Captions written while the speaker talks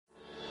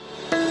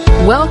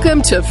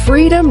Welcome to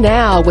Freedom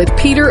Now with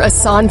Peter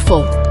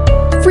Asonful.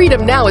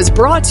 Freedom Now is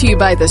brought to you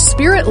by the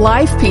Spirit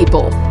Life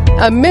People,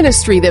 a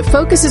ministry that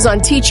focuses on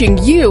teaching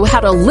you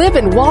how to live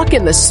and walk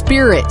in the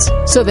Spirit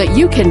so that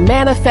you can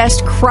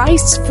manifest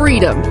Christ's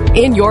freedom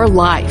in your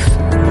life.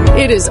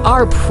 It is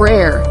our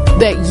prayer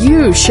that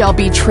you shall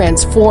be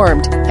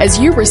transformed as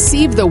you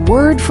receive the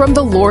word from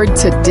the Lord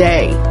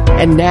today.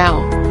 And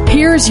now,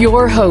 here's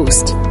your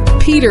host,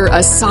 Peter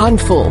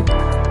Asonful.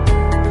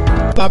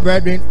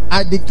 Brethren,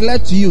 I declare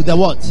to you the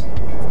what?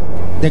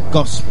 The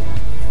gospel.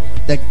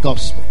 The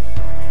gospel.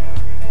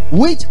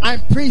 Which I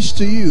preached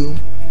to you,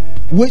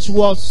 which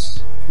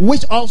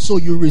also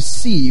you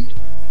received,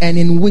 and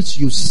in which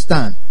you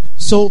stand.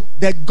 So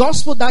the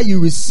gospel that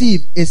you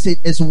receive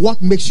is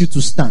what makes you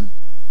to stand.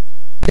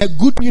 The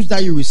good news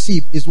that you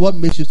receive is what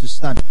makes you to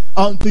stand.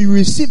 Until you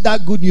receive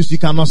that good news, you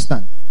cannot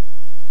stand.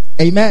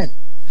 Amen.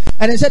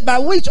 And it said, by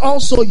which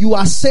also you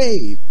are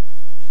saved,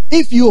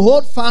 if you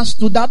hold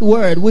fast to that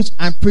word which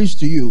I preached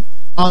to you,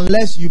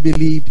 unless you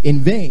believed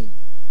in vain.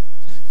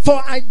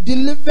 For I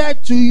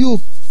delivered to you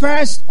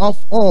first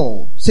of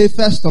all, say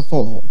first of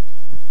all,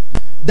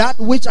 that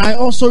which I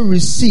also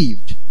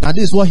received. Now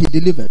this is what he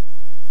delivered.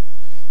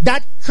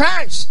 That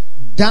Christ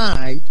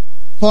died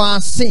for our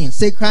sins.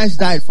 Say Christ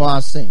died for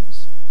our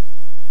sins,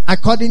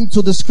 according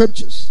to the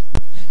scriptures.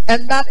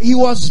 And that he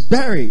was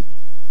buried.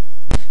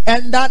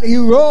 And that he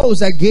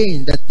rose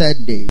again the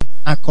third day,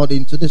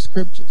 according to the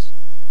scriptures.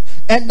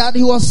 And that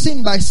he was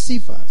seen by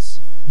Cephas,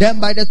 then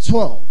by the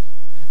 12.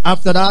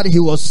 After that, he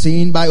was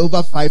seen by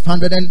over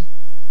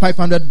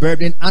 500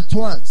 brethren at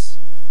once,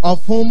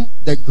 of whom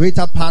the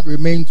greater part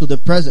remain to the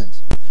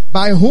present,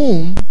 by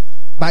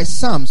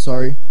some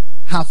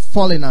have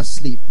fallen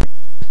asleep.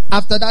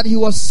 After that, he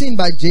was seen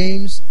by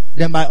James,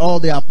 then by all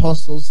the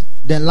apostles.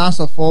 Then last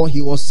of all,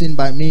 he was seen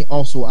by me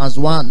also, as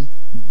one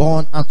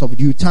born out of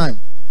due time.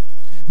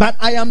 But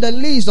I am the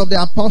least of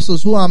the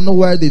apostles, who am not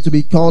worthy to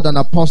be called an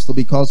apostle,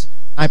 because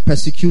I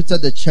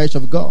persecuted the church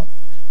of God.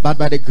 But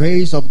by the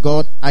grace of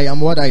God, I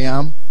am what I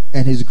am,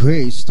 and his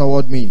grace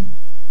toward me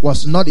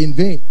was not in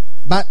vain.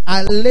 But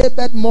I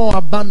labored more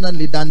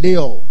abundantly than they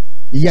all.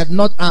 Yet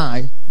not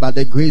I, but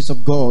the grace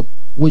of God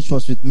which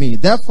was with me.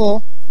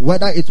 Therefore,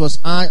 whether it was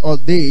I or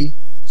they,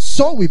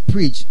 so we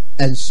preach,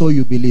 and so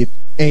you believe.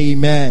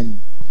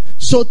 Amen.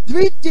 So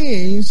 3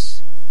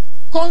 things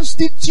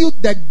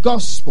constitute the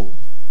gospel.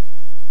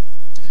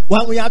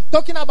 When we are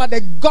talking about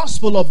the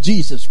gospel of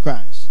Jesus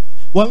Christ,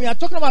 when we are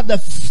talking about the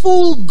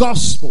full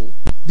gospel,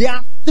 there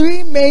are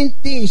 3 main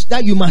things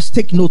that you must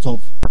take note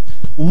of.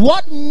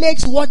 What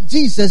makes what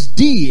Jesus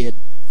did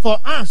for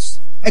us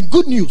a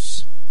good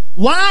news?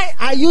 Why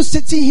are you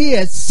sitting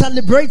here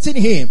celebrating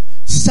him,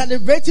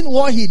 celebrating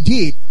what he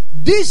did?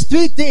 These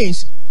 3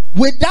 things,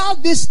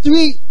 without these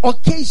 3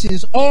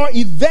 occasions or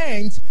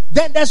events,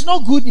 then there's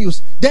no good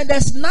news. Then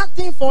there's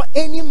nothing for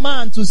any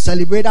man to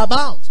celebrate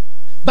about.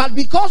 But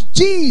because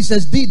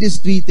Jesus did these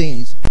 3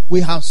 things,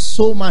 we have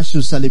so much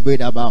to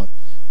celebrate about.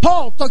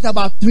 Paul talked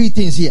about 3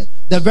 things here.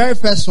 The very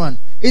first one,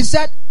 he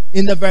said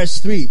in the verse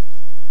 3,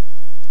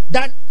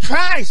 that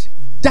Christ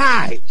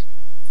died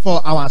for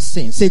our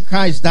sins. Say,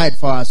 Christ died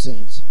for our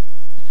sins.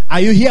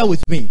 Are you here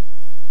with me?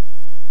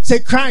 Say,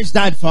 Christ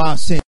died for our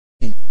sins.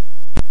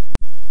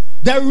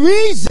 The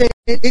reason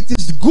it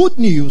is good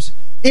news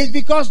is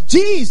because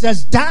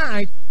Jesus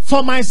died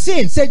for my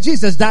sins. Say,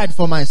 Jesus died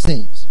for my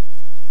sins.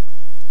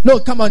 No,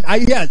 come on, are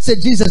you here? Say,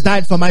 Jesus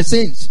died for my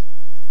sins.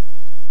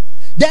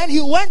 Then he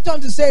went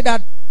on to say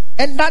that,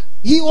 and that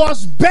he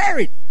was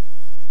buried.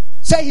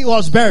 Say, he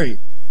was buried.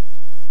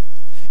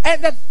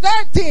 And the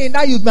third thing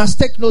that you must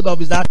take note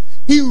of is that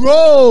he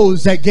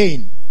rose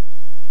again.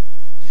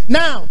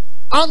 Now,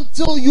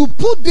 until you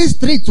put these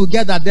 3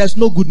 together, there's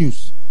no good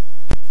news.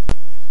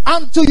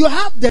 Until you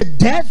have the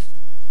death,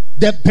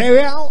 the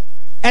burial,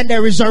 and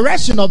the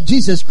resurrection of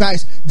Jesus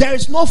Christ, there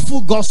is no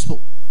full gospel.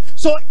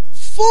 So,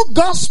 full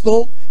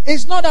gospel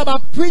is not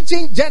about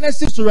preaching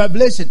Genesis to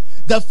Revelation.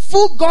 The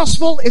full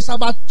gospel is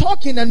about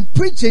talking and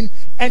preaching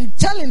and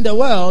telling the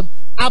world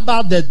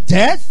about the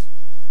death,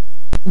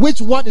 which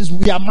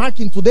we are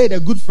marking today, the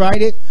Good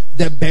Friday,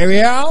 the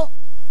burial,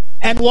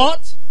 and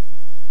what?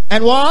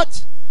 And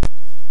what?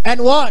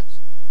 And what?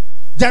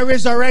 The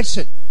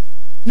resurrection.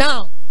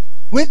 Now,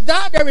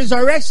 without the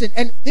resurrection,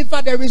 and in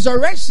fact the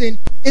resurrection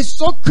is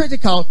so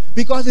critical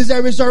because it's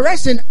a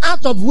resurrection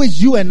out of which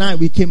you and I,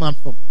 we came out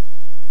from.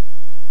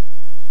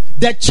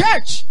 The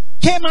church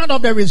came out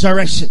of the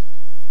resurrection.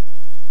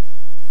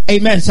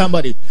 Amen,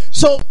 somebody.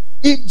 So,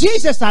 if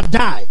Jesus had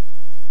died,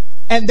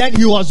 and then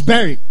he was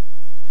buried,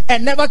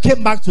 and never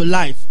came back to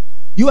life,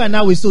 you and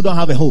I, we still don't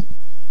have a hope.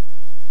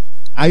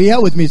 Are you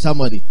here with me,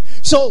 somebody?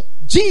 So,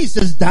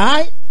 Jesus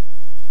died,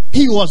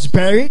 he was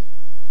buried,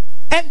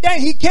 and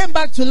then he came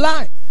back to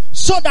life.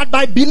 So that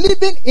by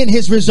believing in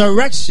his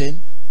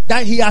resurrection,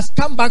 that he has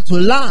come back to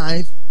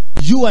life,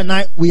 you and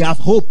I, we have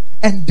hope.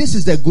 And this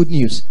is the good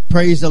news.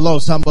 Praise the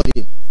Lord,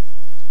 somebody.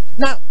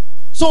 Now,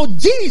 so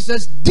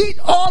Jesus did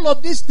all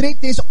of these 3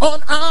 things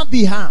on our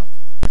behalf.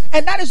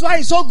 And that is why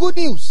it's so good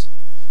news.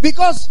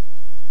 Because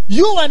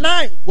You and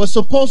I were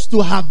supposed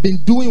to have been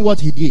doing what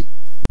he did.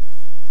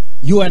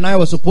 You and I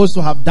were supposed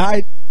to have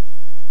died,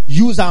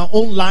 use our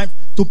own life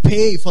to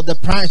pay for the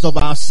price of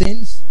our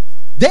sins.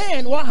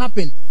 Then what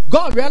happened?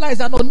 God realized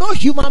that no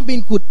human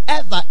being could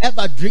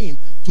ever dream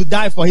to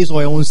die for his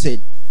or her own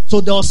sin.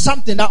 So there was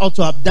something that ought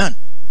to have done.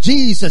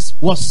 Jesus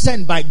was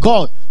sent by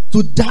God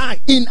to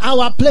die in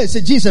our place. So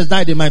Jesus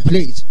died in my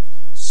place.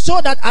 So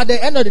that at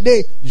the end of the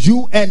day,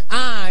 you and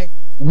I,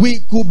 we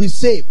could be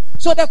saved.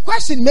 So the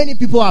question many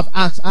people have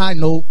asked, I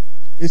know,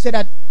 they say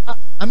that,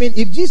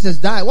 if Jesus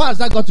died, what has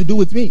that got to do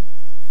with me?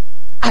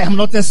 I am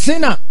not a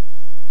sinner.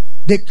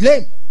 They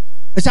claim.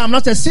 They say, I'm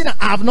not a sinner.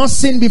 I have not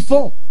sinned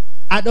before.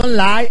 I don't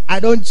lie. I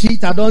don't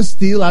cheat. I don't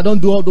steal. I don't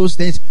do all those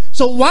things.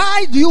 So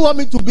why do you want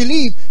me to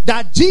believe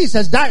that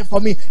Jesus died for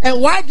me? And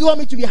why do you want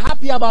me to be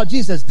happy about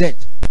Jesus'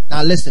 death?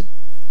 Now listen.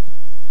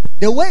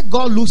 The way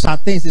God looks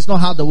at things is not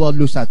how the world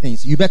looks at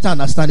things. You better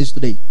understand this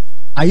today.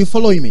 Are you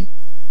following me?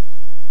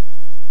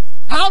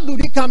 How do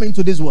we come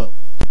into this world?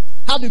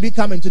 How do we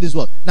come into this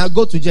world? Now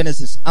go to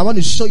Genesis. I want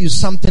to show you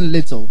something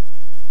little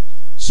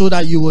so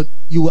that you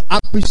will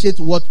appreciate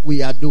what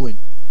we are doing.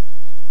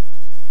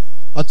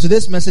 But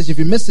today's message, if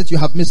you missed it, you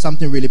have missed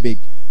something really big.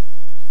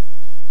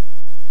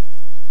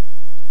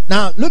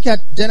 Now look at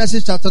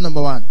Genesis chapter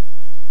number 1.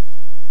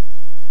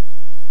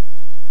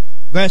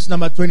 Verse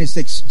number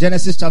 26.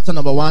 Genesis chapter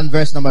number 1,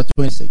 verse number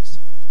 26.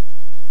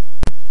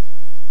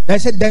 They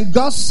said, then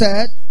God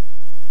said,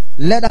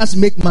 let us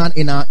make man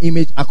in our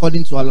image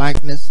according to our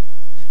likeness.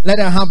 Let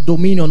them have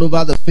dominion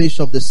over the fish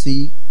of the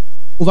sea,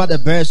 over the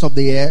birds of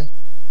the air,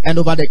 and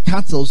over the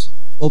cattle,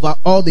 over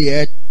all the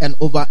earth, and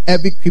over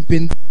every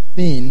creeping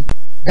thing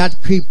that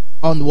creep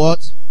on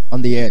what?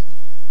 On the earth.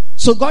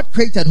 So God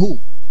created who?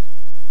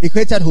 He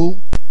created who?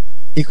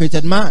 He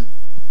created man.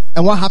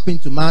 And what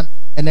happened to man?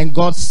 And then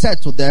God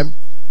said to them,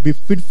 be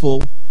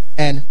fruitful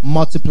and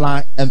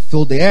multiply and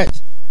fill the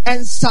earth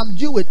and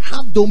subdue it.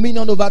 Have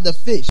dominion over the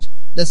fish,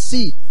 the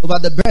sea, over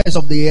the birds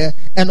of the air,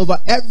 and over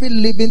every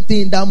living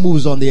thing that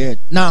moves on the earth.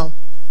 Now,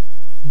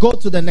 go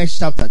to the next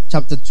chapter,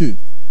 chapter 2.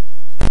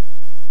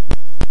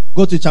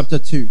 Go to chapter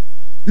 2.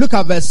 Look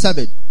at verse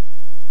 7.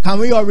 Can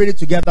we all read it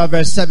together?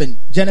 Verse 7.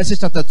 Genesis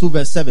chapter 2,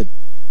 verse 7.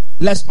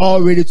 Let's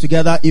all read it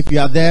together if you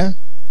are there.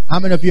 How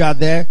many of you are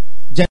there?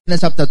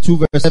 Genesis chapter 2,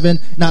 verse 7.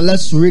 Now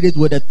let's read it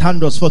with the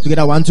thunders for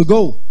together. 1 to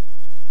go.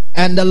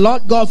 And the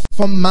Lord God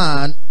formed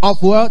man of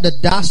the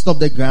dust of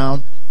the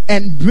ground,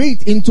 and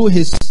breathed into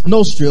his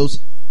nostrils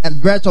and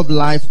breath of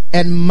life,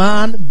 and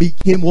man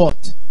became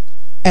what?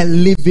 A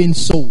living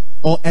soul,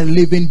 or a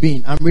living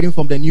being. I'm reading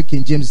from the New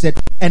King James. It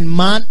said, and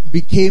man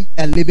became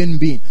a living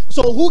being.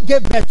 So who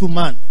gave birth to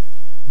man?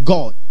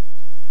 God.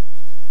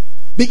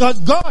 Because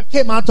God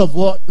came out of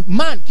what?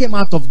 Man came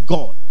out of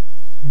God.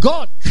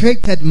 God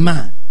created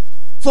man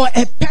for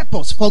a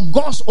purpose, for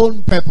God's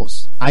own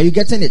purpose. Are you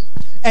getting it?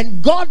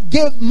 And God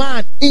gave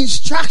man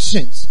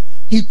instructions.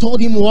 He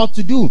told him what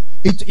to do.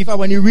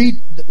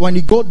 When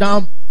you go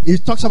down,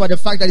 it talks about the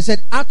fact that he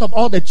said, out of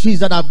all the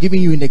trees that I've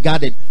given you in the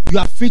garden, you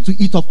are free to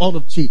eat of all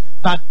of the trees.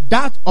 But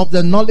that of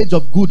the knowledge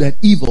of good and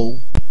evil,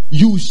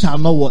 you shall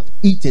not what?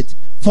 Eat it.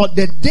 For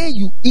the day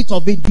you eat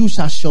of it, you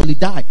shall surely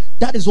die.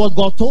 That is what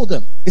God told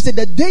them. He said,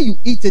 the day you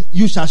eat it,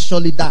 you shall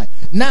surely die.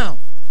 Now,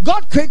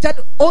 God created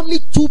only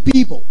two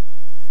people.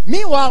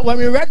 Meanwhile, when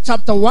we read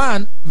chapter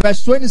 1,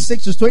 verse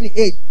 26 to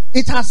 28,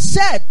 it has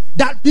said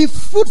that be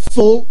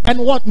fruitful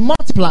and what?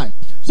 Multiply.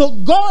 So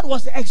God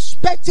was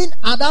expecting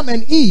Adam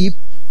and Eve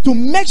to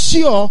make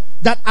sure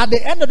that at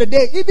the end of the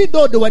day, even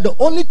though they were the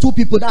only two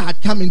people that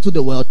had come into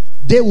the world,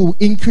 they will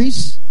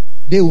increase,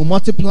 they will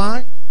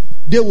multiply,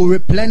 they will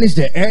replenish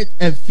the earth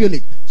and fill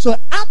it. So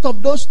out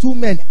of those two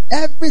men,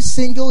 every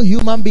single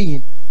human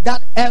being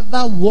that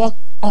ever walked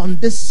on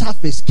this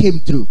surface came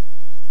through.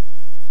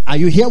 Are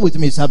you here with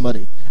me,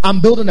 somebody? I'm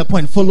building a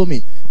point. Follow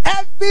me.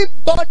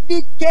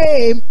 Everybody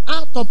came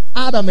out of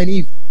Adam and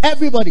Eve.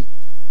 Everybody.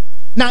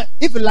 Now,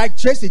 if you like,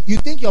 trace it. You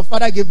think your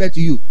father gave birth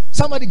to you.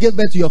 Somebody gave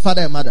birth to your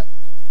father and mother.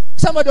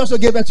 Somebody also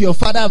gave birth to your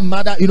father and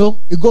mother. You know,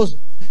 it goes.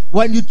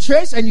 When you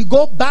trace and you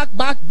go back,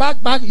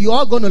 you're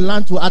all going to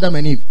land to Adam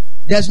and Eve.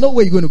 There's no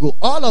way you're going to go.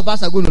 All of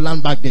us are going to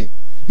land back there.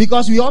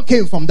 Because we all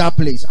came from that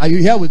place. Are you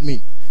here with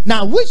me?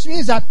 Now, which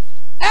means that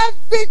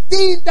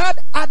everything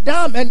that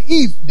Adam and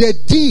Eve, they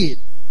did,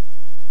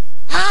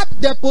 had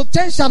the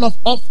potential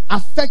of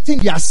affecting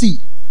their seed.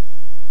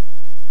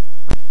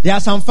 There are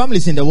some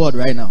families in the world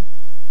right now.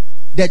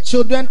 Their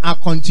children are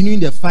continuing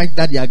the fight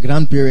that their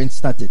grandparents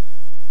started.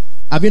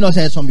 Have you not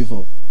heard some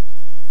before?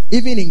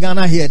 Even in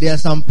Ghana here,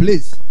 there's some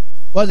place.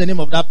 What's the name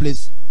of that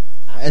place?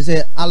 I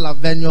say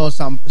Alavenio,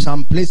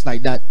 some place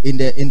like that in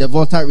the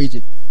Volta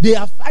region. They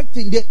are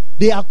fighting.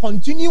 They are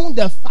continuing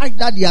the fight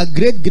that their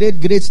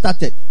great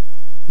started.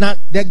 Now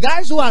the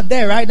guys who are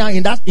there right now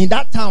in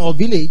that town or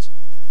village,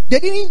 they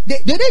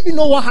didn't even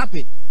know what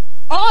happened.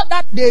 All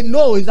that they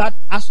know is that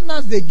as soon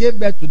as they gave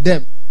birth to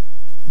them,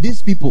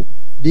 these people,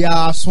 they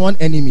are sworn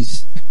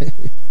enemies.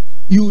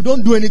 You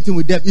don't do anything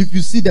with them. If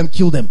you see them,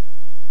 kill them.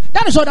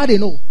 That is all that they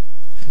know.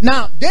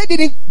 Now they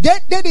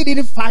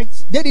didn't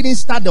fight. They didn't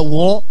start the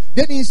war.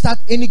 They didn't start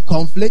any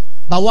conflict,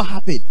 but what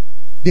happened?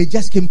 They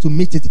just came to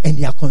meet it and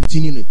they are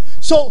continuing it.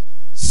 So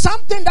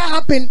something that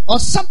happened or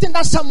something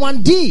that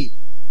someone did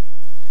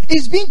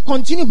is being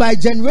continued by a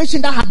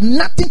generation that had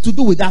nothing to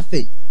do with that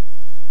thing.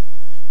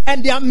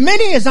 And there are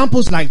many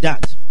examples like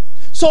that.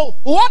 So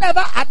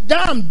whatever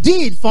Adam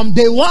did from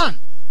day one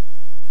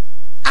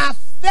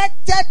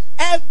affected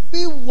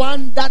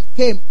everyone that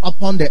came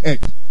upon the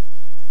earth.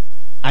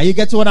 Are you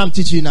getting what I'm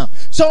teaching you now?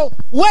 So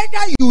whether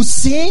you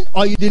sin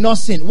or you did not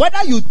sin,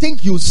 whether you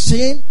think you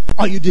sin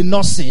or you did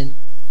not sin,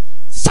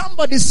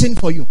 somebody sinned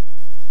for you.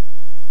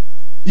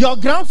 Your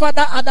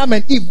grandfather Adam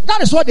and Eve,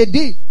 that is what they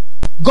did.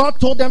 God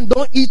told them,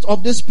 don't eat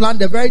of this plant.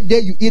 The very day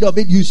you eat of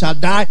it, you shall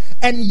die.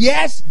 And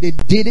yes, they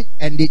did it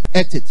and they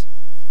ate it.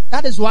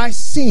 That is why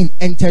sin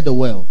entered the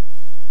world.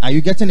 Are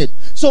you getting it?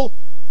 So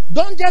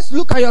don't just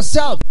look at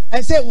yourself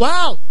and say,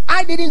 wow,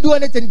 I didn't do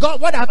anything.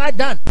 God, what have I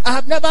done? I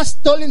have never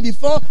stolen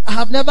before. I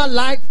have never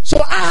lied.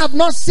 So I have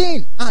not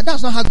sinned.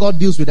 That's not how God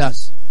deals with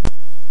us.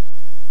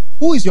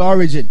 Who is your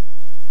origin?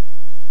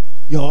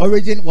 Your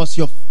origin was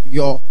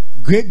your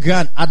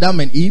great-grand Adam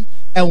and Eve.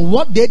 And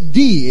what they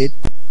did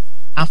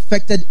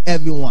affected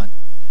everyone.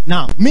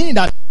 Now, meaning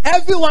that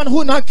everyone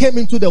who now came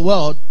into the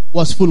world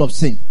was full of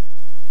sin.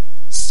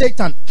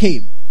 Satan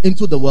came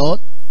into the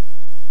world.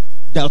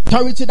 The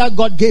authority that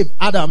God gave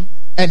Adam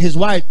and his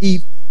wife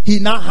Eve, he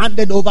now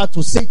handed over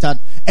to Satan,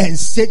 and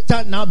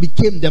Satan now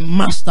became the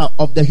master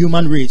of the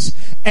human race,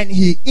 and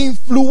he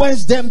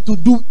influenced them to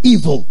do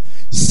evil.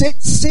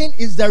 Sin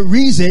is the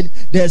reason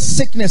there's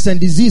sickness and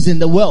disease in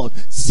the world.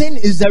 Sin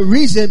is the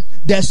reason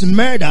there's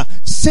murder.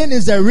 Sin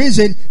is the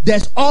reason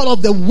there's all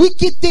of the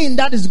wicked things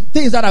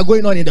that are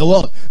going on in the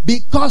world,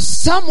 because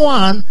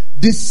someone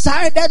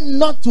decided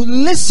not to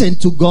listen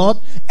to God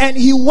and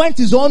he went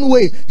his own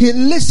way. He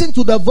listened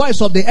to the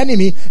voice of the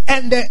enemy,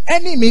 and the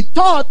enemy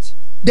got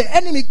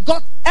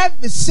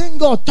every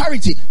single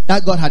authority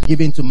that God had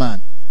given to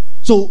man.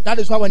 So that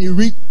is why when you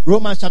read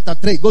Romans chapter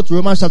 3, go to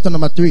Romans chapter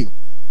number 3.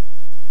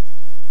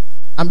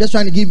 I'm just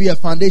trying to give you a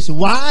foundation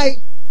why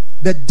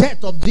the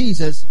death of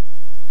Jesus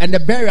and the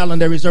burial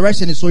and the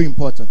resurrection is so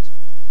important.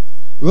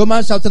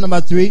 Romans chapter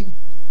number 3.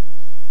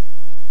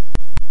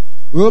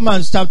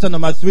 Romans chapter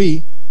number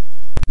 3.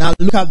 Now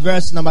look at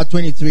verse number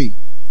 23.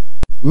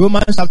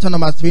 Romans chapter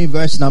number 3,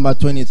 verse number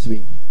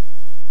 23.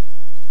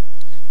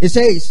 It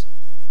says,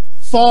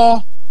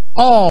 for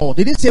all.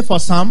 Did it say for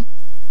some?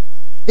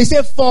 It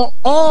said, for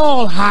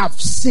all have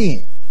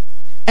sinned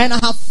and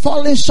have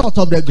fallen short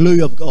of the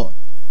glory of God.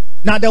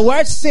 Now the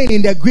word sin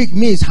in the Greek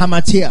means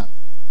hamatia.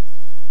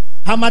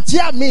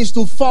 Hamatia means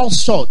to fall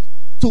short,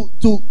 to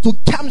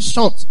come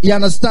short. You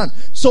understand?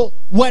 So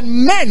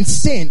when men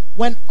sin,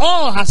 when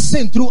all have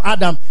sinned through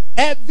Adam,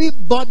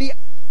 everybody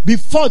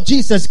before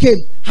Jesus came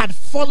had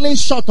fallen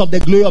short of the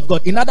glory of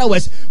God. In other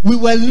words, we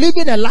were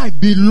living a life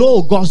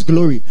below God's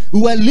glory.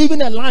 We were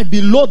living a life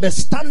below the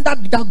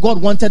standard that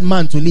God wanted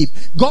man to live.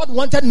 God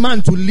wanted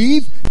man to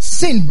live.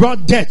 Sin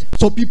brought death,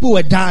 so people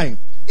were dying.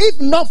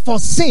 If not for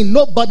sin,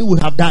 nobody would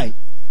have died.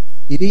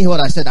 You didn't hear what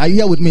I said? Are you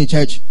here with me,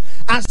 church?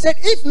 I said,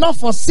 if not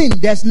for sin,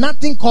 there's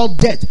nothing called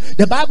death.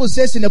 The Bible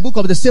says in the book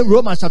of the same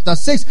Romans chapter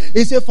 6,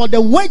 it says, for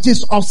the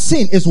wages of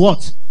sin is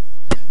what?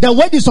 The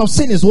wages of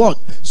sin is what?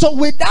 So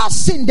without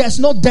sin, there's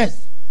no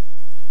death.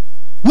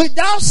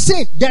 Without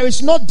sin, there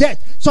is no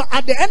death. So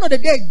at the end of the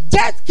day,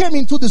 death came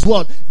into this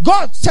world.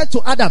 God said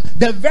to Adam,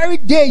 the very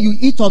day you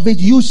eat of it,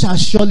 you shall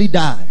surely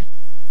die.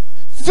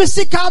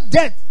 Physical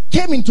death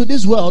came into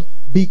this world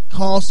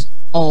because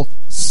of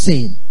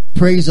sin.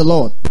 Praise the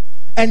Lord.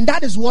 And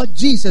that is what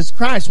Jesus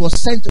Christ was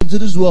sent into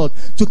this world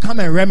to come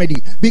and remedy.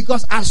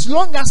 Because as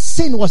long as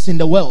sin was in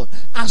the world,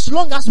 as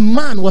long as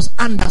man was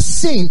under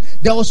sin,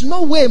 there was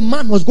no way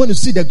man was going to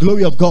see the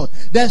glory of God.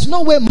 There's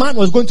no way man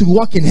was going to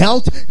walk in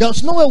health.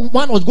 There's no way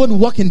man was going to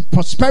walk in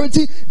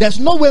prosperity. There's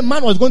no way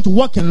man was going to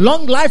walk in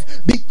long life,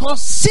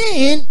 because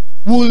sin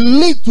will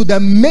lead to the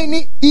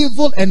many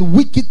evil and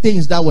wicked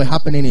things that were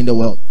happening in the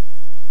world.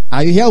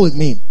 Are you here with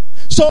me?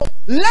 So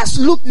let's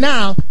look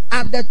now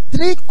at the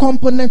three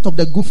components of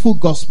the full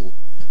gospel,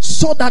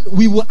 so that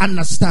we will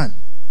understand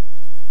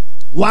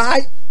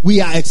why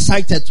we are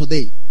excited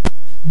today.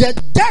 The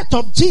death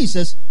of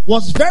Jesus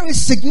was very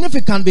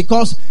significant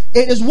because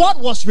it is what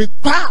was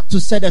required to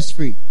set us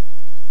free.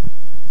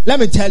 Let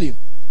me tell you.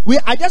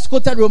 I just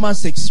quoted Romans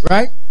 6,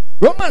 right?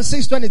 Romans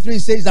 6:23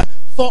 says that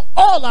for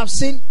all have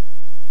sinned.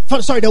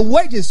 The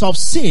wages of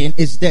sin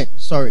is death.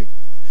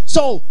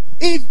 So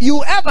if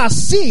you ever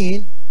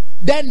sin,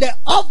 then the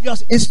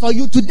obvious is for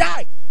you to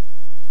die.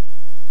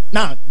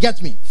 Now,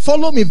 get me.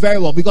 Follow me very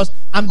well, because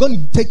I'm going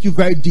to take you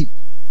very deep.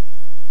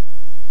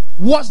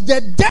 Was the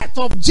death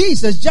of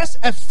Jesus just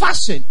a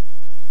fashion?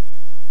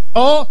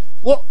 Or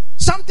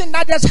something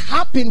that just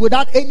happened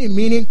without any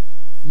meaning?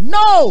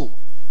 No.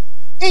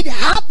 It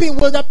happened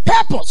with a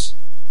purpose.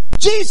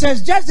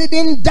 Jesus just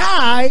didn't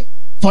die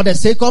for the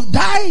sake of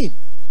dying.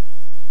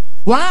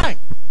 Why?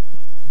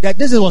 That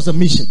this was a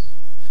mission.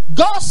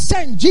 God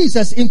sent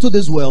Jesus into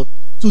this world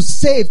to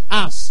save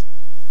us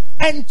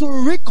and to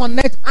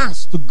reconnect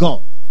us to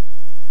God.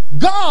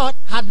 God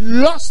had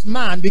lost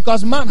man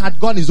because man had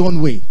gone his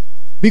own way.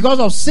 Because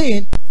of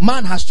sin,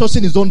 man has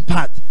chosen his own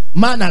path.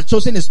 Man has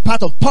chosen his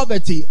path of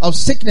poverty, of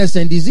sickness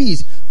and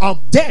disease, of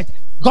death.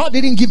 God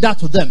didn't give that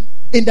to them.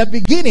 In the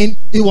beginning,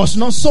 it was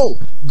not so.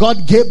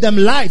 God gave them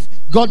life.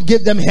 God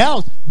gave them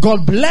health.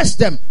 God blessed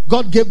them.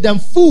 God gave them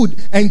food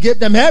and gave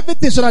them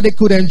everything so that they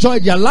could enjoy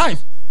their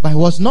life. But it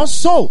was not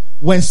so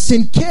when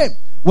sin came.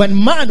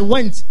 When man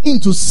went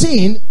into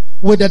sin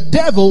with the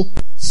devil,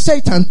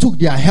 Satan took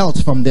their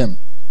health from them.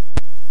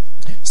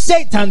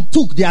 Satan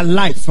took their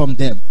life from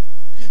them.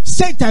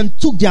 Satan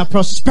took their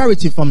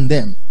prosperity from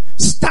them.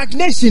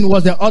 Stagnation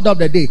was the order of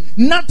the day.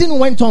 Nothing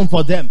went on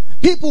for them.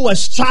 People were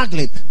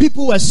struggling.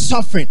 People were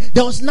suffering.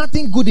 There was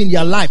nothing good in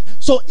their life.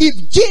 So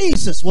if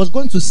Jesus was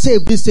going to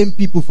save these same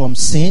people from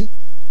sin,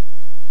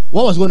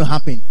 what was going to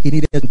happen? He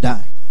needed to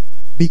die.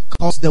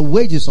 Because the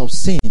wages of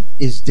sin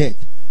is death.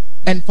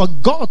 And for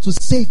God to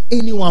save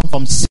anyone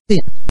from sin,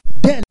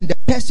 then the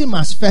person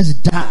must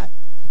first die.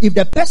 If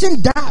the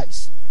person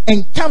dies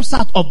and comes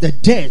out of the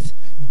death,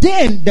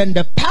 then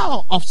the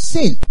power of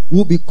sin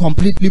will be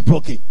completely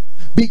broken.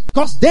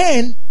 Because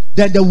then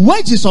the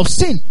wages of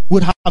sin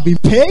would have been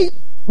paid,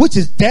 which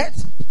is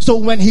death. So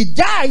when he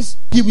dies,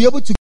 he'll be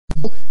able to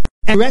go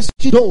and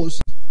rescue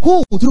those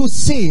who through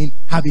sin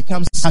have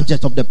become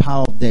subject of the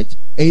power of death.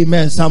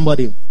 Amen,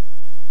 somebody.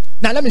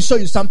 Now let me show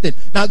you something.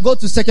 Now go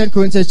to 2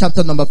 Corinthians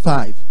chapter number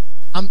 5.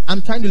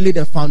 I'm trying to lay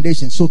the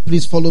foundation, so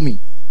please follow me.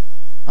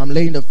 I'm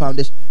laying the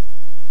foundation.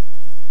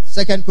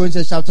 2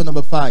 Corinthians chapter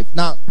number 5.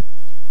 Now,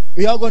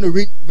 we are going to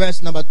read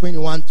verse number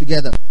 21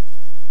 together.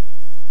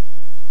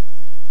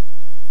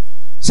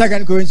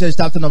 2 Corinthians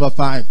chapter number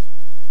 5.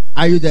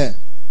 Are you there?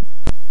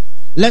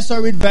 Let's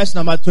all read verse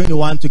number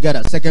 21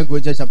 together. 2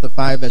 Corinthians chapter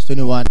 5 verse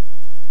 21.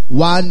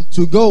 1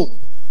 to go.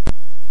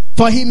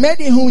 For he made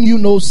him whom you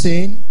know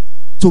sin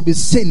to be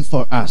sin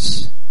for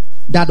us,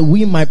 that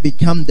we might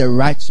become the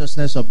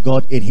righteousness of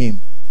God in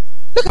him.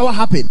 Look at what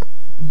happened.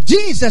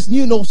 Jesus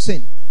knew no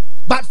sin.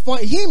 But for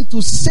him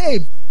to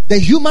save the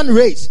human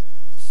race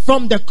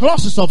from the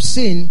clutches of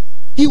sin,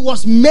 he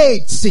was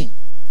made sin.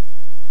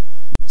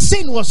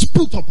 Sin was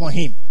put upon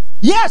him.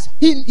 Yes,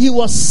 he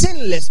was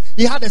sinless.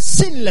 He had a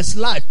sinless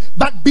life.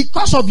 But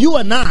because of you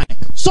and I,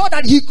 so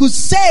that he could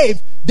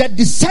save the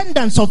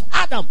descendants of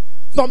Adam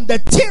from the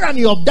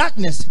tyranny of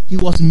darkness, he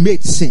was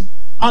made sin.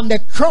 On the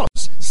cross,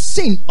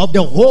 sin of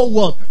the whole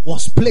world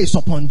was placed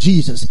upon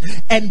Jesus.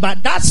 And by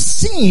that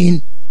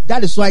sin,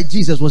 that is why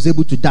Jesus was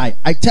able to die.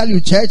 I tell you,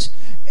 church,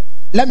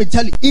 let me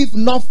tell you, if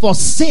not for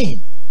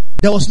sin,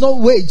 there was no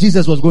way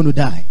Jesus was going to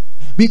die.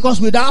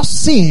 Because without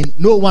sin,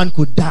 no one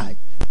could die.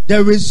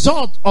 The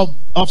result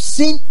of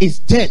sin is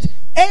death.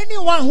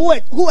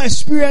 Anyone who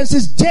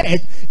experiences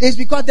death is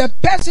because the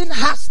person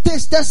has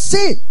tasted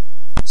sin.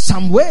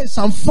 Some way,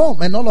 some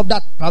form, and all of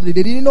that. Probably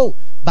they didn't know.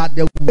 But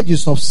the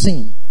wages of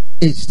sin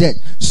is death.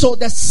 So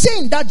the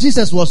sin that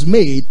Jesus was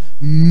made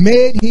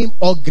him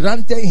or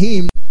granted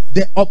him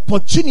the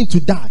opportunity to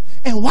die.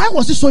 And why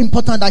was it so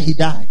important that he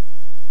died?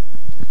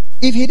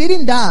 If he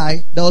didn't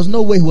die, there was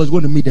no way he was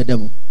going to meet the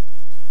devil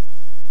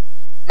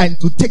and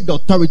to take the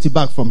authority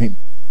back from him.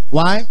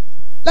 Why?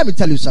 Let me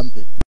tell you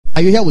something.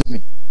 Are you here with me?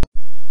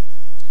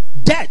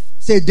 Death.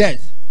 Say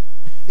death.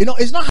 You know,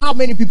 it's not how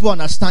many people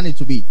understand it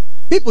to be.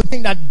 People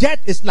think that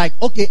death is like,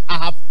 okay,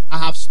 I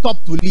have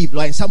stopped to live.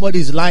 Like somebody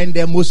is lying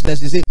there motionless,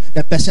 they say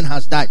the person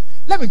has died.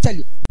 Let me tell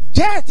you,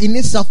 death in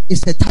itself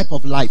is a type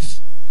of life.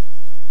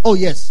 Oh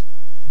yes.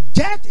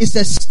 Death is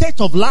a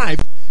state of life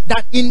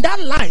that in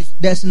that life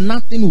there's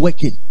nothing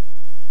working.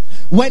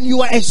 When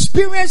you are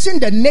experiencing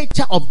the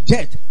nature of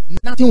death,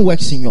 nothing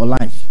works in your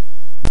life.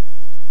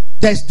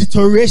 There's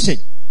deterioration.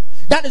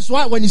 That is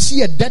why when you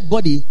see a dead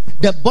body,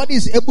 the body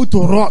is able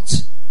to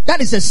rot.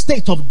 That is a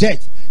state of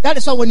death. That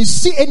is why when you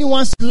see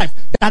anyone's life,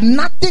 that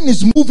nothing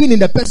is moving in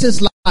the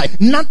person's life,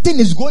 nothing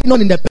is going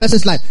on in the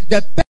person's life,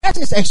 the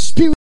person is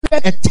experiencing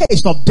a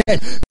taste of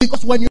death.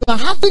 Because when you are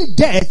having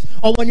death,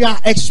 or when you are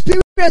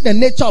experiencing the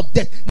nature of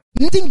death,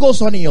 nothing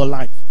goes on in your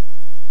life.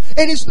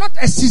 It is not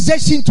a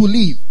cessation to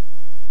live.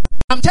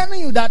 I'm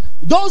telling you that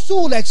those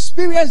who will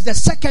experience the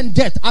second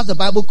death, as the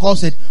Bible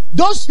calls it,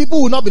 those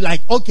people will not be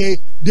like, okay,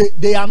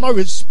 they are not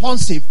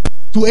responsive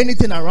to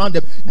anything around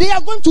them. They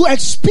are going to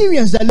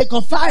experience the lake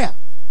of fire.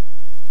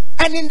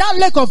 And in that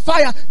lake of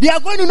fire, they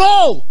are going to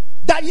know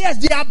that yes,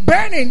 they are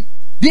burning,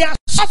 they are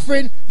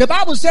suffering. The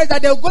Bible says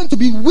that they are going to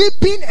be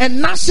weeping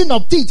and gnashing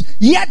of teeth,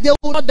 yet they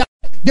will not die.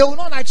 They will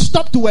not like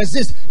stop to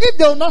exist. If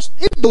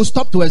they will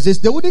stop to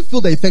exist, they wouldn't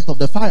feel the effect of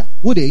the fire,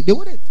 would they? They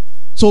wouldn't.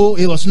 So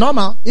it was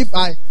normal. If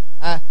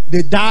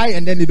they die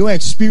and then they don't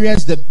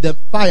experience the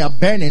fire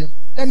burning,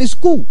 then it's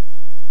cool.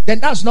 Then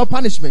that's not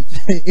punishment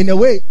in a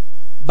way.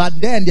 But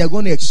then they're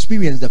going to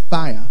experience the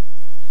fire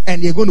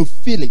and they're going to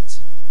feel it.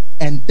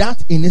 And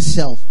that in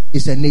itself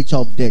is the nature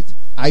of death.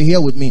 Are you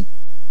here with me?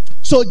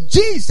 So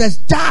Jesus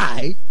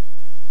died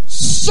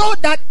so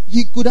that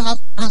he could have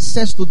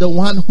access to the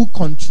one who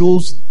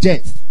controls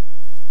death.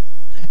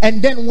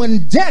 And then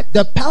when death,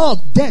 the power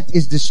of death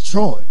is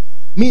destroyed,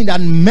 meaning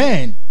that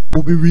man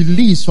will be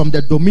released from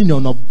the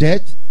dominion of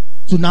death,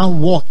 to now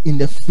walk in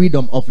the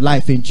freedom of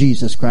life in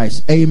Jesus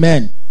Christ.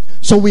 Amen.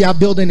 So we are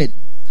building it.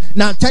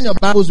 Now turn your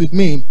Bibles with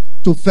me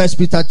to 1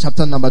 Peter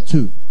chapter number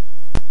 2.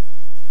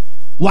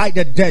 Why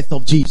the death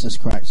of Jesus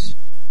Christ?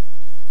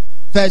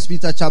 1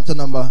 Peter chapter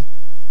number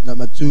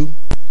 2.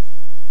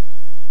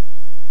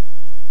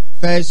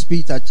 1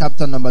 Peter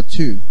chapter number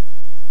 2.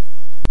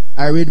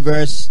 I read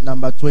verse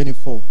number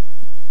 24.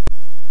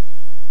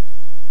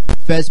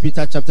 1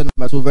 Peter chapter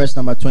number 2, verse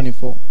number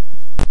 24.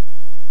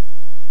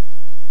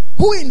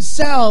 Who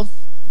himself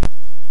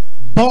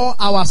bore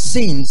our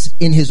sins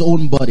in his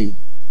own body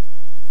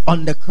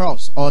on the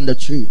cross, on the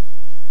tree,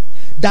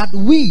 that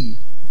we,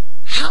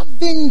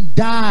 having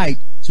died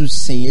to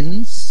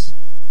sins,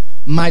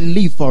 might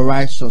live for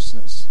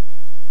righteousness.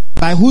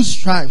 By whose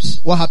stripes,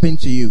 what happened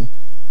to you?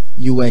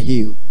 You were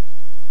healed.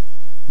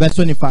 Verse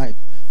 25.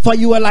 For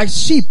you were like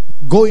sheep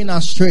going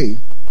astray,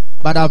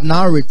 but have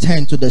now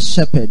returned to the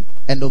shepherd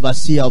and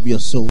overseer of your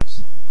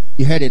souls.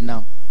 You heard it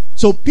now.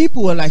 So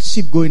people were like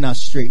sheep going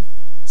astray.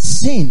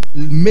 Sin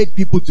made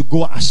people to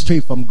go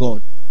astray from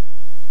God.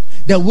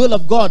 The will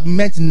of God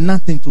meant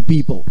nothing to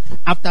people.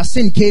 After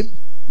sin came,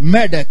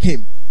 murder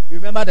came.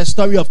 Remember the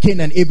story of Cain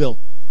and Abel.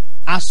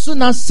 As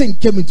soon as sin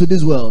came into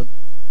this world,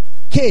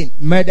 Cain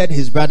murdered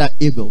his brother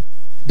Abel.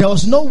 There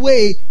was no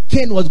way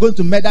Cain was going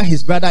to murder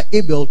his brother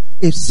Abel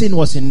if sin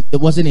wasn't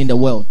in the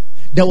world.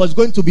 There was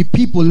going to be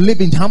people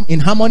living in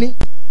harmony.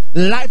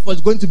 Life was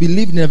going to be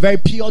lived in a very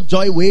pure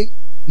joy way.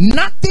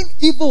 Nothing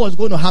evil was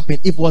going to happen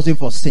if it wasn't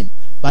for sin.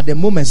 But the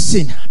moment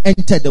sin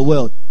entered the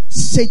world,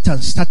 Satan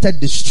started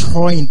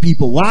destroying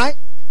people. Why?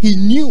 He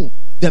knew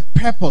the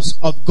purpose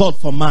of God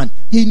for man.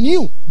 He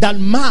knew that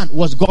man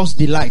was God's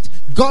delight.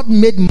 God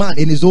made man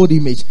in his own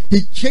image.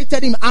 He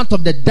created him out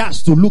of the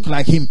dust to look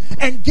like him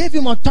and gave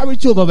him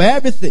authority over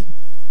everything.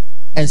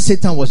 And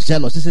Satan was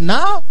jealous. He said,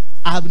 now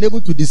I have been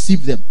able to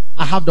deceive them.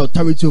 I have the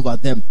authority over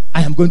them.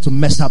 I am going to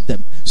mess up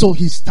them. So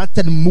he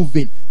started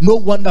moving. No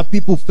wonder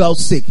people fell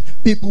sick.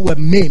 People were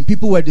maimed.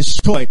 People were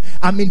destroyed.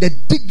 I mean, the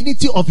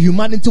dignity of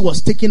humanity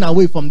was taken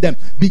away from them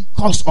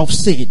because of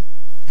sin.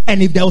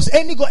 And if there was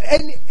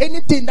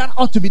anything that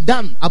ought to be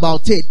done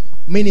about it,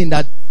 meaning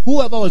that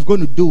whoever was going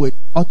to do it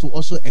ought to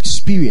also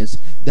experience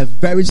the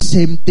very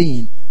same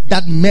thing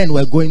that men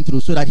were going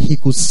through so that he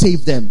could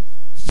save them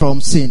from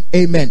sin.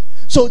 Amen.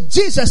 So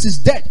Jesus'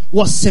 death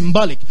was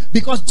symbolic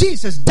because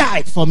Jesus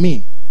died for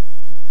me.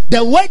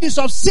 The wages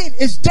of sin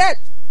is death.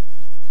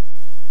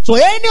 So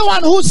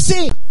anyone who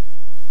sins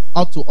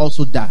ought to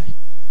also die.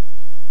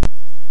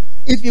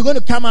 If you're going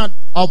to come out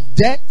of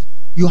death,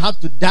 you have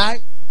to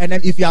die. And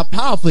then if you are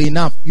powerful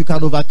enough, you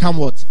can overcome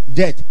what?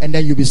 Death. And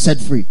then you'll be set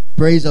free.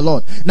 Praise the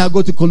Lord. Now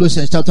go to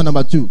Colossians chapter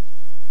number 2.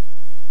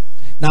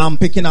 Now I'm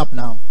picking up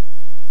now.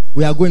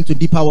 We are going to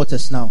deeper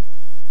waters now.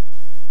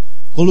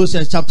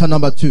 Colossians chapter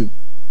number 2.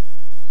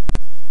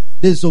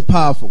 This is so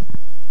powerful.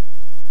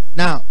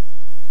 Now,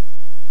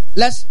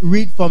 let's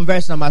read from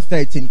verse number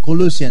 13.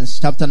 Colossians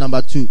chapter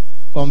number 2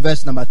 from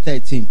verse number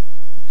 13.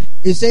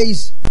 It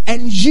says,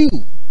 and you,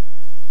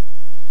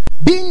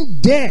 being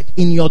dead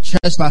in your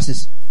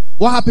trespasses.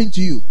 What happened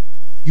to you?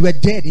 You were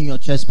dead in your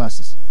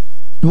trespasses.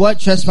 The word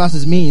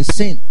trespasses means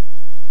sin.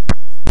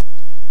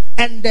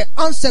 And the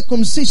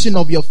uncircumcision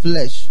of your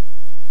flesh,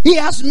 he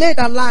has made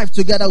alive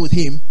together with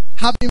him,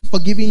 having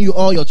forgiven you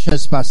all your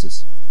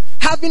trespasses,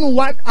 having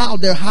wiped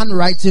out the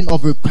handwriting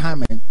of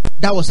requirement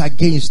that was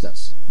against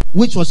us,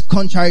 which was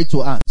contrary to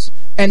us,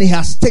 and he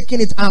has taken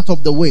it out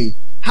of the way,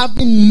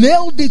 having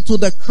nailed it to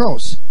the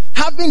cross,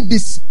 having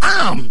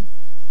disarmed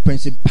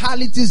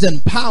principalities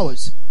and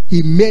powers,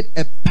 he made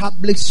a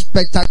public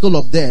spectacle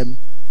of them,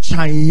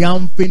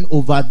 triumphing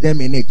over them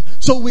in it.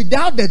 So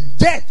without the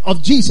death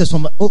of Jesus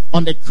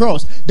on the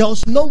cross, there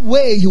was no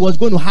way he was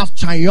going to have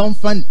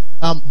triumphant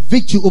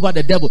victory over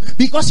the devil,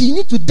 because he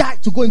needed to die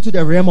to go into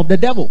the realm of the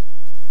devil.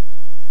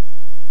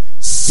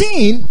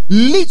 Sin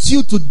leads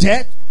you to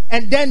death,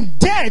 and then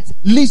death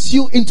leads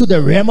you into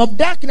the realm of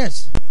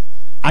darkness.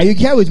 Are you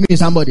here with me,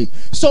 somebody?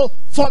 So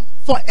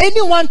for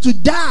anyone to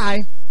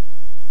die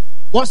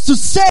was to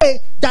say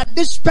that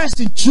this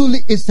person truly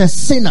is a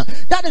sinner.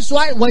 That is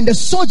why when the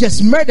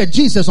soldiers murdered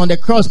Jesus on the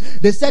cross,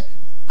 they said,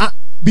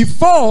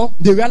 before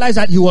they realized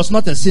that he was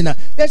not a sinner,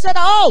 they said,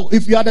 oh,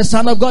 if you are the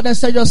Son of God, then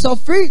set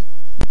yourself free.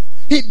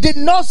 He did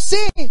not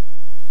sin.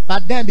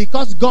 But then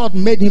because God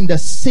made him the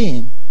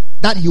sin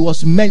that he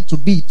was meant to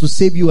be to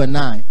save you and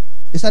I,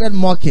 they started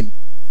mocking,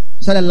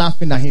 started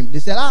laughing at him. They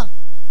said,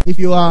 if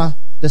you are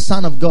the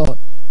Son of God,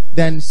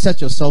 then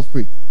set yourself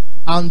free.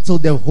 Until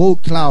the whole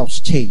clouds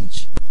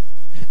change.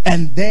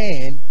 And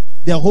then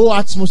the whole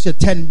atmosphere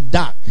turned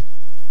dark.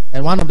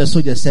 And one of the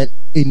soldiers said,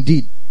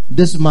 indeed,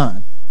 this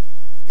man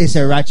is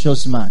a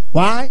righteous man.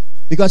 Why?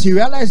 Because he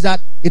realized that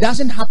it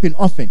doesn't happen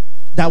often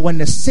that when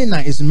a sinner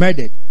is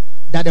murdered,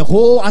 that the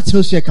whole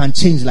atmosphere can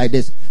change like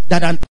this.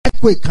 That an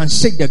earthquake can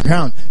shake the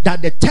ground.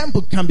 That the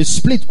temple can be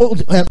split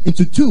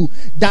into two.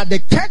 That the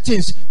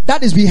curtains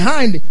that is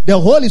behind the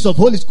holies of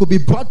holies could be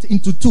brought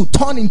into two,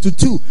 torn into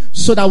two.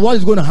 So that what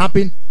is going to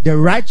happen? The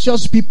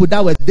righteous people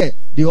that were there,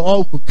 they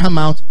all could come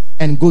out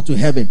and go to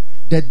heaven.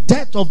 the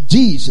death of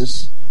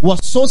Jesus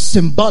was so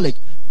symbolic,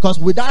 because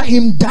without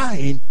him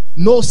dying,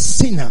 no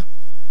sinner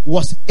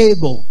was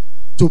able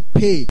to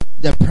pay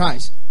the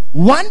price.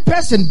 One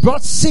person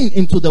brought sin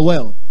into the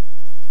world.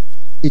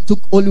 It took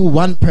only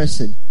one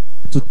person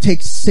to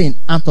take sin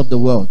out of the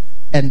world,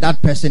 and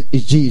that person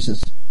is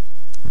Jesus.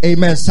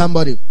 Amen,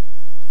 somebody.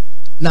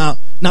 Now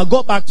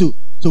go back to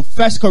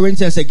 1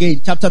 Corinthians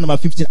again, chapter number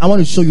 15. I want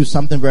to show you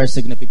something very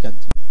significant.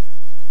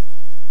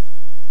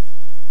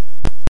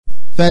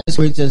 1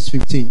 Corinthians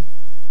 15.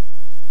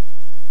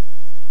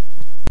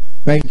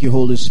 Thank you,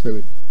 Holy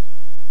Spirit.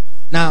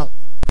 Now,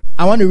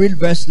 I want to read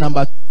verse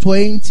number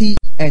 20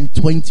 and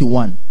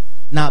 21.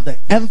 Now, the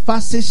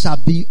emphasis shall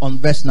be on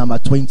verse number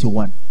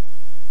 21.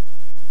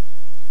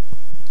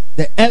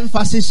 The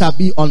emphasis shall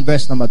be on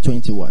verse number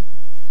 21.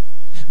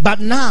 But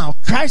now,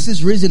 Christ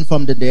is risen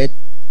from the dead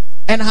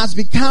and has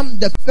become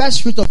the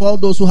first fruit of all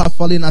those who have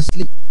fallen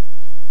asleep.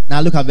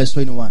 Now, look at verse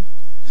 21.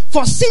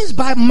 For since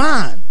by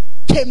man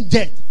came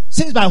death.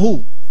 Since by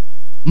who?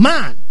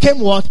 Man came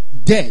what?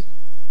 Death.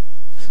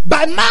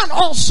 By man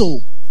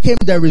also came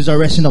the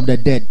resurrection of the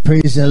dead.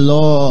 Praise the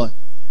Lord.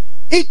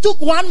 It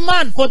took one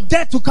man for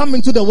death to come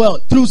into the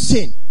world through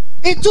sin.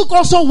 It took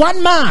also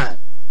one man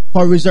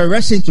for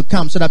resurrection to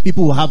come so that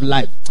people will have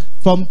life.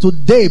 From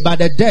today, by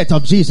the death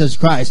of Jesus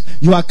Christ,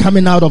 you are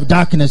coming out of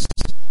darkness.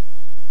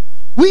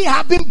 We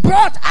have been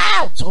brought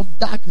out of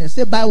darkness,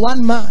 say, by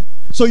one man.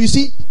 So you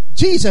see,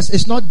 Jesus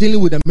is not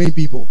dealing with the main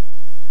people.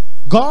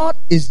 God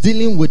is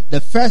dealing with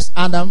the first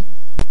Adam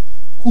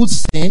who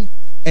sinned,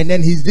 and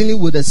then he's dealing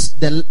with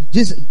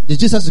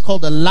Jesus is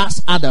called the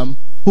last Adam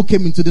who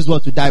came into this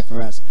world to die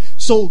for us.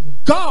 So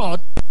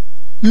God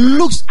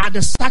looks at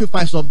the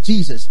sacrifice of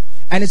Jesus,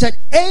 and he said,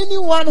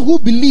 anyone who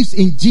believes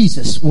in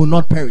Jesus will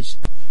not perish.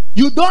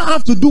 You don't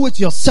have to do it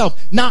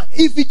yourself. Now,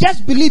 if you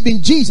just believe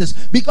in Jesus,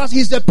 because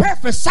he's the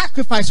perfect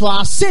sacrifice for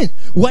our sin,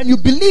 when you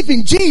believe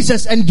in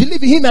Jesus and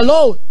believe in him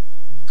alone,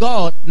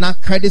 God now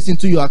credits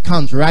into your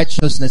account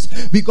righteousness,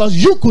 because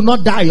you could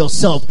not die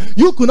yourself.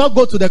 You could not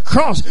go to the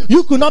cross.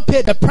 You could not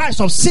pay the price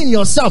of sin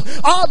yourself.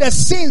 All the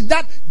sins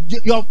that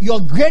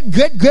your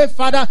great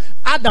father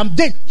Adam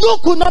did, you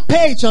could not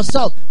pay it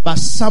yourself. But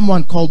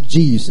someone called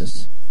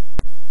Jesus,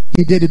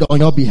 he did it on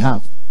your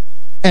behalf.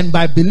 And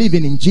by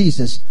believing in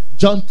Jesus,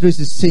 John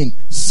 3:16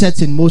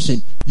 sets in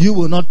motion. You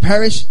will not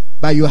perish,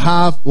 but you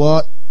have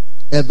what?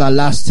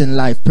 Everlasting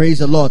life. Praise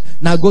the Lord.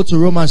 Now go to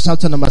Romans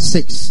chapter number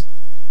 6.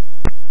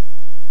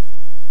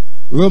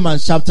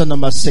 Romans chapter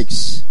number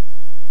 6.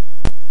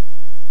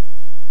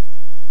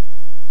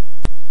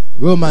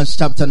 Romans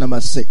chapter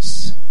number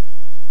 6.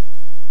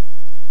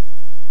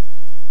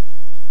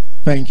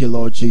 Thank you,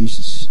 Lord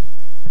Jesus.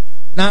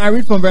 Now I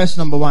read from verse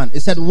number 1.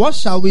 It said, what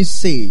shall we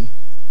say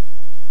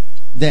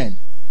then?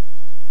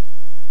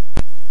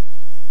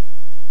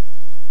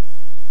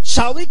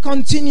 Shall we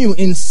continue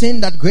in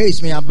sin that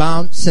grace may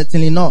abound?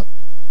 Certainly not.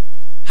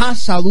 How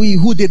shall we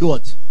who did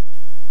what?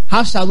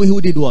 How shall we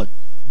who did what?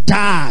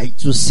 Die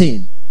to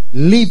sin,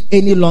 live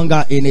any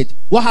longer in it?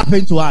 What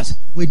happened to us?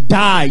 We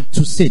died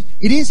to sin.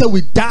 It didn't say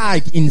we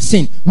died in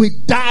sin. We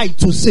died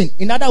to sin.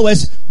 In other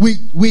words,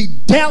 we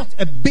dealt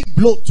a big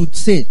blow to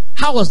sin.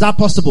 How was that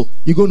possible?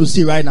 You're going to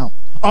see right now.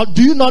 Or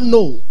do you not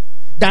know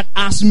that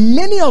as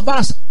many of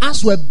us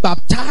as were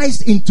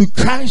baptized into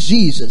Christ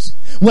Jesus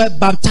were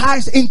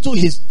baptized into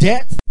his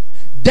death?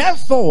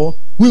 Therefore,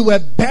 we were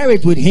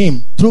buried with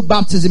him through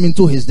baptism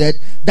into his death,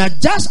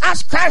 that just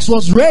as Christ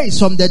was raised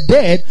from the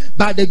dead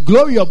by the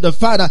glory of the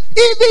Father,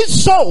 even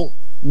so,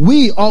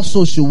 we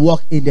also should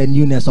walk in the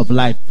newness of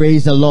life.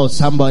 Praise the Lord,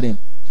 somebody.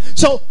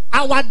 So,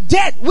 our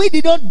death, we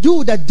did not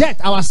do the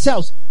death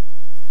ourselves.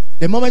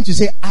 The moment you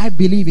say, I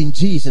believe in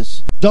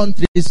Jesus, John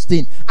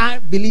 3:16, I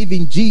believe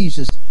in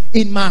Jesus.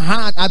 In my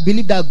heart, I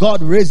believe that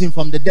God raised him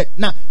from the dead.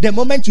 Now, the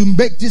moment you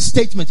make this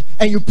statement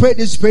and you pray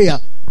this prayer,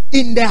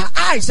 in the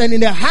eyes and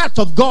in the heart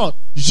of God,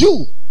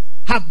 you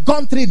have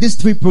gone through these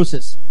three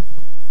processes.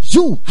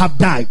 You have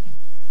died,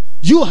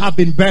 you have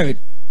been buried,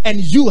 and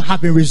you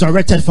have been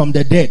resurrected from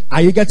the dead.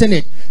 Are you getting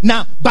it?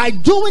 Now, by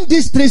doing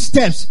these three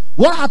steps,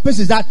 what happens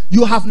is that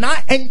you have now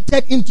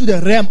entered into the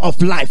realm of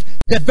life,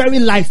 the very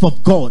life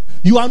of God.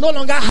 You are no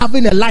longer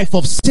having a life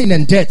of sin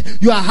and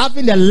death. You are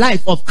having the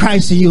life of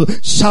Christ in you.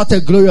 Shout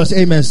a glorious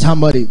amen,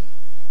 somebody.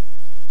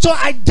 So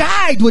I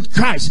died with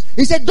Christ.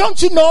 He said, don't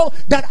you know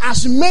that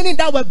as many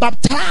that were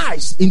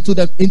baptized into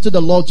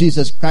the Lord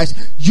Jesus Christ,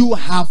 you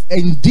have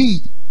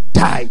indeed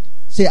died.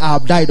 Say, I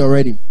have died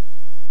already.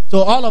 So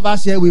all of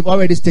us here, we've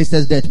already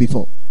tasted death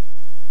before.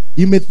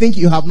 You may think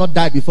you have not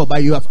died before,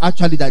 but you have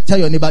actually died. Tell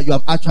your neighbor, you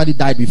have actually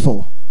died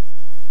before.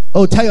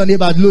 Oh, tell your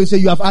neighbor, Louis, say,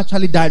 you have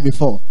actually died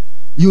before.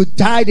 You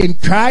died in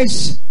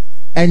Christ,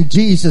 and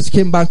Jesus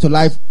came back to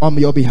life on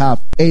your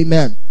behalf.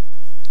 Amen.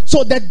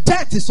 So the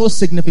death is so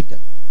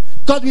significant.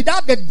 Because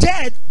without the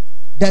death,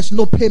 there's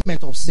no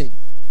payment of sin.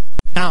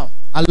 Now,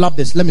 I love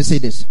this. Let me say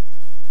this.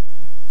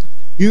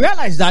 You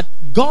realize that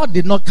God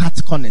did not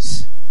cut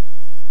corners.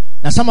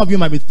 Now, some of you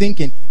might be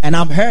thinking, and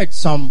I've heard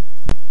some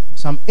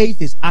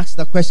atheists ask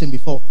the question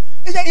before.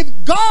 He said, if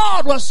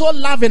God was so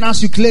loving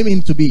as you claim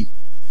him to be,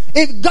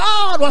 If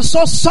God was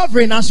so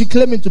sovereign as you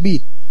claim him to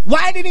be,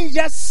 why didn't he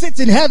just sit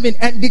in heaven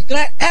and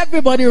declare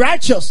everybody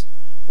righteous?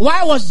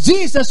 Why was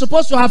Jesus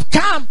supposed to have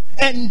come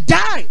and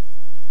died?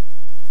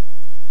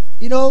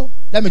 You know,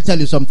 let me tell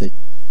you something.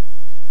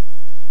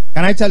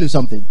 Can I tell you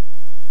something?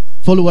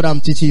 Follow what I'm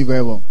teaching you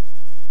very well.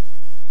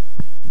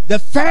 The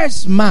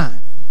first man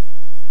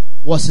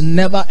was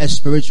never a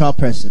spiritual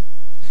person.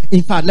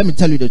 In fact, let me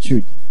tell you the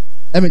truth.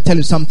 Let me tell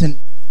you something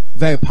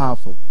very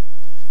powerful.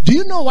 Do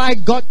you know why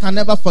God can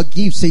never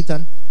forgive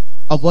Satan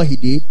of what he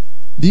did?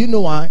 Do you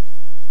know why?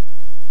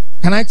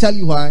 Can I tell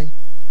you why?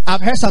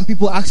 I've heard some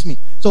people ask me,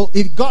 so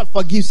if God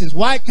forgives sins,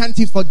 why can't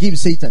he forgive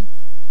Satan?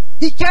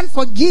 He can't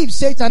forgive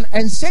Satan,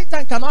 and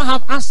Satan cannot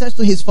have access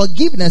to his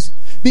forgiveness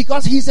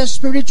because he's a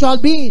spiritual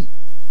being.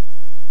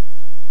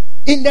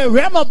 In the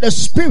realm of the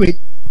spirit,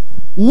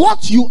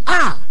 what you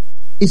are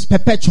is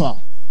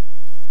perpetual,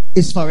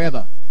 is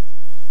forever.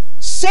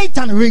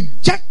 Satan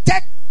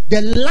rejected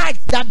the light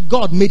that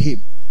God made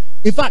him.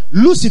 In fact,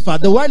 Lucifer,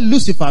 the word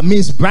Lucifer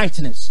means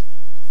brightness.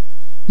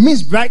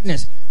 Means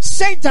brightness.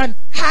 Satan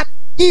had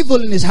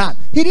evil in his heart.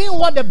 He didn't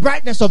want the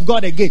brightness of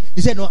God again.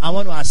 He said, no, I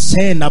want to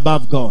ascend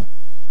above God.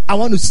 I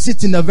want to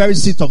sit in the very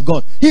seat of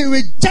God. He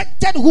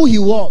rejected who he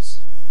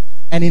was.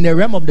 And in the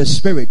realm of the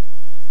spirit,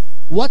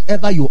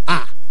 whatever you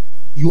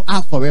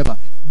are forever.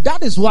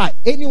 That is why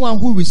anyone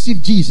who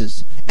received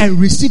Jesus and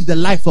received the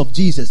life of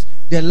Jesus,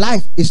 their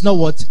life is not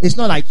what? It's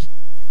not like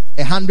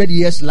 100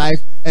 years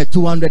life,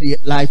 200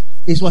 years life.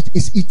 It's what?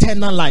 It's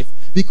eternal life.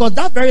 Because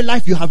that very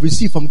life you have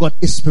received from God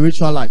is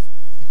spiritual life.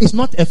 It's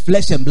not a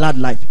flesh and blood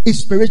life. It's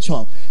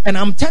spiritual. And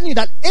I'm telling you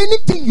that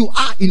anything you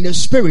are in the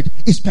spirit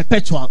is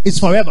perpetual. It's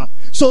forever.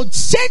 So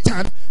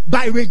Satan,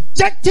 by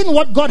rejecting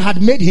what God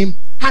had made him,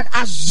 had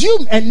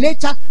assumed a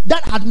nature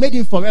that had made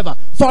him forever.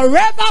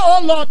 Forever,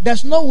 oh Lord,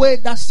 there's no way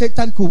that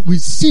Satan could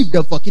receive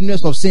the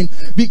forgiveness of sin,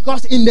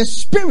 because in the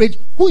spirit,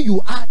 who you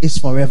are is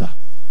forever.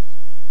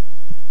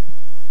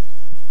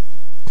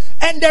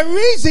 And the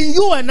reason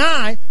you and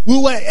I,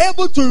 we were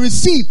able to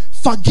receive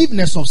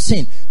forgiveness of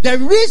sin, the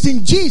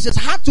reason Jesus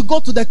had to go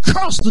to the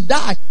cross to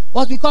die,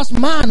 was because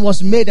man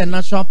was made a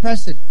natural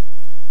person.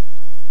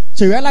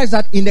 So you realize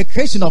that in the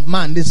creation of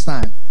man this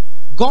time,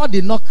 God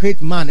did not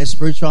create man a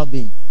spiritual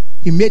being.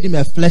 He made him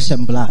a flesh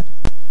and blood.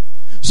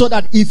 So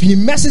that if he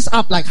messes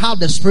up like how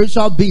the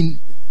spiritual being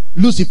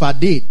Lucifer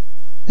did,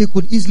 he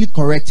could easily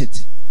correct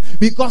it.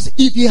 Because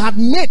if he had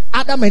made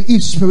Adam and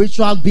Eve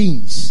spiritual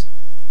beings,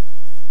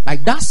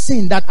 like that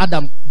sin that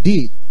Adam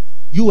did,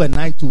 you and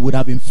I too would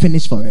have been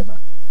finished forever.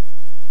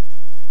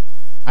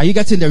 Are you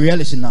getting the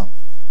reality now?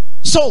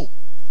 So,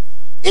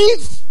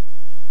 if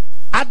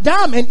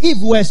Adam and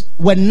Eve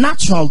were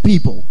natural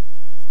people,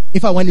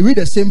 when you read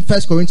the same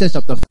 1 Corinthians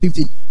chapter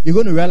 15, you're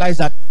going to realize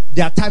that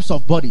there are types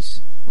of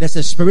bodies. There's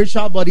a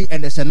spiritual body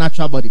and there's a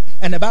natural body.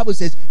 And the Bible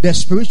says the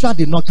spiritual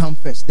did not come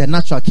first. The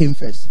natural came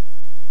first.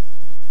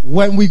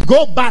 When we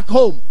go back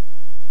home,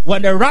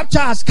 when the rapture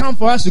has come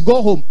for us to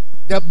go home,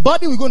 the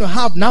body we're going to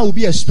have now will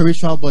be a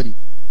spiritual body.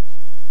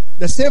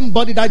 The same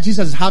body that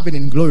Jesus is having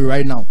in glory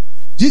right now.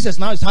 Jesus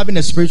now is having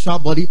a spiritual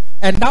body,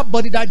 and that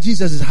body that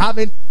Jesus is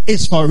having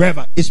is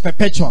forever. It's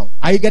perpetual.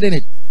 Are you getting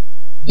it?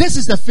 This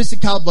is the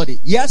physical body.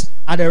 Yes,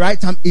 at the right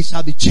time it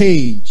shall be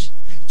changed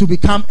to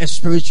become a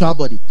spiritual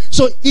body.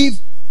 So if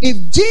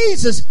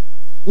Jesus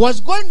was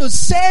going to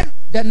save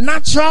the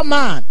natural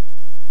man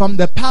from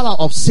the power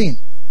of sin,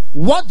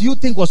 what do you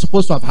think was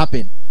supposed to have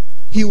happened?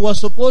 He was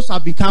supposed to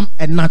have become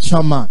a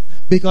natural man,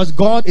 because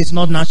God is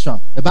not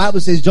natural. The Bible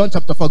says, John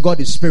chapter 4, God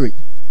is spirit.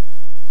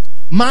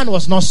 Man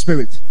was not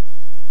spirit.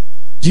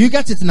 Do you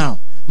get it now?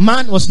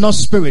 Man was not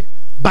spirit,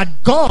 but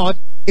God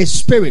is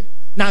spirit.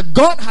 Now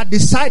God had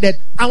decided,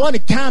 I want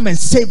to come and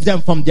save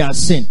them from their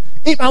sin.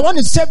 If I want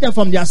to save them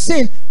from their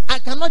sin, I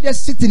cannot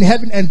just sit in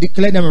heaven and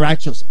declare them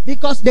righteous,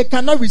 because they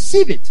cannot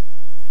receive it.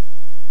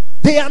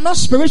 They are not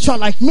spiritual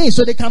like me,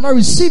 so they cannot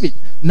receive it.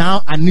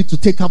 Now I need to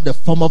take up the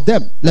form of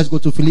them. Let's go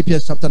to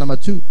Philippians chapter number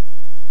 2.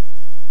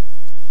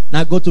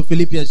 Now go to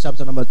Philippians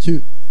chapter number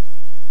 2.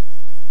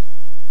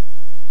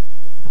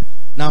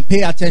 Now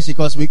pay attention,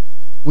 because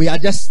we are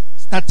just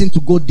starting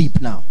to go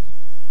deep now.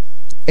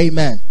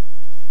 Amen.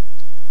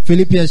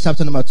 Philippians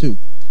chapter number 2.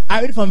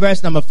 I read from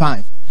verse number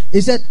 5.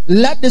 It said,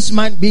 let this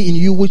mind be in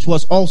you which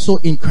was also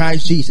in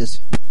Christ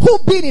Jesus, who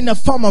being in the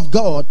form of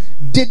God,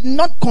 did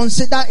not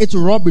consider it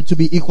robbery to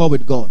be equal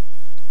with God,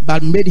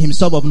 but made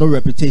himself of no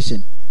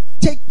reputation,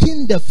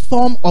 taking the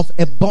form of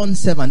a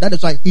bondservant. That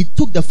is why he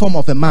took the form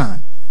of a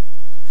man.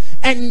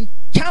 And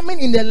coming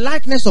in the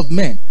likeness of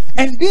men,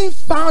 and being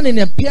found in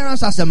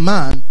appearance as a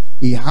man,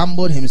 he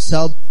humbled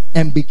himself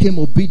and became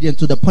obedient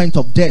to the point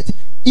of death,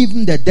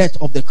 even the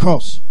death of the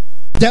cross.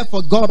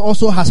 Therefore God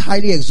also has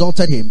highly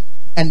exalted him,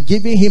 and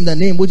given him the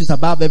name which is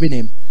above every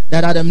name,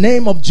 that at the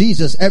name of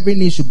Jesus every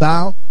knee should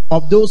bow,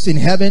 of those in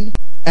heaven,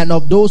 and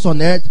of those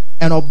on earth,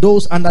 and of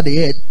those under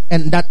the earth,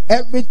 and that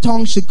every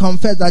tongue should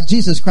confess that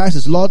Jesus Christ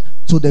is Lord,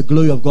 to the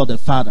glory of God the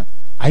Father.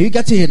 Are you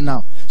getting it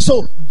now?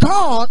 So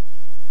God,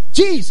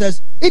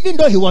 Jesus, even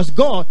though he was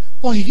God,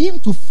 for him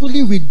to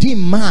fully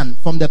redeem man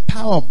from the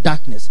power of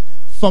darkness,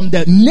 from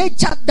the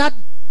nature that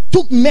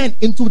took men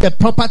into the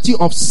property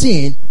of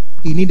sin,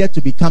 he needed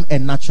to become a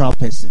natural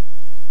person.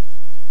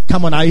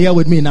 Come on, are you here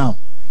with me now?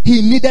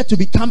 He needed to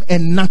become a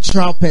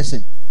natural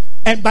person.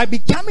 And by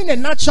becoming a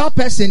natural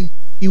person,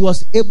 he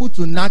was able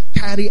to not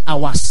carry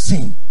our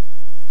sin.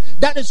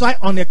 That is why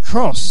on the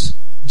cross,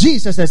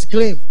 Jesus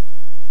exclaimed,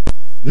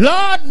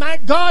 Lord, my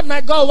God,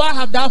 why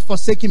have thou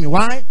forsaken me?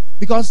 Why?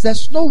 Because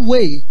there's no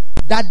way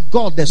that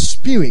God, the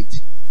Spirit,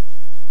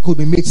 could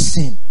be made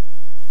sin.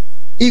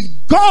 If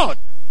God,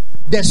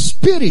 the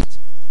Spirit,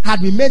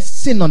 had been made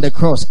sin on the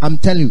cross, I'm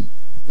telling you,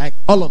 like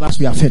all of us,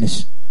 we are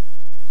finished.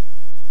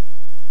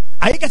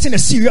 Are you getting the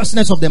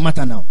seriousness of the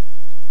matter now?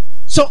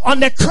 So on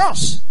the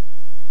cross,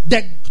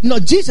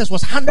 Jesus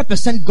was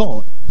 100%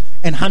 God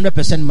and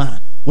 100%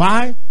 man.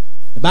 Why?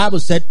 The Bible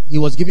said he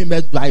was given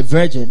birth by a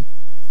virgin,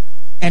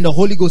 and the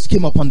Holy Ghost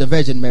came upon the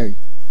Virgin Mary.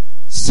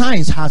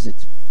 Science has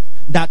it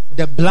that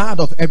the blood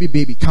of every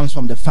baby comes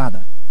from the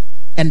father,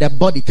 and the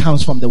body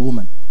comes from the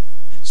woman.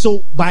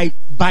 So by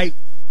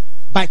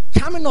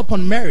coming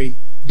upon Mary,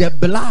 the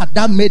blood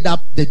that made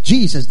up the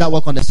Jesus that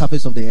walked on the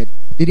surface of the earth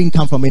didn't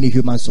come from any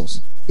human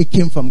source. It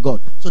came from God.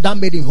 So that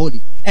made him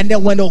holy. And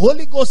then when the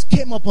Holy Ghost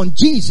came upon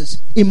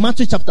Jesus in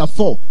Matthew chapter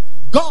 4,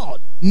 God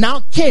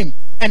now came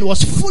and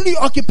was fully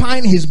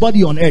occupying his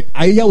body on earth.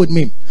 Are you here with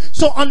me?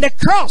 So on the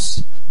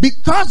cross,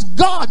 because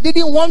God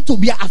didn't want to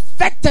be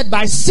affected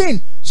by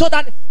sin so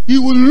that he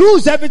will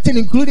lose everything,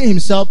 including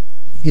himself,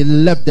 he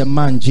left the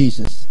man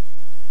Jesus.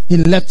 He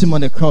left him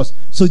on the cross.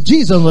 So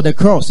Jesus on the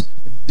cross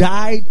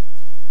died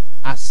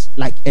as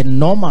like a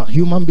normal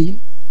human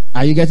being.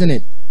 Are you getting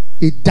it?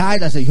 He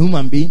died as a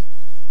human being.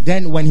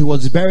 Then when he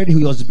was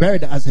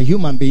buried as a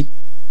human being.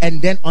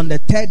 And then on the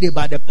third day,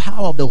 by the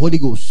power of the Holy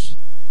Ghost,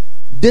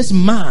 this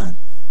man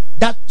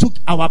that took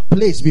our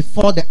place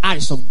before the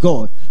eyes of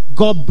God,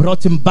 God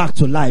brought him back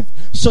to life,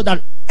 so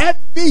that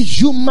every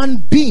human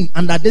being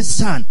under this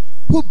sun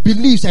who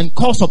believes and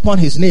calls upon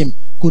his name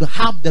could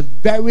have the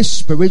very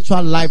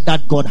spiritual life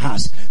that God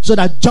has, so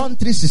that John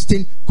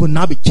 3:16 could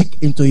now be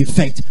kicked into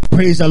effect.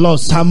 Praise the Lord,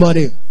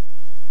 somebody.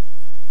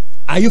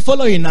 Are you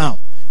following now?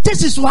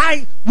 This is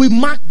why we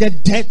mark the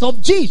death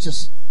of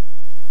Jesus.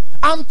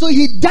 Until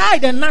he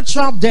died a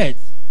natural death,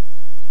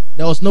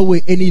 there was no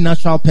way any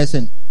natural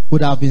person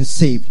would have been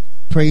saved.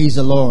 Praise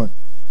the Lord.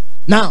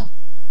 Now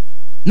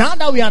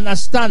that we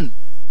understand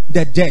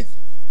the death,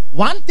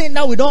 one thing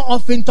that we don't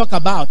often talk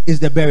about is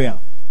the burial.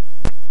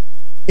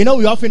 You know,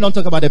 we often don't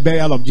talk about the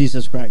burial of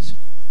Jesus Christ.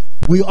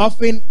 We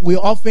often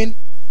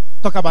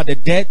talk about the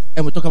death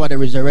and we talk about the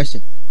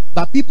resurrection.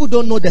 But people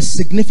don't know the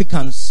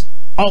significance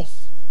of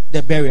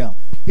the burial.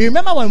 You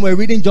remember when we were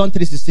reading John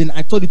 3:16,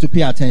 I told you to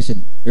pay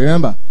attention. You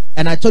remember?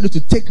 And I told you to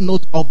take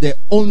note of the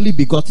only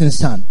begotten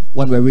Son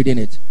when we're reading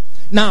it.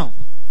 Now,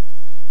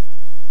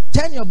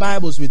 turn your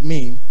Bibles with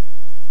me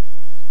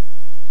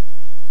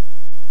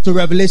to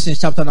Revelation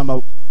chapter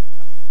number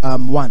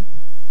 1.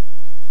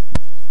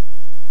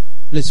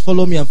 Please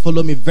follow me and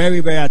follow me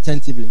very, very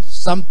attentively.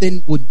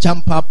 Something will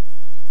jump up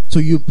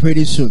to you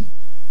pretty soon.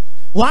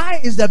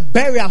 Why is the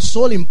burial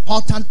so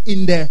important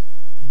in the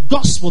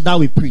gospel that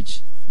we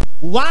preach?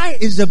 Why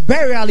is the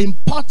burial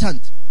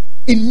important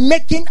in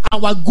making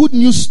our good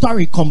news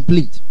story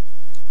complete?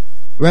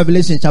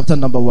 Revelation chapter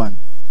number 1.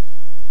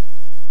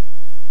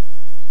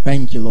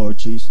 Thank you, Lord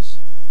Jesus.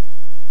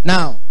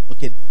 Now,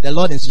 okay, the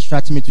Lord is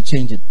instructing me to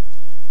change it.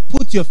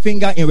 Put your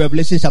finger in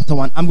Revelation chapter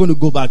 1. I'm going to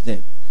go back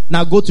there.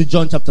 Now go to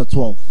John chapter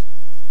 12.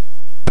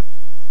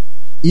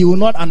 You will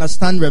not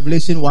understand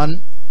Revelation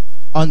 1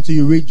 until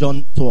you read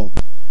John 12.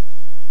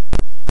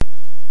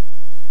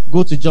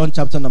 Go to John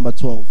chapter number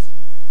 12.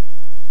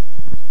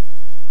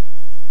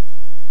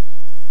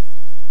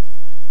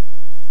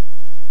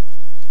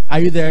 Are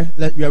you there?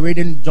 We are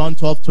reading John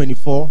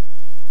 12:24.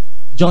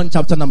 John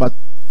chapter number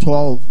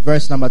 12,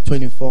 verse number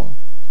 24.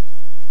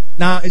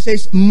 Now it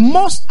says,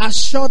 most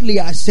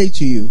assuredly I say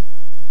to you,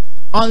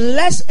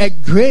 unless a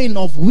grain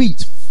of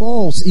wheat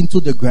falls into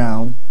the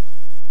ground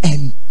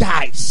and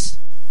dies.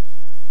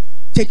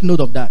 Take note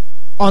of that.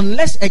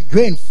 Unless a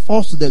grain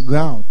falls to the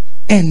ground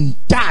and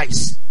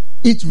dies,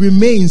 it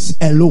remains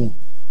alone.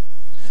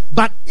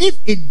 But if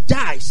it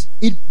dies,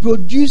 it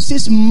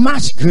produces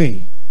much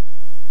grain.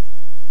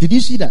 Did you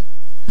see that?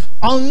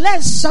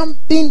 Unless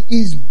something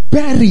is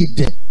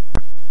buried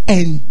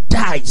and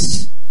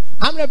dies.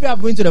 How many of you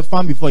have been to the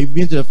farm before? You've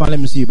been to the farm, let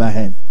me see you by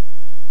hand.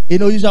 You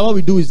know, usually what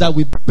we do is that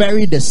we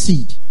bury the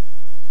seed.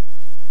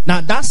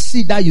 Now that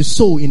seed that you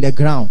sow in the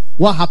ground,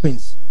 what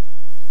happens?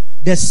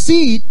 The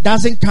seed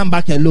doesn't come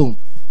back alone.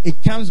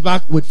 It comes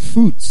back with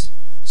fruits.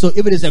 So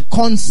if it is a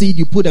corn seed,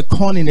 you put a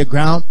corn in the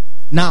ground.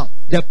 Now,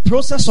 the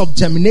process of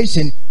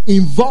germination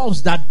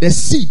involves that the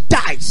seed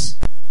dies.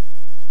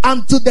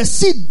 Until the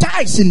seed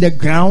dies in the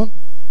ground,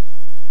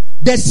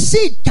 the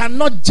seed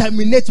cannot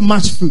germinate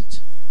much fruit.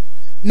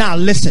 Now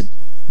listen.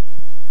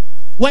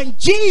 When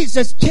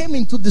Jesus came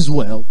into this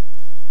world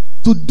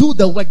to do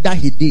the work that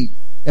he did,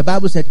 the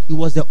Bible said he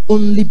was the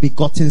only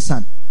begotten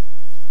Son.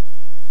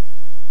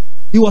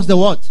 He was the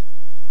what?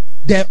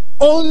 The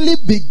only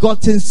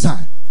begotten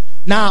Son.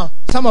 Now,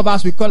 Some of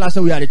us, we call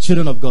ourselves, we are the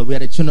children of God. We are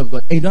the children of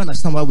God. And you don't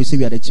understand why we say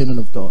we are the children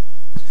of God.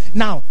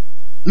 Now,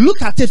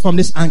 look at it from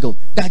this angle.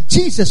 That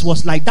Jesus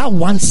was like that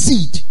one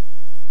seed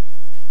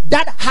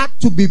that had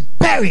to be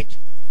buried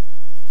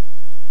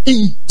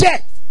in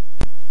death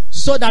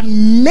so that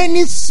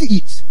many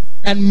seeds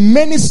and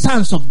many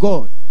sons of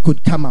God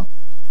could come out.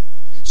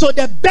 So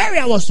the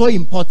burial was so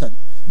important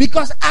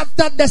because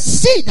after the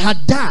seed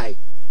had died,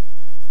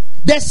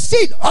 the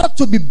seed ought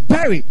to be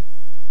buried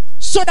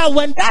so that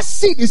when that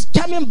seed is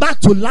coming back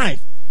to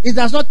life, it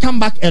does not come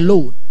back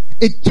alone.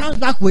 It comes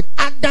back with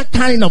other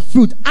kind of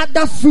fruit,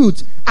 other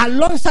fruit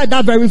alongside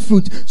that very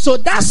fruit. So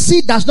that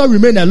seed does not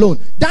remain alone.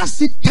 That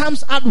seed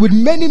comes out with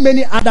many,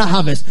 many other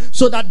harvests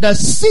so that the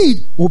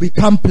seed will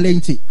become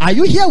plenty. Are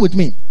you here with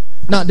me?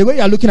 Now, the way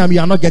you are looking at me,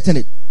 you are not getting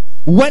it.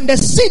 When the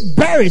seed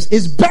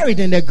is buried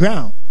in the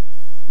ground.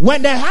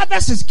 When the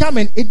harvest is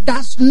coming, it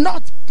does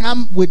not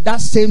come with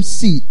that same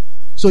seed.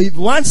 So if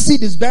one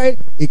seed is buried,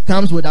 it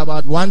comes with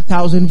about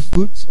 1,000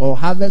 fruits or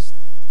harvest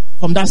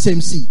from that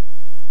same seed.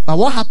 But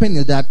what happened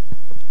is that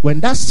when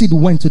that seed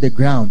went to the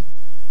ground,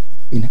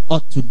 it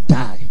ought to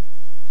die.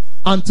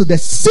 Until the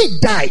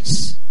seed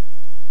dies,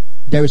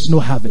 there is no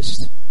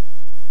harvest.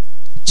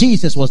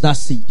 Jesus was that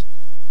seed.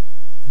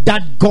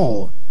 That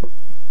God,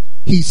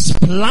 He's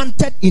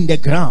planted in the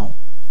ground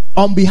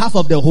on behalf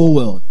of the whole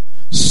world.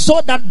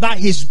 So that by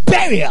His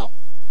burial,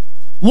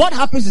 what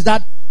happens is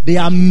that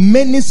there are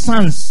many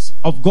sons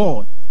of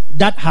God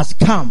that has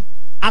come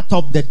out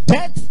of the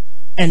death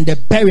and the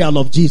burial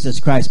of Jesus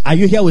Christ. Are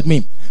you here with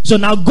me? So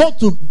now go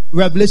to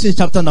Revelation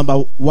chapter number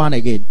 1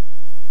 again.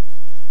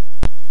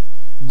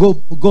 Go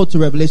to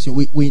Revelation.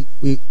 We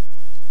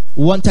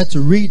wanted to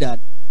read that.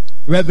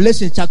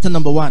 Revelation chapter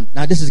number 1.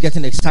 Now this is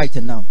getting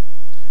exciting now.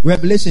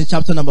 Revelation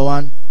chapter number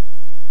 1.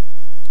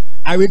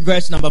 I read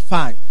verse number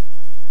 5.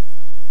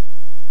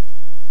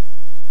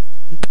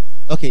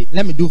 Okay,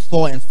 let me do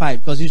 4 and 5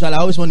 because usually I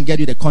always want to get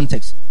you the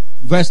context.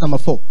 Verse number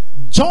 4.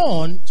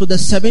 John to the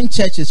 7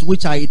 churches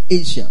which are in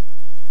Asia.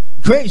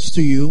 Grace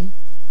to you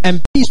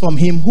and peace from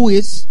Him who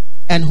is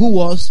and who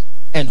was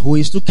and who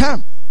is to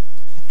come,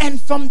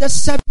 and from the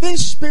 7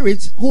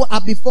 spirits who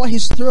are before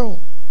His throne,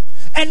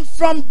 and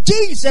from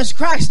Jesus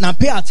Christ. Now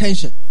pay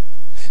attention.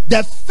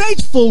 The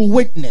faithful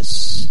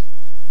witness.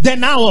 The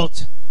now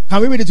what?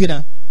 Can we read it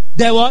together?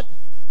 The what?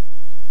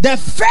 The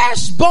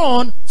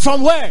firstborn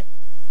from where?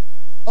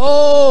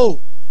 Oh,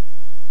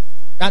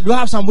 that do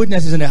have some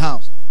witnesses in the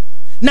house.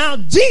 Now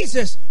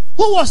Jesus,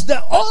 who was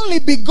the only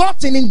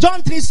begotten in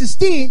John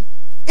 3:16,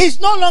 is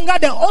no longer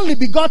the only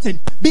begotten,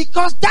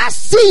 because that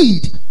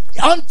seed,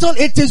 until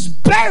it is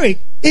buried,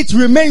 it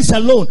remains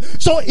alone.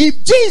 So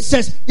if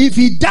Jesus, if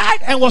He died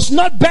and was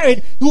not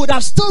buried, He would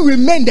have still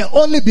remained the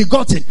only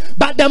begotten.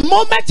 But the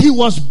moment He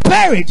was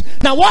buried,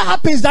 now what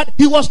happens that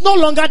He was no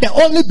longer the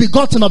only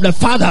begotten of the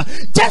Father.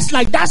 Just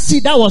like that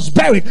seed that was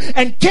buried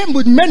and came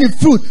with many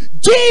fruit,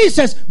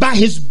 Jesus, by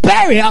His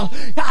burial,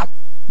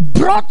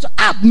 brought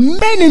up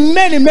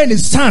many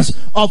sons,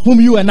 of whom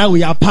you and I,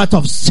 we are part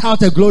of.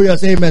 Shout a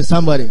glorious amen,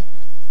 somebody.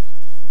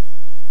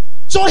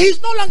 So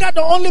He's no longer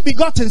the only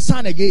begotten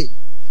Son again.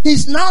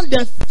 He's now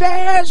the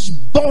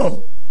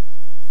firstborn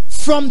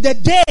from the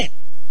dead.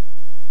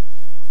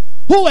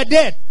 Who were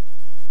dead?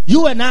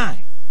 You and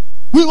I.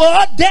 We were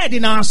all dead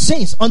in our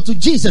sins until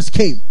Jesus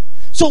came.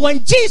 So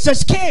when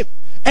Jesus came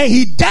and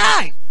He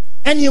died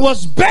and He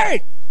was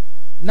buried,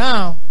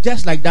 now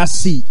just like that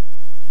seed,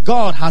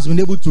 God has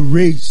been able to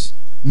raise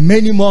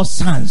many more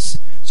sons.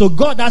 So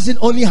God doesn't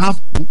only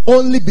have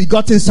only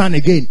begotten Son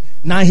again.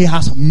 Now He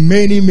has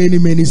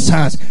many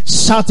sons.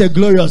 Shout a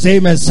glorious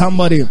amen,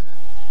 somebody.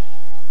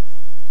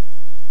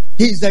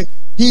 He's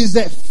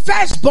the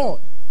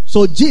firstborn.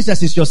 So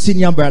Jesus is your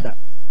senior brother.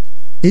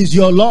 He's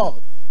your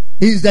Lord.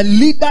 He's the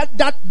leader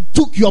that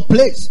took your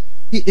place.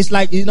 It's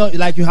like,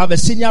 like you have a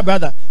senior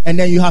brother and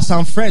then you have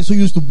some friends who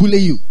used to bully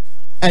you.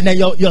 And then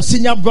your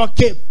senior brother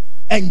came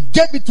and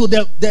gave it to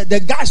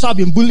the guys who have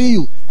been bullying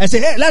you and say,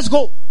 hey, let's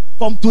go.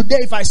 From today,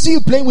 if I see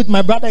you playing with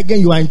my brother again,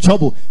 you are in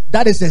trouble.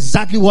 That is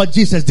exactly what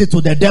Jesus did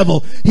to the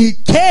devil. He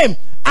came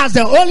as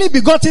the only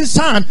begotten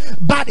Son,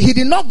 but He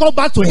did not go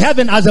back to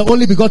heaven as the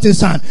only begotten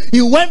Son.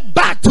 He went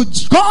back to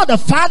God the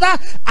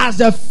Father as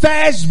the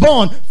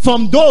firstborn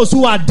from those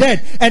who are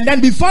dead. And then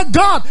before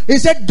God, He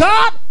said,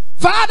 God,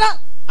 Father,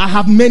 I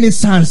have many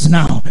sons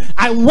now.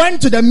 I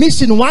went to the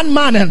mission one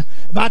man,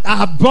 but I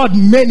have brought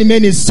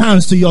many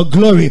sons to your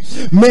glory.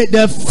 May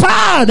the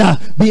Father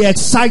be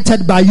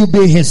excited by you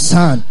being His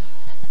Son.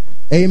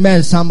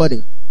 Amen,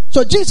 somebody.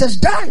 So Jesus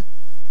died.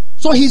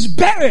 So His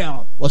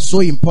burial was so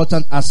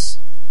important as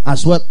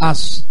well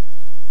as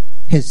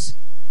His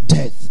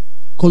death.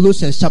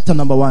 Colossians chapter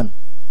number 1.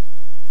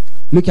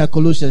 Look at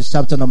Colossians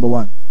chapter number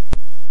 1.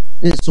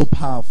 It's so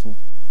powerful.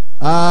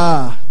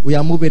 We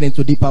are moving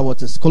into deeper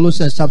waters.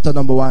 Colossians chapter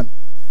number 1.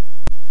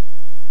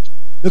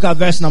 Look at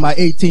verse number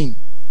 18.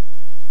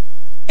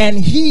 And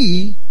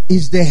He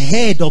is the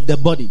head of the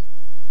body,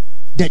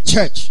 the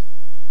church,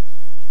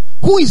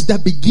 who is the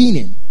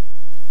beginning.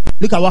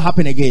 Look at what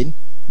happened again.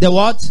 The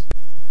what?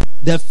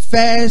 the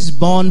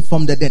firstborn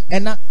from the dead.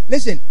 And now,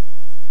 listen,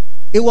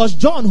 it was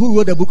John who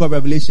wrote the book of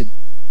Revelation.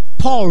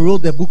 Paul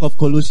wrote the book of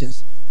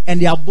Colossians. And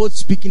they are both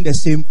speaking the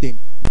same thing.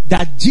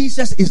 That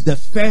Jesus is the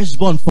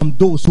firstborn from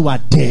those who are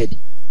dead.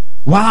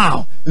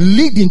 Wow.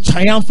 Leading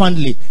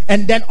triumphantly.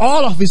 And then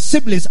all of his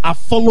siblings are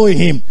following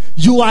him.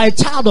 You are a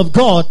child of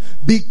God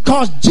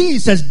because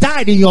Jesus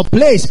died in your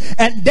place.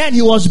 And then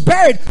he was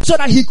buried so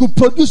that he could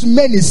produce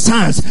many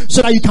sons.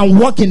 So that you can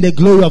walk in the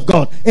glory of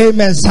God.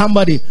 Amen,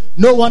 somebody.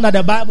 No wonder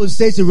the Bible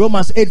says in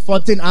Romans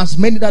 8:14, as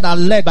many that are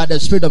led by the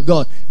Spirit of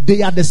God,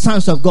 they are the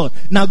sons of God.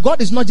 Now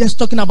God is not just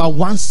talking about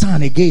one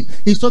son again.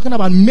 He's talking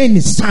about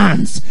many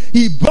sons.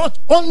 He brought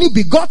only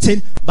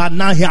begotten, but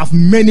now he have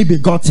many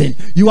begotten.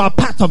 You are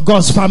part of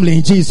God's family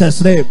in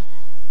Jesus' name.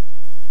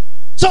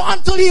 So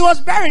until he was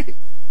buried,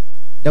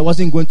 there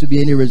wasn't going to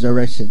be any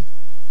resurrection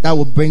that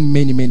would bring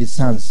many, many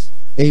sons.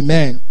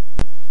 Amen.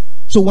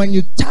 So when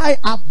you tie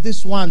up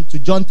this one to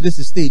John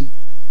 3:16,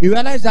 you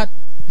realize that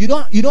you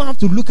don't have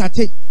to look at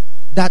it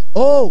that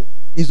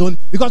his own,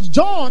 because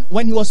John,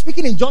 when he was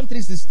speaking in John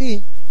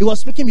 3:16, he was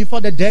speaking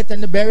before the death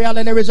and the burial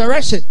and the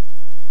resurrection.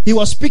 He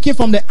was speaking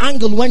from the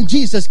angle when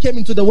Jesus came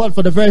into the world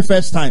for the very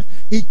first time.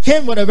 He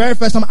came for the very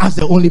first time as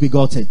the only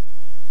begotten.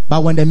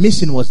 But when the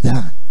mission was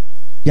done,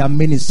 there are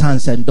many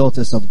sons and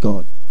daughters of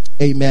God.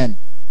 Amen.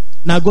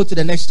 Now go to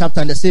the next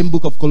chapter in the same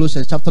book of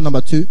Colossians, chapter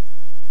number 2.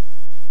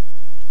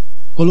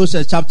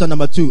 Colossians chapter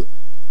number 2.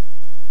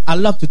 I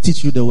love to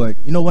teach you the word.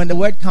 You know, when the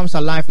word comes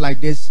alive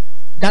like this,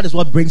 that is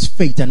what brings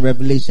faith and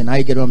revelation.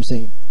 I get what I'm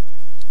saying.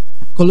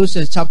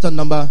 Colossians chapter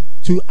number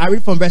 2. I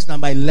read from verse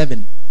number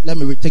 11. Let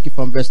me take it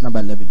from verse number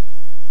 11.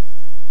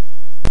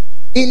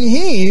 In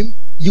him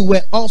you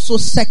were also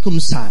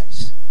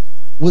circumcised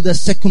with a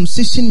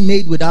circumcision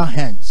made without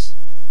hands,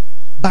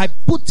 by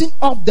putting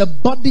off the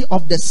body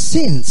of the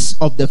sins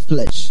of the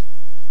flesh,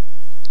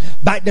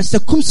 by the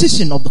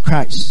circumcision of the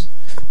Christ,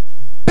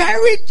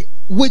 buried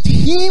with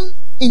him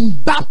in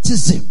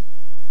baptism,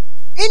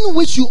 in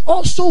which you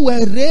also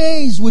were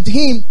raised with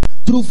him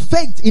through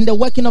faith in the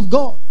working of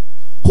God,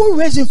 who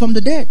raised him from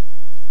the dead.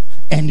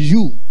 And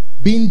you,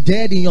 being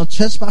dead in your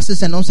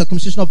trespasses and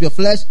uncircumcision of your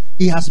flesh,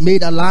 he has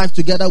made alive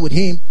together with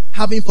him,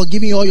 having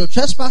forgiven you all your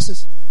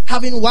trespasses,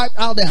 having wiped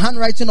out the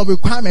handwriting of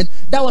requirement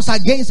that was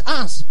against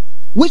us,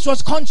 which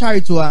was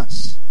contrary to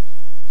us.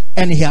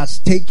 And he has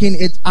taken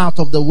it out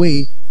of the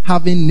way,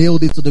 having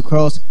nailed it to the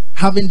cross,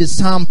 having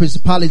disarmed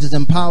principalities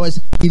and powers,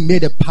 he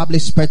made a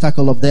public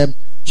spectacle of them,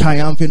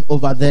 triumphing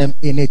over them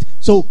in it.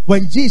 So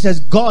when Jesus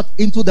got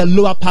into the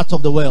lower part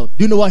of the world,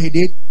 do you know what he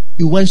did?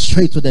 He went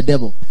straight to the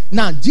devil.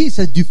 Now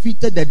Jesus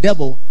defeated the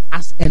devil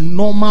as a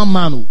normal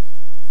man.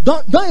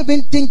 Don't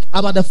even think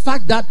about the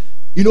fact that,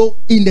 you know,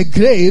 in the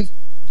grave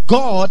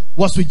God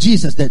was with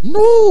Jesus then.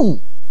 No.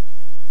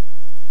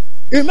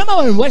 You remember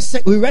when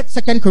we read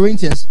 2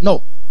 Corinthians?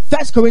 No.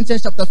 1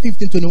 Corinthians chapter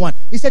 15:21.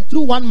 He said,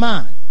 through one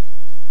man,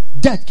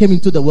 death came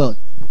into the world.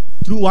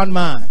 Through one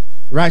man,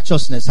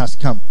 righteousness has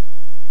come.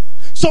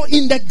 So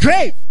in the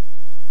grave,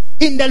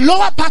 in the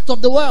lower part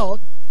of the world,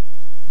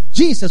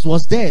 Jesus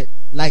was dead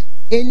like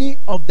any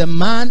of the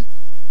man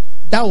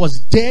that was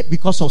dead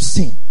because of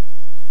sin.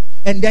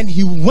 And then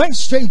he went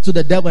straight to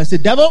the devil and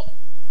said, devil,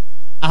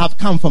 I have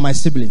come for my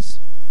siblings.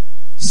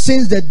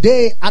 Since the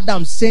day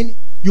Adam sinned,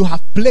 you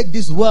have plagued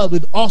this world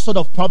with all sorts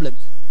of problems.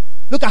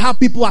 Look at how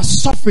people are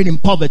suffering in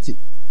poverty.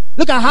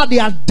 Look at how they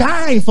are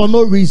dying for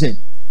no reason.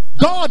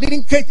 God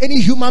didn't create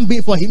any human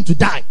being for him to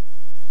die.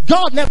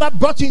 God never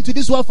brought you into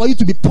this world for you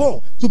to be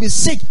poor, to be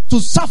sick, to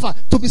suffer,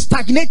 to be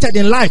stagnated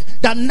in life,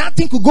 that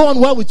nothing could go on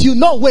well with you.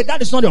 No way,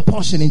 that is not your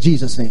portion in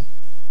Jesus' name.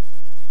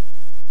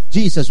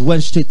 Jesus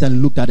went straight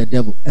and looked at the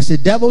devil and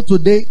said, devil,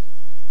 today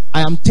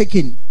I am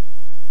taking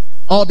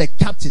all the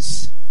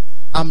captives.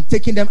 I'm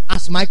taking them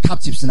as my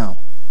captives now.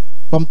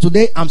 From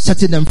today, I'm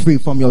setting them free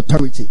from your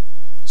authority.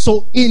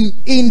 So in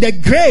the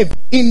grave,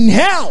 in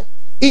hell,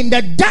 in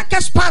the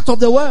darkest part of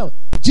the world,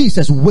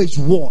 Jesus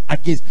waged war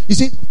against. You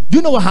see, do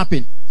you know what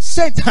happened?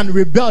 Satan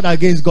rebelled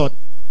against God,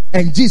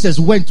 and Jesus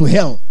went to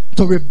hell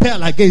to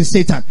rebel against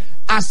Satan.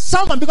 As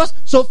someone, because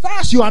so far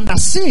as you are under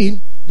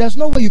sin, there's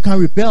no way you can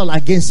rebel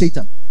against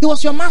Satan. He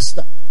was your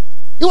master.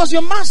 He was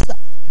your master.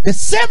 The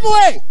same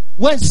way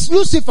when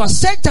Lucifer,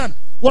 Satan,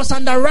 was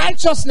under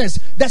righteousness,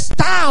 the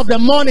star of the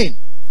morning,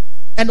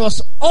 and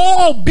was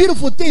all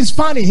beautiful things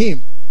found in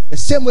him. The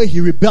same way he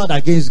rebelled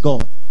against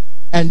God,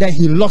 and then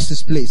he lost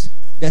his place.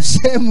 The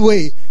same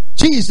way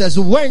Jesus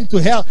went to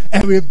hell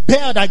and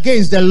rebelled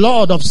against the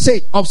Lord of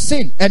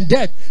sin and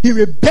death. He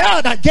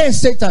rebelled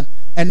against Satan.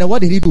 And then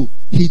what did he do?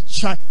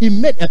 He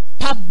made a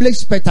public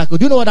spectacle.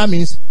 Do you know what that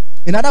means?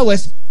 In other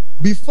words,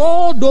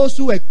 before those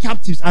who were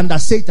captives under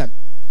Satan,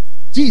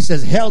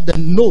 Jesus held the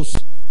nose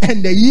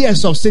and the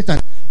ears of Satan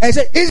and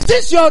said, is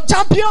this your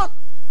champion?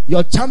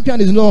 Your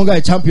champion is no longer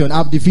a champion.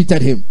 I've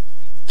defeated him.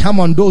 Come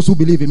on, those who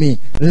believe in me,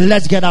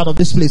 let's get out of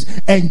this place.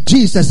 And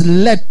Jesus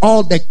led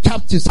all the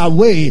captives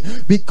away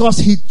because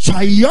he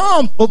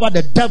triumphed over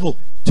the devil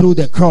through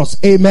the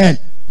cross. Amen.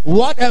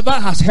 Whatever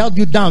has held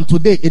you down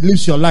today, it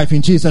leaves your life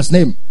in Jesus'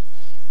 name.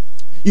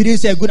 You didn't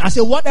say good. I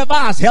said whatever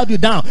has held you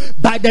down,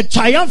 by the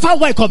triumphant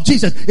work of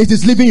Jesus, it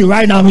is leaving you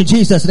right now in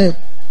Jesus' name.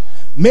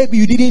 Maybe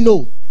you didn't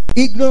know.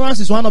 Ignorance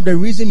is one of the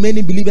reasons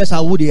many believers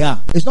are who they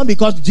are. It's not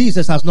because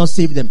Jesus has not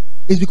saved them.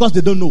 It's because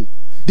they don't know.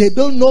 They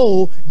don't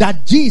know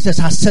that Jesus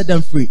has set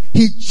them free.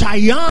 He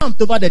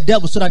triumphed over the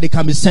devil so that they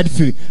can be set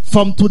free.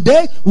 From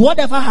today,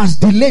 whatever has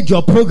delayed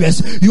your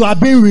progress, you are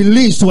being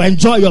released to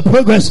enjoy your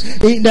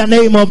progress in the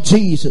name of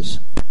Jesus.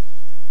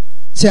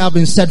 Say, I've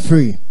been set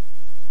free.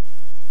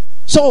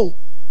 So,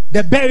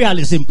 the burial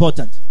is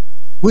important.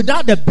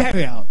 Without the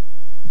burial,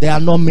 there are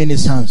not many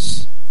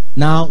sons.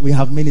 Now we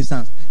have many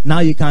sons. Now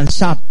you can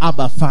shout,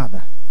 Abba,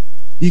 Father.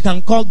 You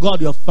can call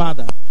God your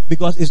Father.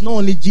 Because it's not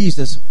only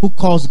Jesus who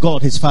calls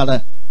God his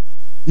Father.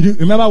 You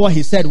remember what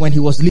he said when he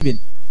was leaving?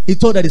 He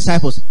told the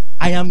disciples,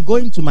 I am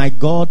going to my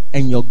God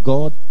and your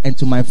God, and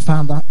to my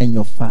Father and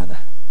your Father.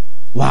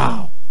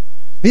 Wow.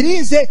 He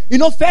didn't say,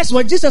 first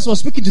when Jesus was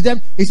speaking to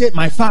them, he said,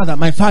 my Father,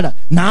 my Father.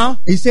 Now,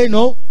 he said,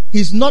 no,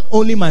 he's not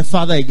only my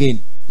Father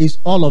again. He's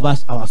all of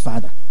us our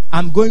Father.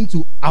 I'm going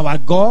to our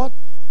God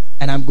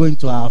and I'm going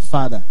to our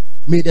Father.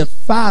 May the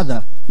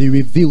Father be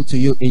revealed to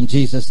you in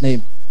Jesus'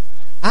 name.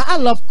 I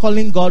love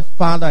calling God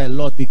Father a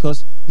lot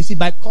because, you see,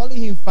 by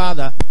calling him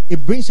Father,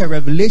 it brings a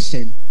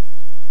revelation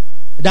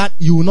that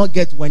you will not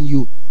get when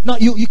you... No,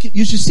 you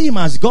should see him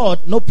as God,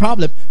 no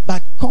problem.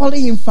 But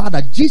calling him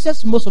Father,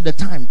 Jesus most of the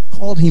time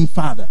called him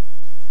Father.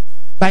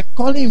 By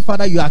calling him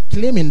Father, you are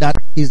claiming that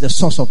he's the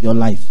source of your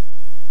life.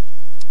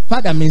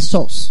 Father means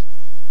source.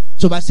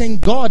 So by saying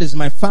God is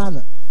my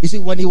Father, you see,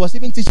 when he was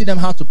even teaching them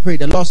how to pray,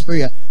 the Lord's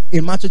Prayer,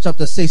 in Matthew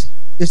chapter 6,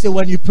 they say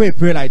when you pray,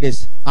 pray like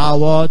this. Our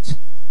what?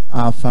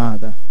 Our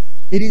Father.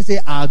 He didn't say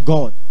our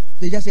God.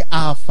 They just say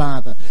our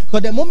Father.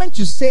 Because the moment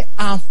you say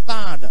our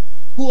Father,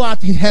 who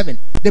art in heaven,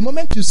 the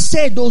moment you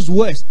say those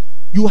words,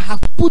 you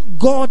have put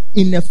God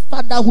in a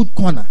fatherhood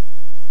corner.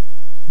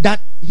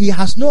 That he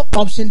has no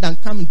option than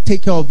come and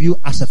take care of you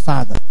as a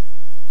father.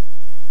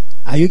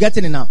 Are you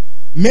getting it now?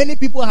 Many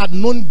people had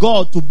known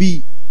God to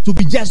be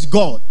just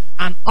God,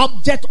 an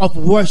object of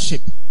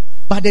worship.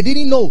 But they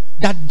didn't know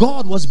that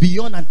God was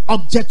beyond an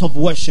object of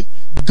worship.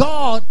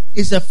 God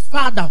is a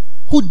father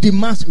who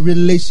demands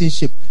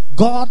relationship.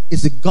 God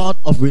is a God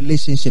of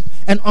relationship.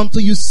 And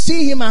until you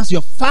see him as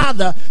your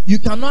father, you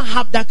cannot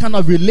have that kind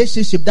of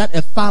relationship that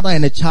a father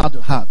and a child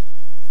have.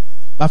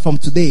 But from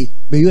today,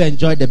 may you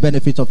enjoy the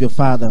benefit of your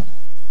father.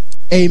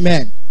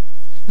 Amen.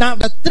 Now,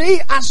 the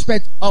three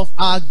aspects of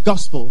our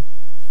gospel,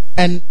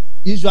 and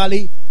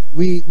usually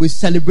we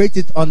celebrate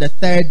it on the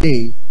third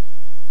day,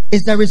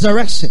 is the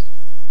resurrection.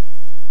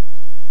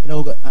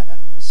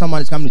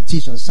 Someone is coming to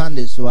teach on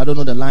Sunday, so I don't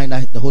know the line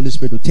that the Holy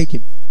Spirit will take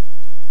him.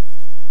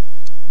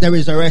 The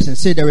resurrection.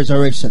 Say the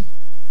resurrection.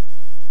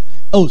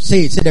 Oh,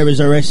 say the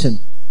resurrection.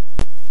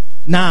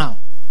 Now,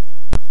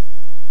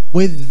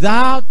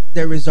 without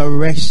the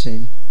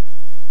resurrection,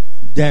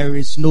 there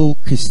is no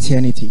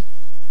Christianity.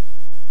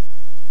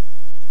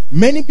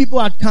 Many people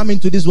had come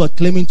into this world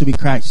claiming to be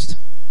Christ.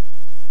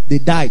 They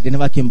died. They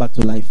never came back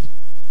to life.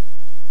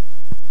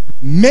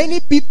 Many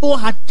people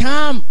had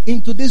come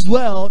into this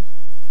world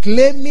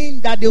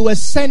claiming that they were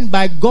sent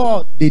by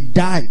God. They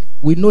died.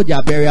 We know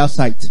their burial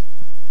site.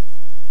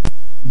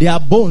 Their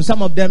bones,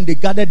 some of them, they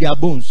gathered their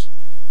bones.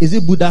 Is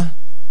it Buddha?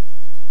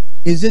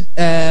 Is it,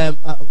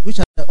 which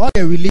are all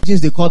the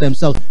religions they call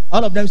themselves?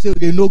 All of them say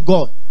they know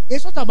God.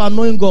 It's not about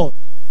knowing God.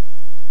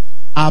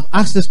 I've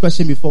asked this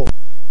question before.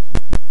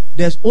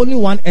 There's only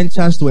one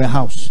entrance to a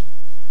house.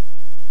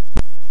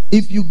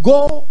 If you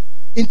go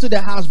into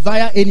the house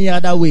via any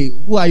other way,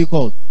 who are you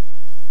called?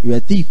 You're a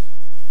thief.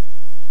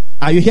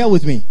 Are you here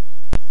with me?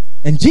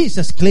 And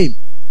Jesus claimed,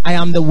 I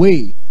am the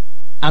way,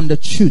 I'm the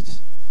truth,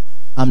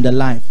 I'm the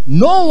life.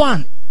 No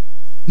one,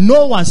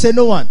 say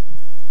no one.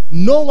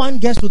 No one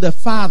gets to the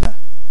Father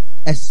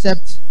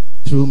except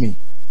through me.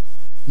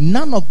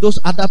 None of those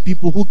other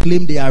people who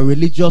claim they are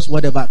religious,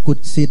 whatever,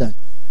 could say that.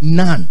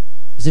 None.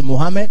 Is it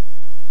Muhammad?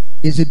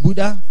 Is it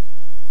Buddha?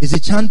 Is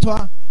it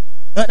Chantua?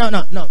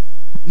 No.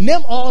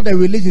 Name all the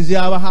religions. There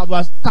are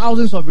about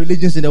thousands of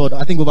religions in the world.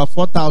 I think over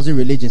 4,000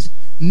 religions.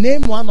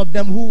 Name one of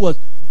them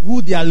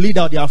who their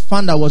leader, their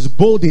founder was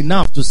bold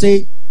enough to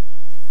say,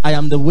 I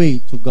am the way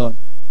to God.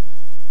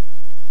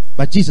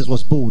 But Jesus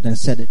was bold and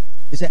said it.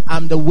 He said,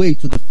 I'm the way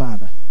to the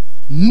Father.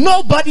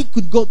 Nobody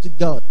could go to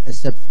God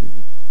except through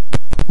me.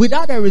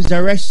 Without a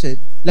resurrection,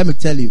 let me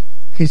tell you,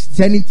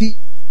 Christianity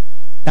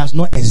does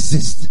not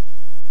exist.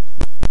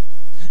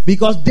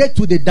 Because they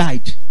too, they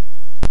died.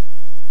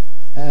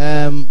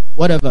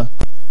 Whatever.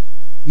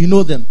 You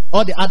know them.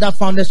 All the other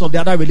founders of the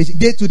other religion,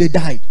 they too, they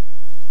died.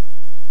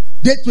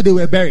 They too, they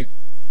were buried.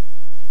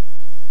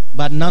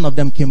 But none of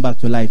them came back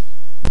to life.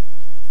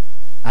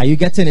 Are you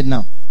getting it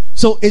now?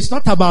 So it's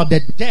not about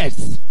the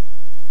death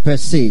per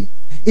se.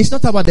 It's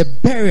not about the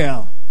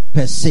burial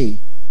per se.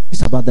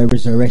 It's about the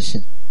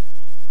resurrection.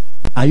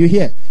 Are you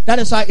here? That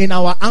is why in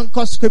our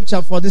anchor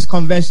scripture for this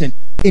convention,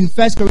 in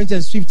 1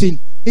 Corinthians 15,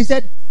 he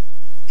said,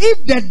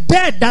 if the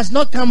dead does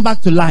not come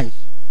back to life,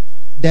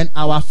 then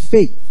our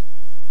faith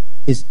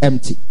is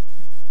empty.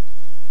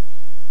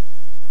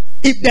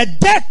 If the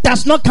dead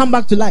does not come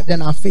back to life,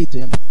 then our faith to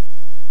him.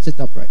 Sit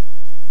upright.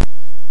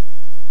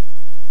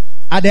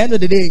 At the end of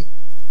the day,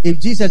 if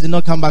Jesus did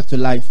not come back to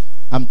life,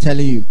 I'm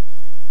telling you,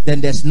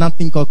 then there's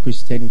nothing called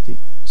Christianity.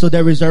 So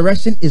the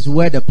resurrection is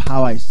where the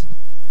power is.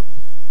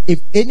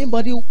 If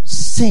anybody's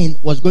sin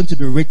was going to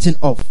be written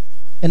off,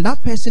 and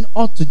that person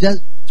ought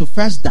to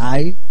first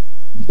die,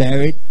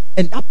 buried,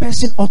 and that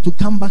person ought to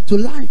come back to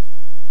life.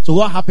 So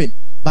what happened?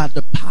 By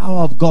the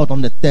power of God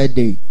on the third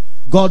day,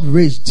 God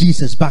raised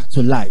Jesus back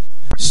to life.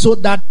 So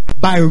that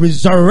by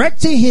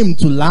resurrecting him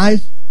to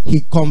life,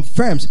 he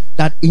confirms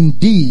that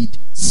indeed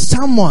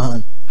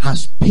someone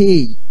has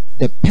paid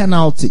the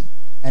penalty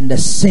and the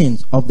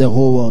sins of the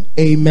whole world.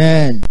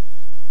 Amen.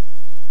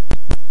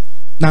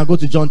 Now go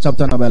to John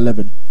chapter number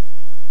 11.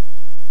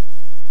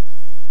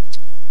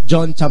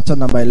 John chapter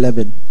number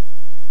 11.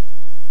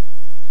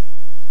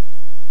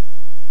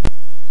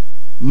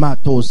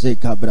 Matose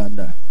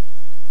Cabranda.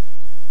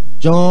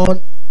 John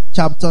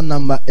chapter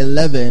number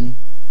 11,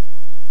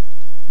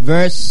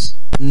 verse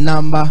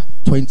number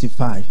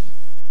 25.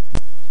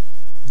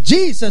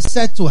 Jesus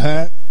said to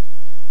her,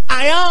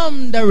 I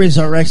am the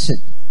resurrection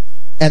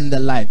and the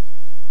life.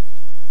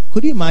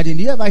 Could you imagine?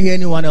 Do you ever hear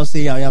anyone else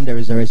say, I am the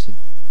resurrection?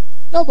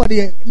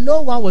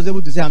 No one was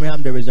able to say, I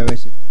am the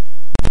resurrection.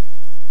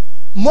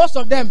 Most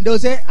of them, they'll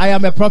say, I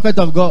am a prophet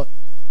of God.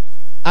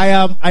 I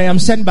am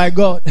sent by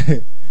God.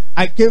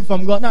 I came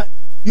from God. Now,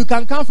 you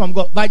can come from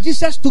God. But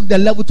Jesus took the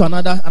level to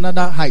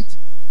another height.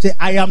 Say,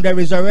 I am the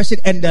resurrection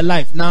and the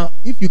life. Now,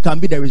 if you can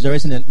be the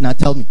resurrection, now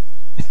tell me.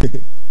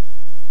 It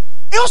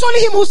was only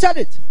him who said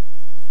it.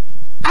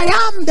 I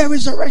am the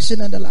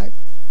resurrection and the life.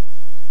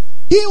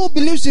 He who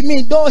believes in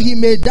me, though he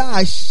may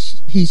die,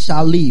 he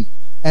shall live.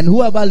 And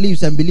whoever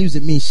lives and believes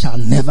in me shall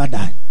never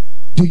die.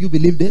 Do you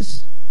believe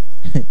this?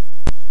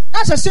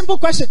 That's a simple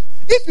question.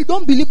 If you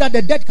don't believe that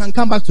the dead can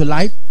come back to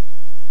life,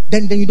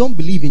 then you don't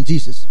believe in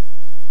Jesus.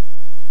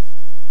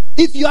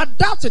 If you are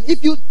doubting,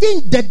 if you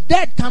think the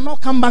dead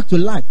cannot come back to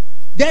life,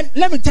 then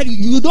let me tell you,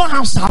 you don't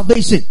have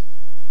salvation.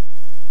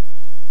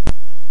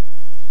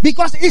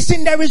 Because it's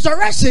in the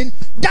resurrection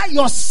that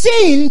your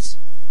sins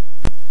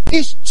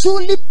is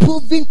truly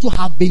proven to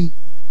have been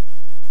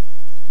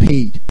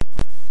paid.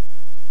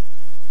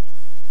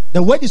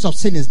 The wages of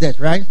sin is death,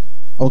 right?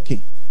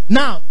 Okay.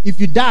 Now, if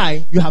you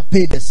die, you have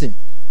paid the sin.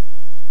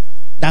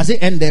 Does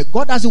it end there?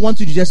 God doesn't want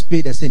you to just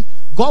pay the sin.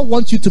 God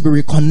wants you to be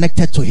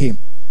reconnected to him.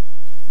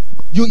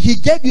 He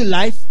gave you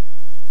life,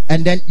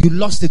 and then you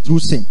lost it through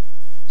sin.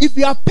 If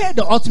you have paid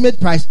the ultimate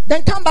price,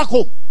 then come back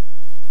home.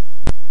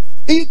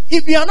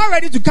 If you are not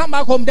ready to come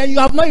back home, then you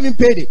have not even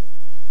paid it.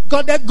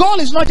 Because the goal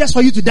is not just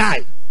for you to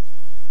die.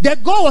 The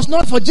goal was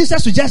not for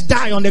Jesus to just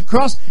die on the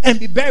cross and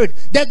be buried.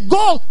 The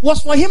goal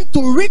was for him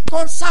to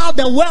reconcile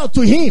the world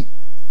to him.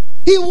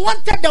 He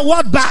wanted the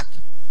world back.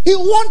 He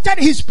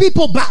wanted his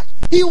people back.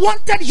 He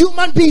wanted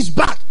human beings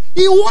back.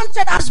 He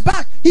wanted us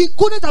back. He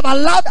couldn't have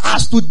allowed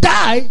us to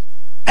die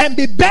and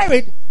be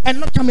buried and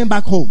not coming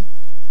back home.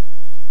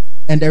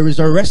 And the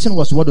resurrection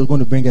was what was going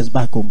to bring us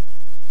back home.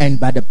 And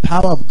by the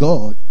power of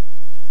God,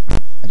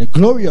 by the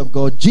glory of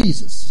God,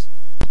 Jesus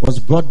was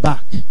brought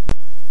back,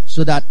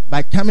 so that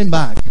by coming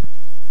back,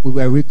 we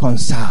were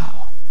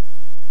reconciled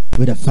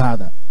with the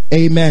Father.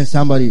 Amen,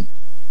 somebody.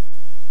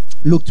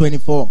 Luke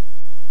 24.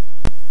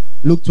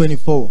 Luke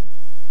 24.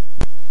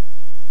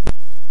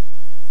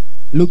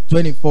 Luke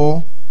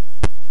 24.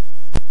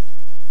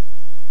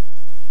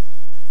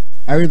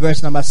 I read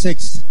verse number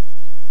 6.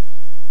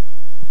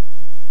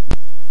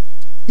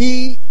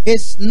 He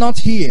is not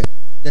here,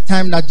 the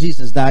time that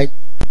Jesus died,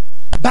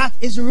 but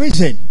is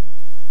risen.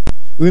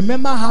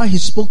 Remember how he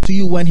spoke to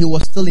you when he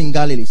was still in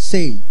Galilee,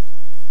 saying,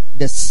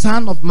 the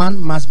Son of Man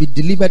must be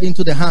delivered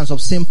into the hands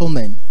of sinful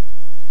men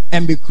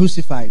and be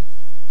crucified,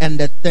 and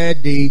the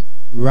third day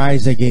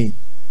rise again.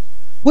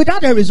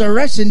 Without a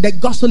resurrection, the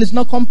gospel is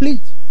not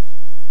complete.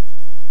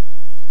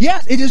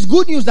 Yes, it is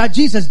good news that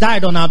Jesus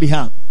died on our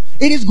behalf.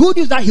 It is good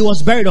news that he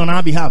was buried on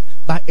our behalf.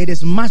 But it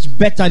is much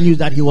better news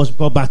that he was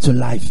brought back to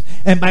life.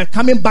 And by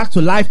coming back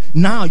to life,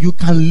 now you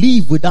can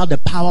live without the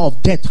power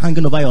of death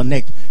hanging over your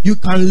neck. You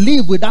can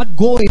live without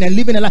going and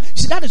living a life.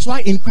 See, that is why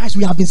in Christ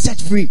we have been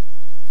set free.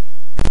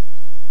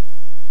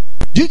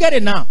 Do you get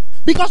it now?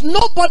 Because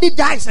nobody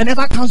dies and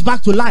ever comes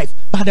back to life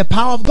by the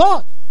power of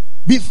God.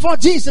 Before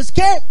Jesus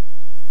came.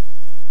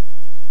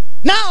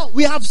 Now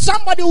we have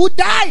somebody who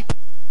died.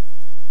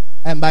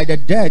 And by the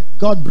dead,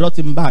 God brought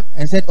him back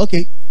and said,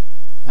 okay,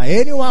 now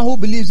anyone who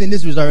believes in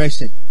this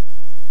resurrection,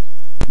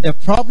 the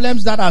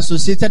problems that are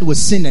associated with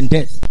sin and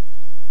death,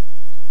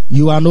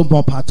 you are no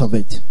more part of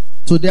it.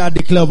 Today I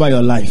declare over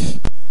your life,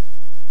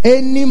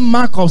 any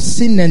mark of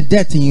sin and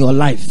death in your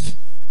life,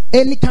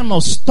 any kind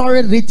of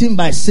story written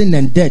by sin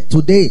and death,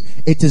 today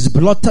it is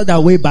blotted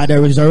away by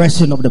the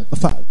resurrection of the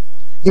Father.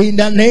 In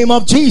the name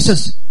of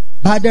Jesus,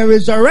 by the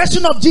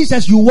resurrection of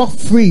Jesus, you walk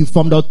free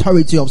from the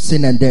authority of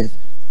sin and death.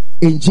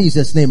 In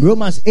Jesus' name.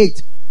 Romans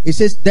 8, it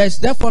says, there's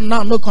therefore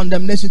now no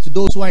condemnation to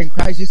those who are in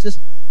Christ Jesus,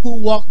 who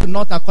walk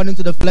not according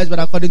to the flesh, but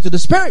according to the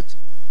Spirit.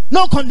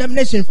 No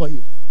condemnation for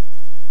you.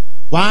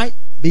 Why?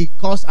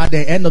 Because at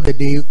the end of the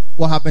day,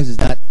 what happens is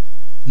that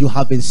you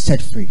have been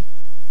set free.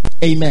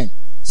 Amen.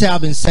 Say,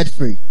 I've been set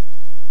free.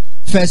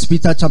 1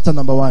 Peter chapter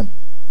number 1.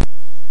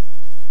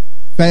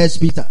 1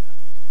 Peter.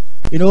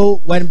 You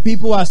know, when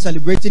people are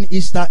celebrating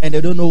Easter and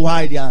they don't know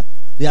why they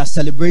are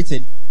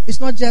celebrating, it's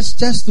not just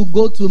to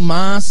go to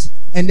mass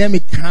and then be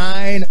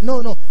kind.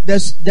 No.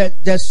 There's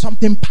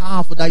something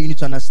powerful that you need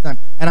to understand.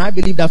 And I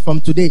believe that from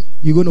today,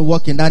 you're going to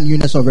walk in that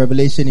newness of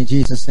revelation in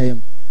Jesus'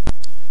 name.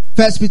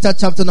 1 Peter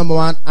chapter number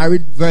 1, I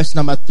read verse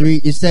number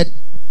 3. It said,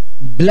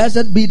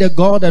 "Blessed be the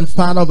God and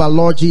Father of our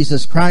Lord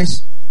Jesus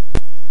Christ,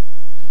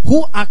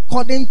 who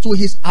according to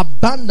his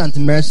abundant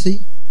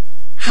mercy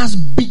has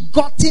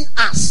begotten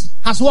us."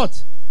 Has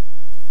what?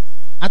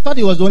 I thought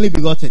he was only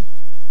begotten.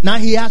 Now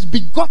he has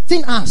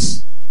begotten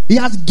us. He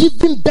has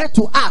given birth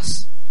to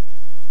us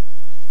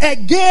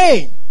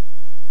again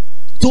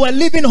to a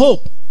living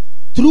hope.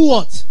 Through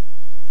what?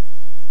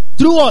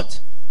 Through what?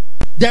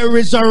 The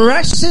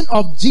resurrection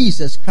of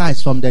Jesus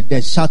Christ from the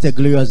dead. Shout a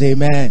glorious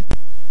amen.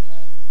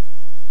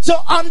 So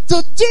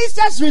until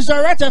Jesus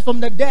resurrected from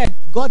the dead,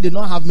 God did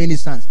not have many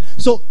sons.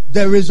 So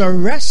the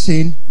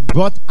resurrection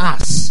brought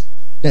us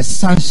the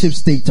sonship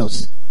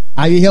status.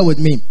 Are you here with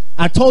me?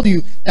 I told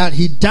you that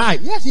he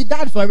died. Yes, he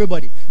died for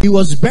everybody. He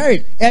was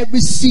buried.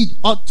 Every seed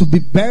ought to be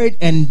buried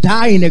and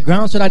die in the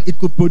ground so that it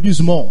could produce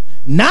more.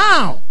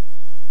 Now,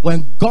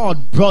 when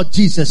God brought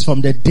Jesus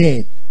from the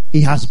dead,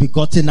 he has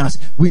begotten us.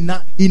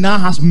 He now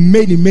has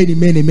many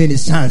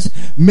sons.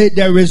 May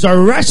the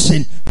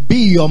resurrection be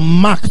your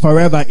mark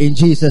forever in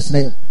Jesus'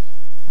 name.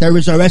 The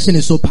resurrection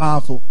is so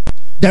powerful.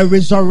 The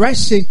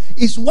resurrection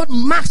is what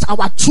marks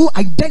our true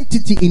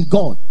identity in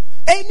God.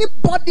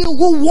 Anybody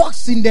who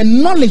walks in the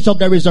knowledge of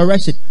the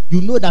resurrection,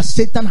 you know that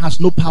Satan has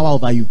no power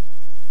over you.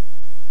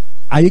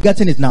 Are you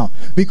getting it now?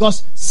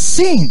 Because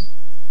sin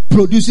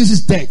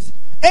produces death.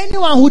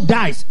 Anyone who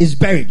dies is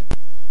buried.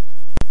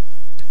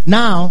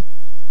 Now,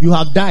 you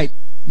have died,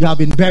 you have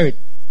been buried,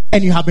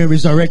 and you have been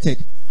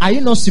resurrected. Are you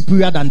not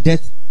superior than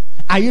death?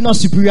 Are you not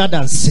superior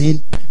than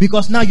sin?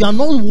 Because now you are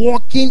not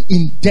walking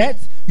in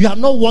death. You are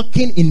not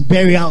walking in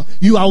burial.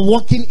 You are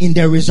walking in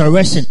the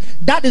resurrection.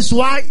 That is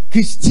why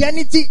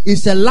Christianity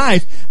is a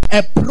life,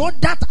 a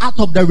product out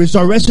of the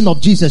resurrection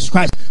of Jesus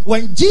Christ.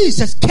 When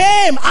Jesus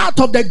came out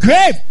of the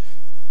grave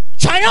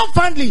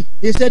triumphantly,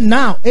 he said,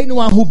 "Now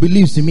anyone who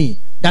believes in me,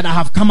 that I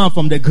have come out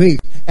from the grave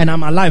and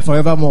I'm alive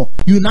forevermore,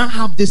 you now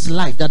have this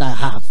life that I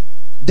have.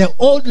 The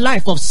old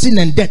life of sin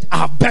and death, I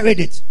have buried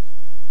it.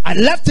 I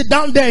left it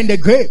down there in the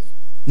grave.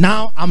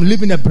 Now I'm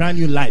living a brand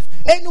new life."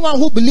 Anyone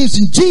who believes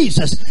in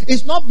Jesus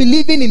is not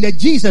believing in the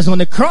Jesus on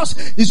the cross,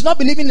 is not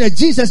believing in the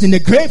Jesus in the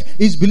grave,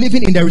 is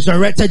believing in the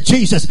resurrected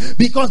Jesus,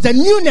 because the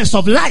newness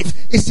of life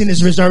is in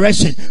his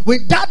resurrection.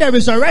 Without the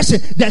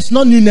resurrection, there's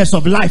no newness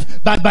of life.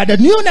 But by the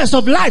newness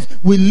of life,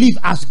 we live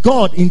as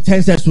God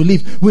intends us to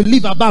live. We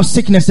live above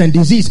sickness and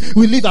disease.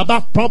 We live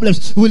above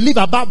problems. We live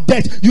above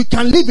death. You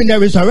can live in the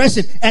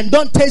resurrection and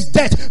don't taste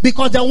death,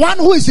 because the one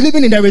who is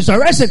living in the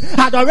resurrection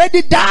had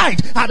already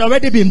died, had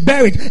already been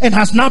buried, and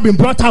has now been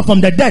brought out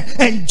from the dead,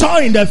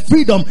 enjoying the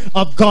freedom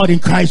of God in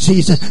Christ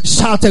Jesus.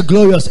 Shout a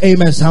glorious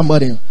amen,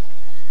 somebody.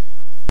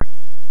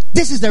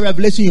 This is the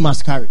revelation you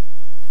must carry.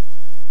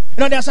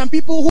 You know, there are some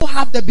people who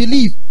have the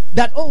belief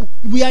that, oh,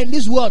 we are in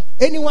this world.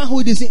 Anyone who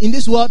is in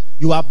this world,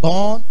 you are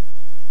born,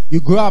 you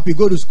grow up, you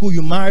go to school,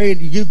 you marry,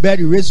 you give birth,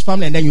 you raise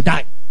family, and then you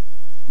die.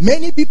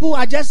 Many people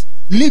are just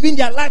living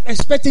their life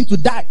expecting to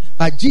die.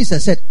 But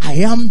Jesus said, "I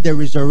am the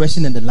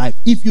resurrection and the life."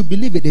 If you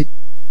believe in it,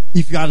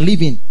 if you are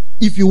living,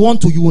 if you want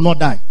to, you will not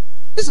die.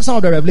 This is some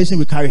of the revelation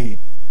we carry here.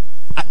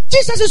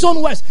 Jesus'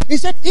 own words. He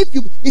said,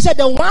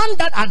 the one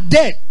that are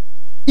dead,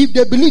 if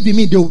they believe in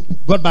me, they will be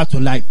brought back to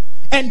life.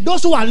 And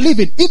those who are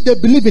living, if they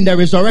believe in the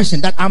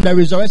resurrection, that I'm the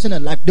resurrection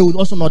and life, they will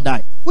also not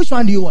die. Which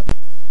one do you want?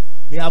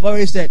 Me, I've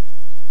already said,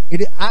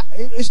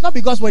 it's not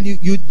because when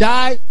you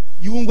die,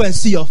 you won't go and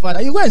see your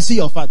father. You go and see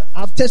your father.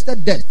 I've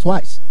tasted death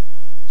twice,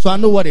 so I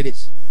know what it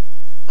is.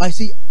 I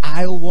see,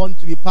 I want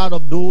to be part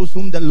of those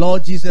whom the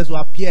Lord Jesus will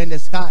appear in the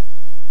sky,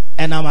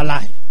 and I'm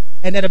alive.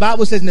 And then the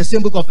Bible says in the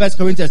same book of 1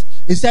 Corinthians,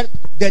 it said,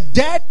 the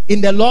dead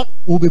in the Lord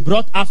will be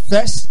brought up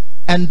first,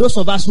 and those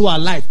of us who are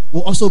alive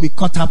will also be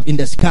caught up in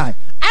the sky.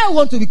 I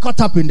want to be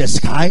caught up in the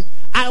sky.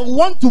 I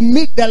want to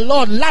meet the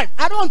Lord live.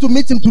 I don't want to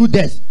meet him through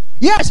death.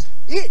 Yes,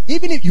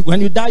 even if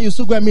when you die, you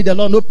still go and meet the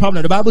Lord, no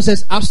problem. The Bible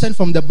says, absent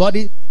from the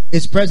body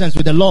is presence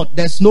with the Lord.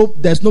 There's no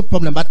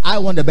problem, but I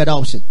want a better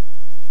option.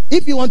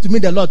 If you want to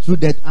meet the Lord through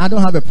death, I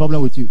don't have a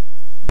problem with you.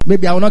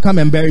 Maybe I will not come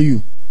and bury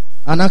you.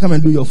 I'll not come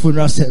and do your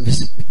funeral service.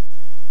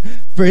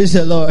 Praise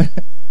the Lord.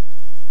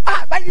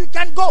 But you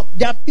can go.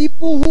 There are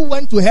people who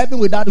went to heaven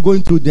without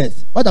going through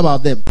death. What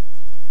about them?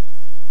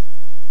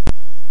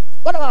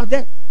 What about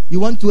them? You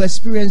want to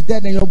experience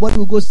death and your body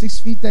will go 6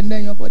 feet and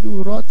then your body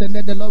will rot and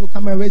then the Lord will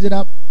come and raise it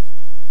up?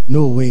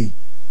 No way.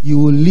 You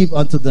will live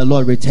until the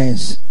Lord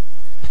returns.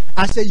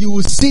 I say you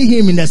will see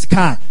him in the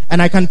sky,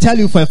 and I can tell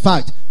you for a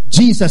fact,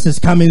 Jesus is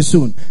coming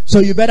soon. So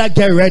you better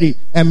get ready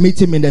and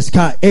meet him in the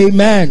sky.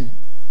 Amen.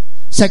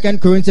 2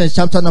 Corinthians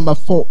chapter number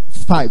 5.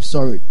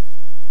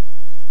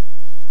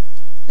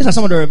 These are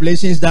some of the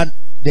revelations that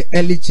the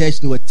early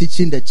church, they were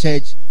teaching the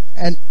church,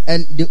 and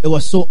it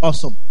was so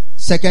awesome.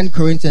 2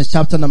 Corinthians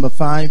chapter number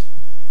 5,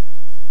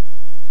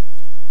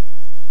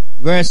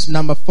 verse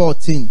number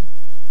 14.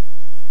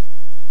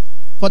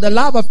 For the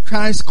love of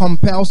Christ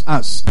compels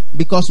us,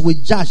 because we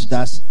judged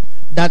us,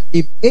 that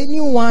if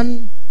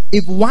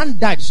one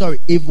died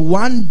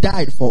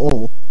for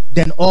all,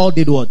 then all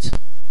did what?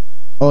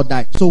 All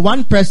died. So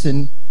one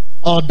person,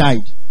 all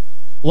died.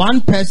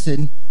 One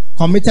person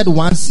committed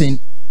one sin,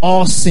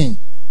 all sin.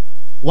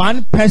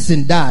 One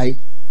person died,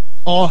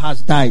 all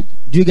has died.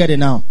 Do you get it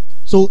now?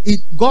 So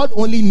God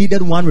only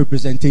needed one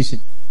representation.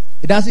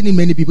 It doesn't need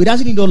many people. It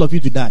doesn't need all of you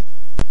to die.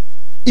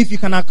 If you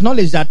can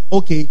acknowledge that,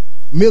 okay,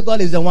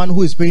 Mabel is the one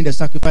who is paying the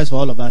sacrifice for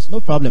all of us, no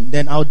problem.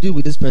 Then I'll deal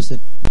with this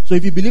person. So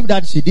if you believe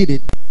that she did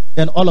it,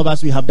 then all of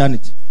us, we have done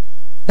it.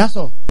 That's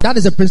all. That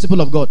is the principle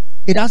of God.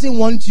 It doesn't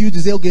want you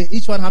to say, okay,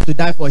 each one have to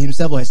die for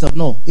himself or herself.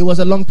 No, it was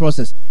a long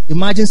process.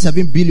 Imagine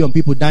 7 billion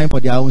people dying for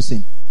their own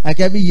sin. Like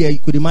every year, you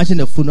could imagine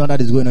the funeral that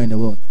is going on in the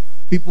world.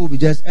 People will be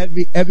just,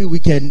 every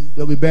weekend,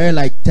 they'll be burying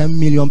like 10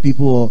 million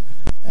people, or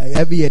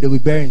every year they'll be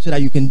burying, so that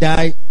you can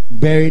die,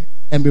 buried,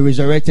 and be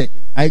resurrected.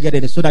 I get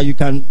it, so that you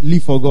can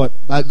live for God.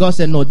 But God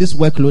said, no, this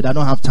workload, I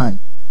don't have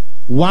time.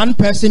 One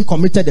person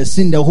committed a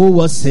sin, the whole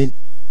world sinned.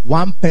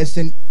 One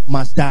person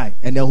must die,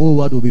 and the whole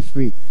world will be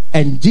free.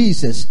 And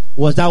Jesus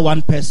was that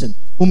one person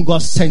whom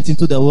God sent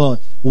into the world.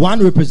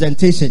 One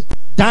representation,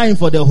 dying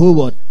for the whole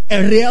world.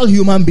 A real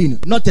human being,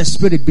 not a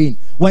spirit being.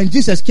 When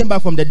Jesus came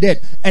back from the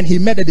dead and he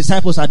met the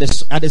disciples at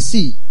the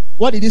sea,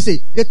 what did he say?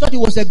 They thought it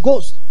was a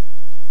ghost.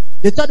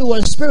 They thought it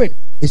was a spirit.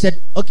 He said,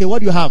 okay, what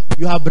do you have?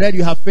 You have bread,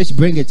 you have fish,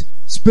 bring it.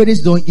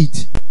 Spirits don't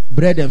eat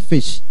bread and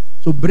fish.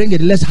 So bring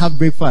it, let's have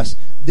breakfast.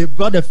 They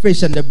brought the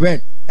fish and the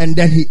bread, and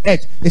then he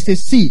ate. He said,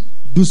 see,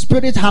 do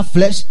spirits have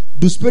flesh?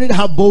 Do spirits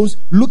have bones?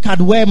 Look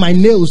at where my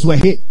nails were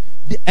hit.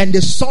 And they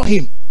saw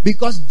him,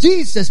 because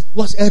Jesus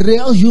was a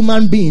real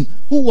human being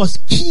who was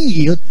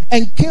killed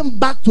and came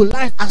back to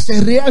life as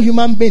a real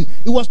human being.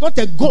 It was not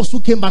a ghost who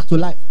came back to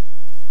life.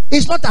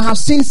 It's not I have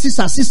seen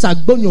Caesar,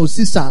 Bonyo,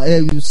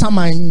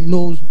 Samine,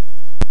 no.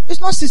 It's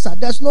not Caesar.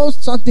 There's no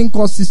something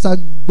called Caesar,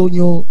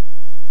 Bonyo,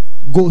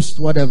 ghost,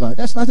 whatever.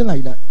 There's nothing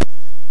like that.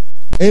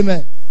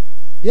 Amen.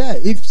 Yeah,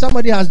 if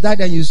somebody has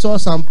died and you saw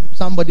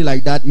somebody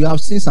like that, you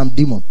have seen some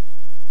demon.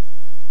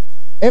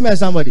 Amen,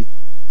 somebody.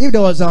 If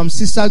there was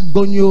Caesar,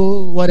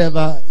 Bonyo,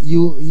 whatever,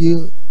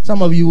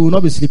 some of you will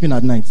not be sleeping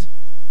at night.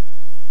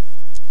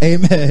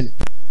 Amen.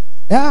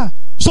 Yeah.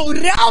 So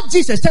real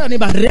Jesus, tell your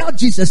neighbor, real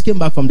Jesus came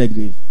back from the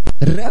grave.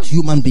 Real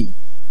human being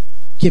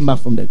came back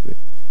from the grave.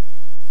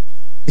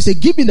 He said,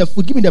 give me the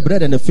food, give me the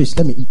bread and the fish,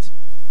 let me eat.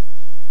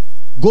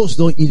 Ghosts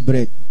don't eat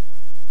bread.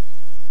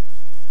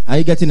 Are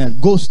you getting it?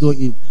 Ghosts don't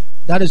eat.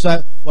 That is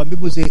why when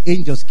people say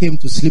angels came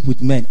to sleep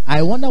with men,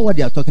 I wonder what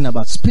they are talking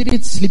about.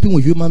 Spirits sleeping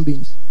with human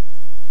beings.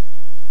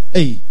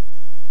 Hey.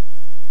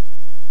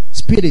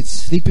 Spirits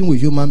sleeping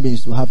with human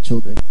beings to have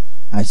children.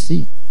 I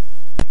see.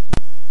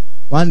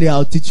 One day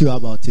I'll teach you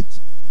about it.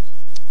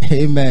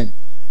 Amen.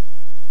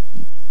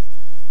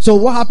 So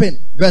what happened?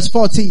 Verse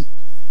 14.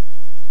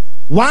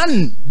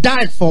 One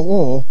died for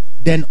all,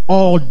 then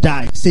all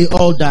died. Say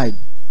all died.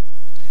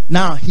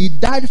 Now he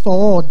died for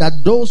all,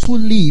 that those who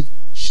live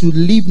should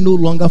live no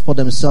longer for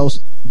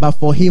themselves, but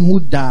for him who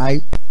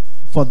died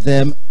for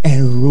them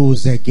and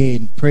rose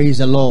again. Praise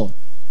the Lord.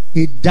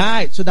 He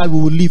died so that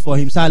we will live for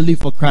him. So I live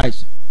for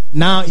Christ.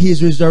 Now he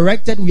is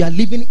resurrected. We are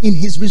living in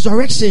his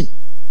resurrection.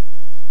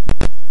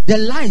 The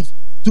life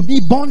to be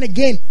born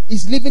again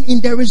is living in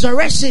the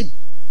resurrection.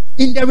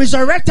 In the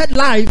resurrected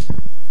life,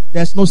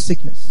 there's no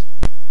sickness.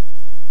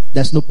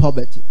 There's no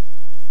poverty.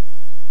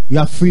 You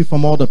are free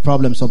from all the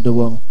problems of the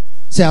world.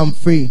 Say, I'm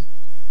free.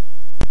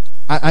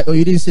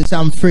 You didn't say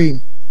I'm free.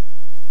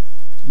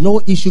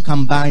 No issue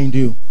can bind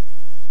you.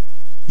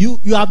 You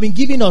have been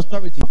given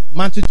authority.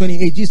 Matthew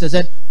 28, Jesus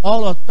said,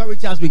 all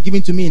authority has been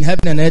given to me in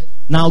heaven and earth.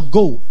 Now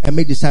go and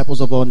make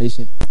disciples of all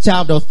nations. Say, I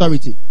have the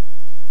authority.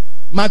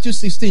 Matthew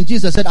 16,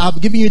 Jesus said, I've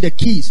given you the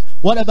keys.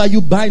 Whatever you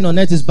bind on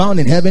earth is bound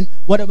in heaven.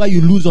 Whatever you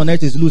lose on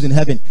earth is loose in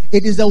heaven.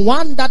 It is the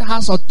one that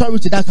has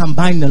authority that can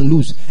bind and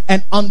loose.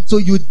 And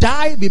until you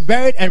die, be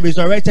buried and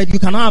resurrected, you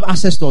cannot have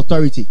access to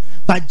authority.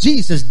 But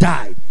Jesus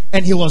died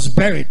and he was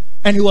buried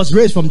and he was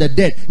raised from the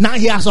dead. Now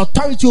he has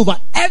authority over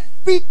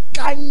every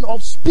kind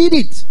of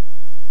spirit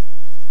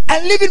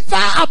and living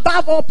far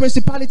above all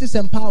principalities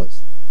and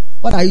powers.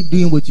 What are you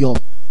doing with your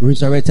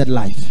resurrected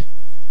life?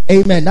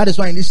 Amen. That is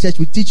why in this church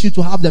we teach you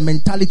to have the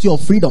mentality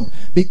of freedom,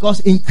 because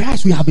in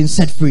Christ we have been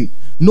set free.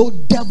 No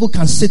devil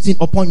can sit in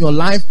upon your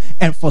life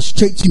and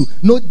frustrate you.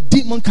 No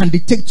demon can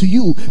dictate to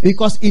you,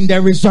 because in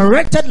the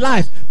resurrected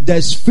life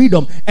there's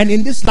freedom, and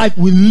in this life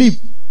we live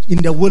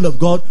in the will of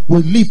God.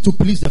 We live to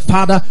please the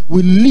Father.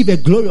 We live a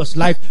glorious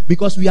life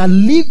because we are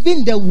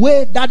living the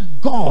way that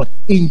God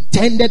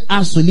intended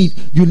us to live.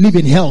 You live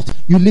in health.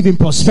 You live in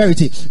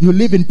prosperity. You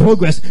live in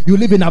progress. You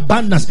live in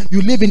abundance.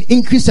 You live in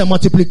increase and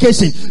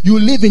multiplication. You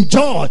live in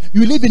joy.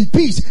 You live in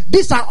peace.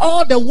 These are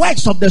all the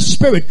works of the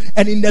Spirit.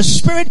 And in the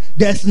Spirit,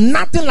 there's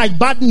nothing like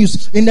bad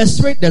news. In the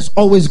Spirit, there's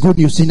always good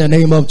news in the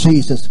name of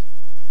Jesus.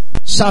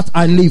 Shout,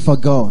 I live for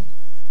God.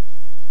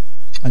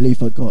 I live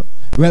for God.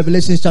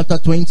 Revelation chapter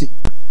 20.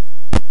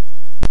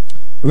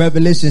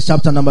 Revelation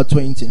chapter number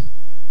 20.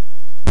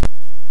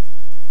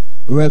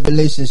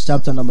 Revelation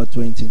chapter number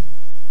 20.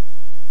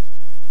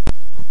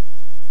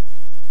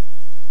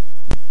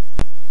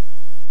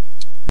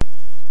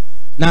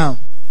 Now,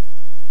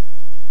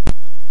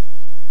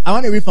 I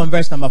want to read from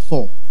verse number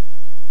 4.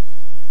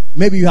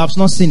 Maybe you have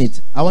not seen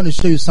it. I want to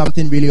show you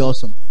something really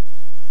awesome.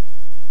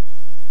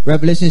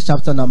 Revelation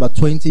chapter number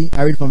 20.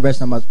 I read from verse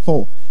number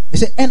 4. It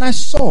said, and I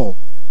saw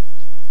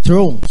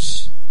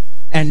thrones,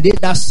 and they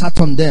that sat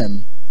on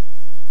them,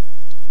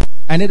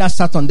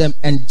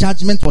 and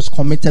judgment was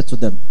committed to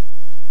them.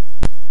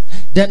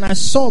 Then I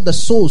saw the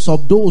souls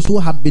of those who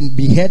had been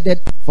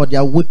beheaded for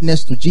their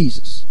witness to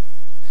Jesus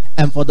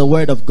and for the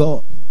word of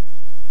God,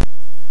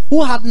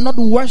 who had not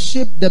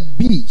worshipped the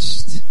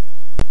beast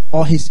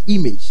or his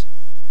image,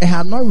 and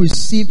had not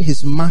received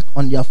his mark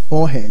on their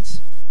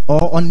foreheads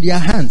or on their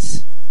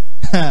hands.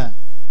 Or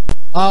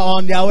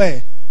on their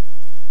way.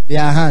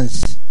 Their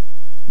hands.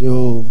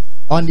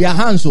 On their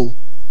hands.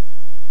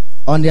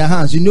 On their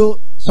hands. You know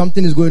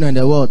something is going on in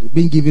the world,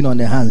 being given on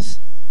their hands.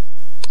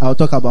 I'll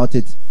talk about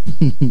it.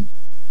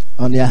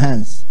 On their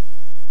hands.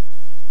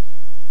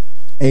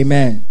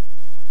 Amen.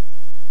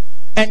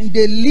 And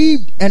they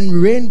lived and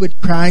reigned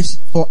with Christ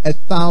for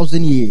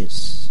 1,000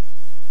 years.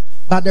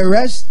 But the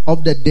rest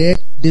of the dead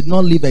did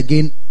not live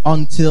again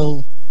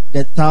until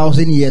the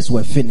 1,000 years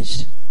were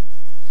finished.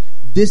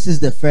 This is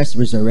the first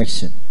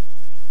resurrection.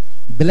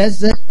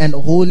 Blessed and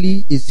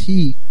holy is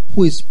he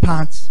who is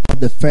part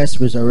of the first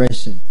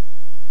resurrection.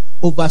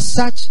 Over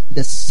such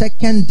the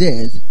second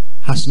death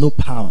has no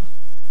power,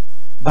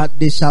 but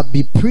they shall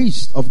be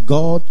priests of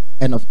God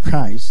and of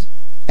Christ,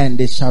 and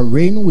they shall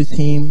reign with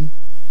him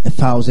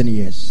 1,000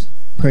 years.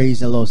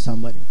 Praise the Lord,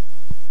 somebody.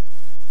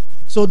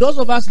 So those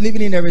of us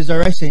living in the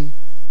resurrection,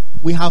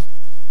 we have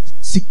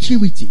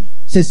security.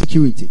 Say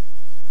security.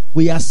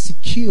 We are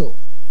secure.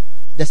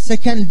 The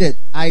second death,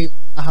 I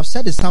have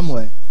said it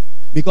somewhere,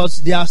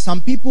 because there are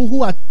some people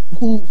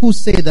who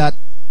say that,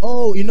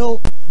 oh, you know,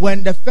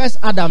 when the first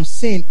Adam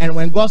sinned and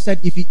when God said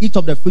if you eat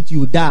of the fruit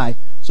you die,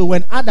 so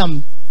when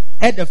Adam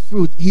ate the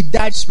fruit he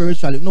died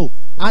spiritually. No,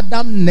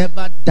 Adam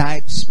never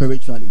died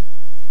spiritually.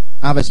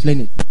 I've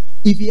explained it.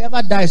 If he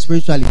ever died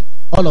spiritually,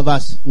 all of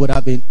us would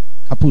have been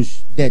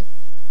kapush, dead.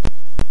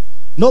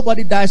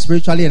 Nobody died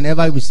spiritually and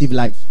ever received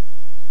life.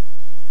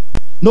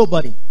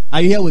 Nobody.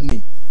 Are you here with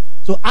me?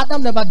 So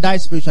Adam never died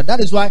spiritually.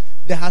 That is why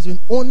there has been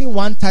only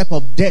one type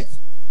of death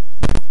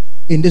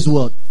in this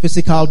world,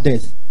 physical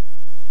death.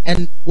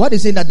 And what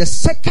is it that the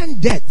second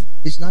death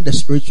is not the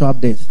spiritual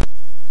death.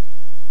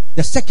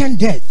 The second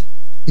death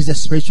is the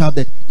spiritual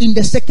death. In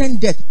the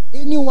second death,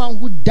 anyone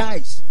who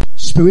dies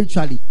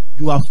spiritually,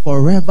 you are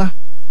forever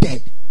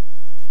dead.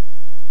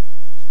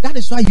 That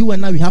is why you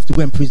and I, we have to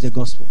go and preach the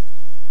gospel.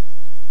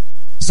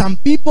 Some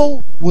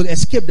people will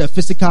escape the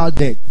physical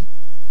death.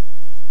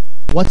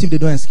 What if they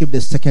don't escape the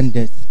second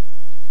death?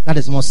 That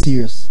is more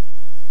serious.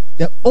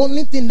 The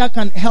only thing that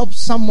can help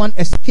someone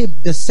escape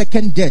the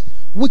second death,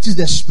 which is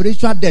the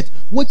spiritual death,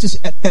 which is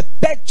a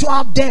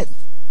perpetual death,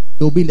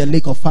 they will be in the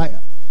lake of fire.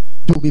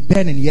 They will be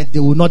burning, yet they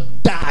will not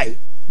die.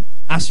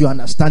 As you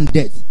understand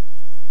death,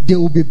 they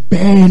will be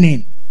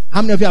burning.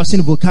 How many of you have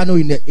seen a volcano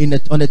on the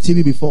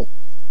TV before?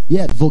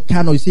 Yeah,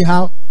 volcano. You see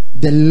how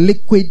the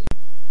liquid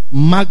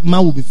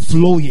magma will be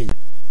flowing,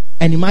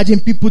 and imagine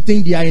people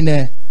think they are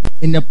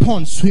in a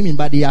pond swimming,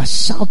 but they are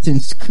shouting,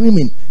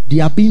 screaming. They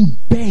are being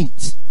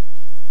burnt.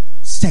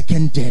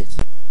 Second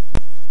death.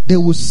 They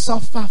will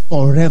suffer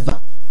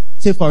forever.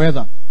 Say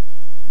forever.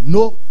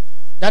 No,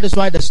 that is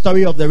why the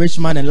story of the rich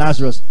man and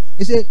Lazarus.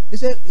 He said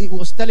he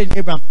was telling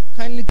Abraham,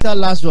 kindly tell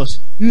Lazarus,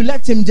 you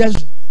let him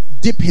just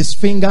dip his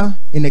finger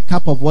in a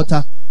cup of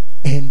water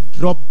and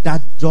drop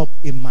that drop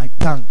in my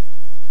tongue.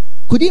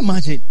 Could you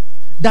imagine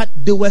that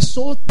they were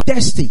so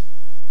thirsty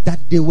that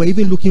they were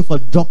even looking for a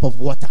drop of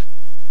water?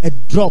 A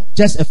drop,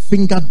 just a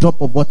finger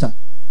drop of water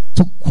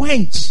to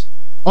quench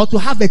or to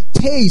have a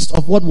taste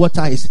of what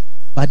water is,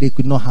 but they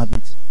could not have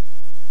it.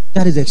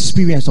 That is the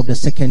experience of the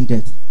second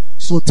death.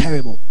 So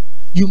terrible.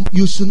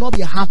 You should not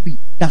be happy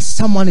that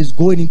someone is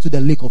going into the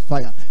lake of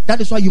fire.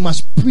 That is why you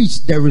must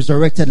preach the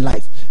resurrected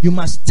life. You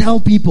must tell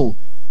people,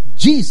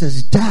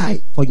 Jesus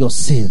died for your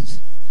sins.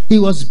 He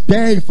was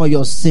buried for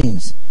your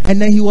sins.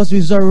 And then he was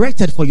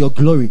resurrected for your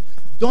glory.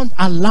 Don't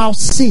allow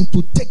sin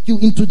to take you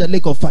into the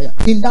lake of fire.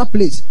 In that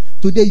place,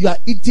 today you are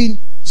eating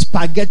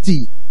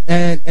spaghetti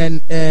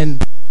and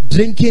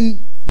drinking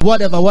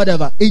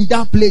whatever. In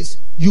that place,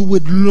 you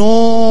would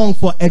long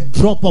for a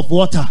drop of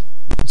water.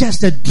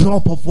 Just a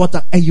drop of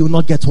water and you will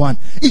not get one.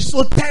 It's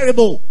so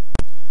terrible.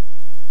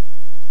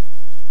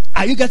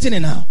 Are you getting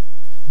it now?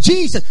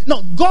 Jesus,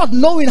 no, God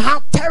knowing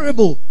how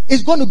terrible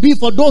it's going to be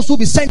for those who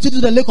be sent into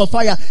the lake of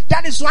fire.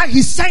 That is why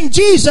he sent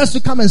Jesus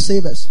to come and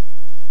save us.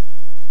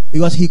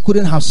 Because he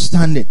couldn't have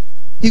stand it.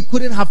 He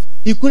couldn't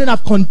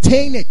have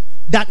contained it.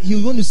 That he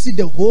was going to see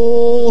the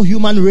whole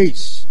human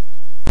race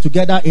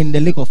together in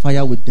the lake of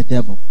fire with the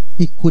devil.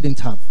 He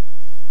couldn't have.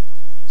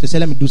 So he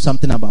said, let me do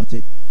something about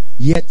it.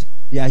 Yet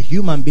there are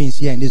human beings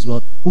here in this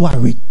world who are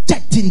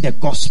rejecting the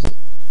gospel.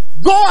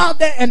 Go out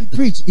there and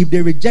preach. If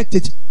they reject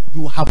it,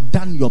 you have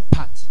done your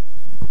part.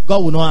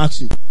 God will not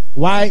ask you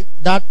why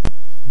that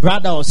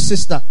brother or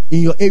sister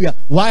in your area,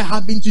 why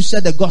haven't you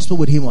shared the gospel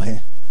with him or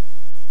her?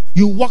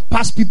 You walk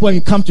past people and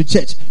you come to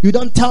church. You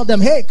don't tell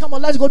them, hey, come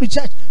on, let's go to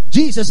church.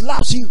 Jesus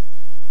loves you.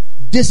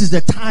 This is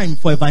the time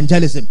for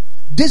evangelism.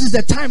 This is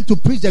the time to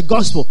preach the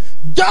gospel.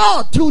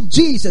 God, through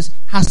Jesus,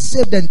 has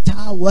saved the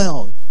entire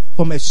world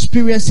from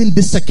experiencing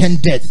this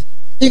second death.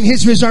 In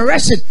his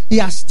resurrection, he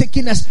has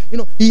taken us,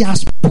 he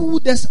has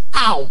pulled us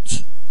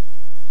out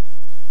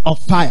of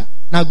fire.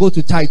 Now go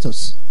to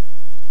Titus.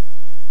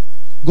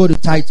 Go to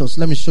Titus.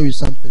 Let me show you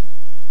something.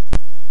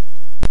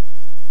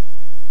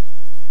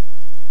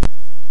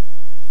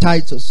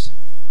 Titus.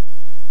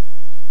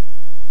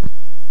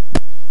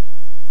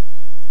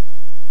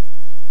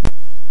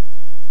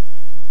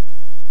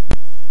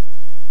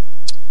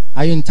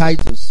 Are you in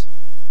Titus?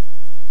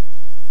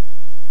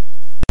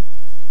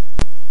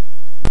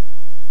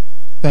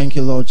 Thank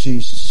you, Lord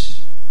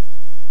Jesus.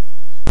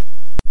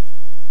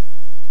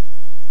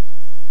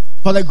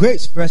 For the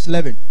grace, verse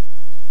 11.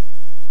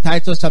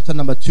 Titus chapter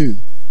number 2.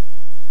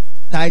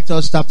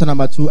 Titus chapter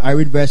number 2. I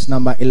read verse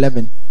number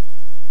 11.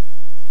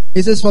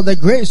 It says, for the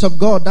grace of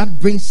God that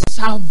brings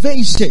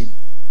salvation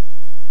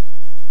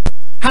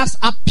has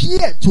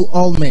appeared to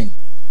all men,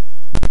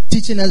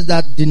 teaching us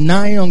that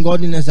denying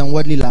ungodliness and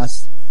worldly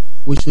lust,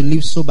 we should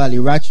live soberly,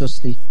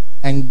 righteously,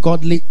 and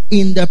godly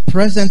in the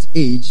present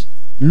age,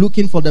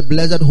 looking for the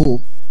blessed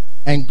hope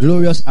and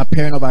glorious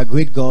appearing of our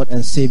great God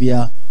and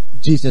Savior,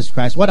 Jesus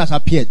Christ. What has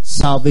appeared?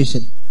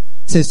 Salvation.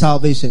 Say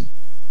salvation.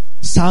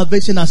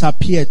 Salvation has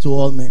appeared to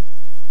all men.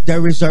 The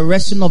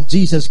resurrection of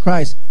Jesus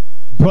Christ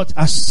brought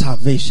us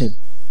salvation.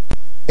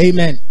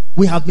 Amen.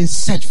 We have been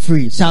set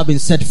free. Shall been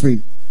set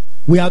free.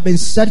 We have been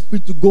set free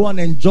to go and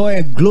enjoy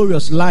a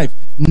glorious life.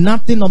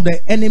 Nothing of the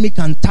enemy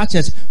can touch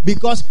us.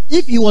 Because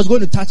if he was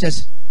going to touch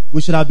us,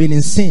 we should have been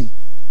in sin.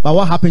 But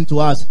what happened to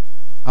us?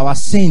 Our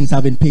sins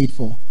have been paid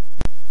for.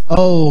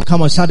 Oh,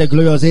 come on, shout the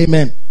glorious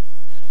amen.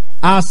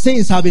 Our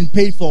sins have been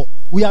paid for.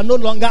 We are no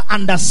longer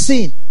under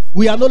sin.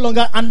 We are no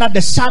longer under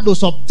the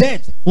shadows of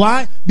death.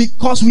 Why?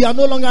 Because we are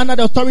no longer under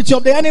the authority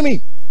of the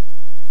enemy.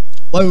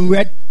 When we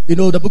read,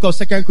 the book of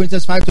 2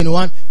 Corinthians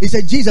 5:21, it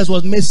said Jesus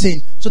was made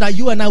sin so that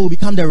you and I will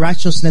become the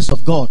righteousness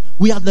of God.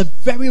 We are the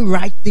very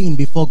right thing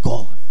before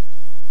God.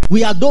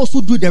 We are those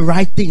who do the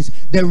right things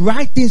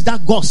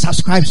that God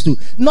subscribes to.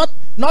 Not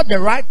the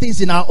right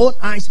things in our own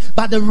eyes,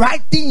 but the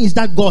right things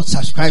that God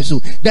subscribes to.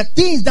 The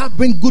things that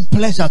bring good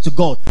pleasure to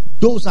God.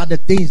 Those are the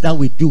things that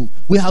we do.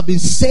 We have been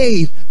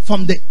saved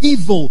from the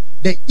evil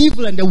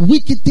and the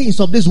wicked things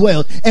of this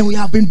world, and we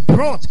have been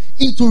brought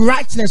into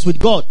righteousness with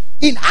God.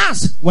 In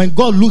us, when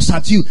God looks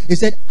at you, he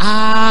said,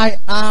 I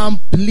am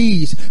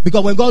pleased.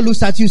 Because when God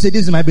looks at you, he said,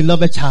 this is my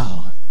beloved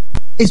child.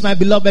 It's my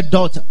beloved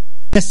daughter.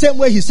 The same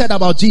way he said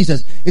about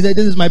Jesus, he said,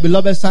 this is my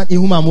beloved son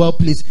in whom I'm well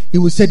pleased. He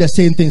will say the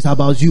same things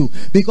about you.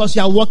 Because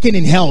you are walking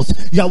in health.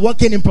 You are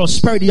walking in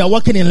prosperity. You are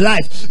walking in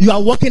life. You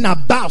are walking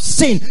above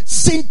sin.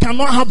 Sin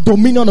cannot have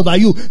dominion over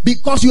you.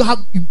 Because you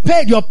have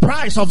paid your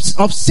price of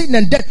sin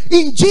and death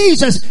in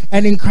Jesus.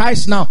 And in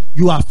Christ now,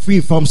 you are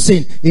free from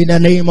sin. In the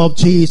name of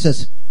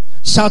Jesus.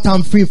 Shout,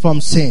 I'm free from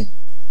sin.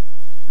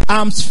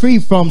 I'm free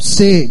from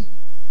sin.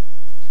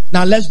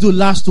 Now let's do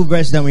last two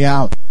verses, then we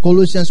are out.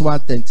 Colossians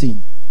 1:13.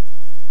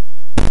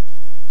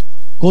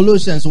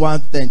 Colossians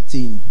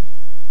 1:13.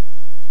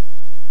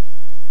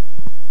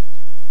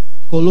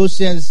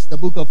 Colossians, the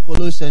book of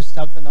Colossians,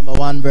 chapter number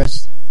 1,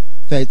 verse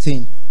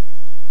 13.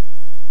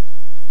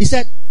 He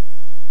said,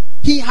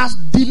 he has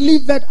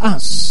delivered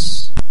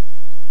us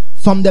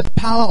from the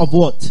power of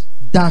what?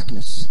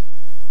 Darkness.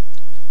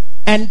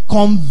 And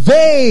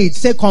conveyed,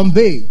 say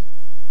convey.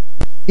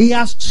 He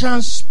has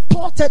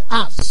transported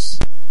us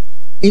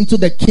into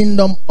the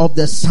kingdom of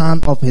the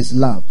Son of his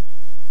love,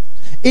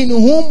 in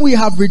whom we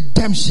have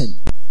redemption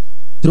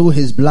through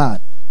his blood,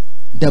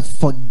 the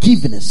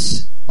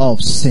forgiveness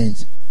of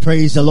sins.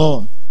 Praise the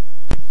Lord.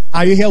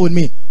 Are you here with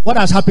me? What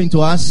has happened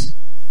to us?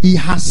 He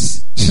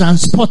has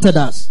transported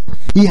us.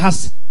 He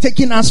has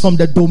taken us from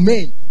the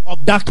domain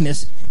of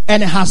darkness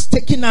and has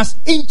taken us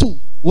into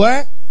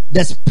where?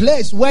 This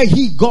place where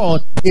he,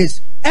 God, is.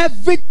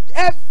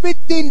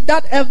 Everything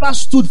that ever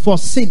stood for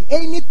sin,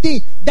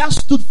 anything that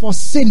stood for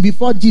sin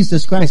before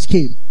Jesus Christ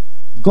came,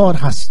 God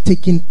has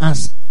taken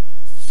us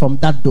from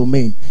that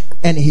domain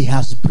and he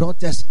has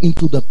brought us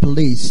into the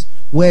place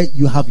where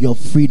you have your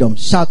freedom.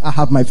 Shout, I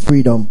have my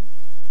freedom.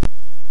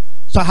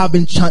 So I have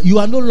been, you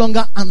are no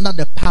longer under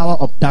the power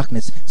of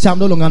darkness. Say, I'm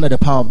no longer under the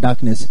power of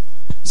darkness.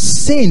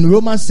 Sin,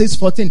 Romans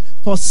 6:14,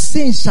 for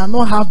sin shall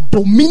not have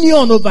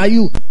dominion over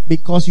you,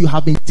 because you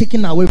have been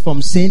taken away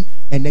from sin,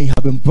 and then you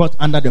have been brought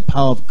under the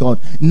power of God.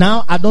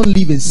 Now I don't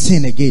live in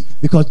sin again,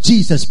 because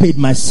Jesus paid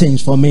my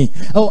sins for me.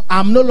 Oh,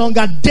 I'm no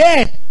longer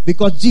dead,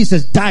 because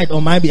Jesus died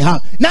on my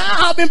behalf. Now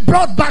I've been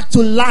brought back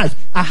to life.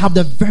 I have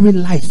the very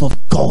life of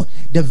God,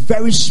 the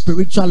very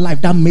spiritual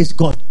life that makes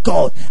God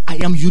God. I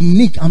am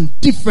unique. I'm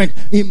different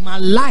in my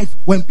life.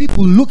 When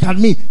people look at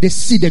me, they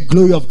see the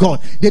glory of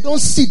God. They don't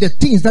see the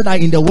things that are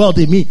in the world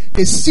in me.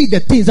 They see the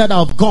things that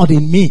are of God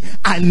in me.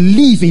 I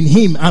live in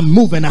Him. I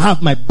move and I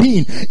have my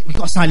being,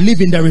 because I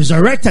live in the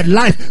resurrected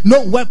life.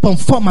 No weapon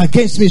formed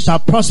against me shall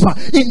prosper.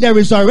 In the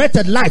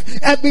resurrected life,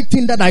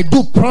 everything that I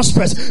do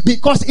prospers,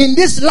 because in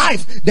this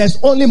life there's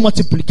only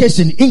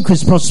multiplication,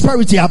 increase,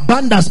 prosperity,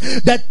 abundance.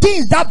 The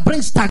things that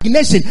bring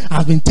stagnation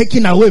have been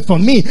taken away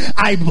from me.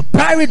 I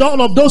buried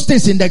all of those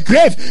things in the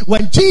grave.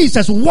 When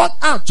Jesus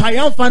walked out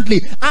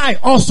triumphantly, I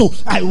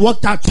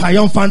walked out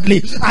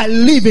triumphantly. I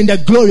live in the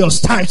glorious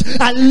times.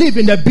 I live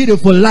in the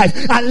beautiful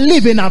life. I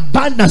live in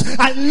abundance.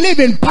 I live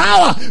in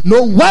power.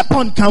 No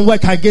weapon can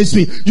work against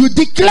me. You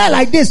declare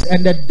like this,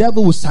 and the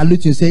devil will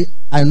salute you and say,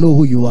 I know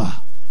who you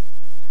are.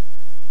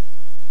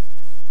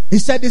 He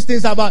said these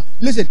things about,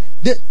 listen,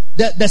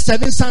 the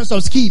 7 sons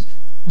of Sceva,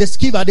 the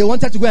Sceva, they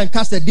wanted to go and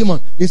cast a demon.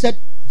 They said,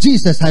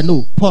 Jesus, I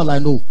know. Paul, I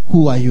know.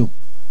 Who are you?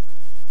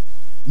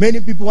 Many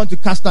people want to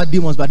cast out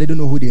demons, but they don't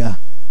know who they are.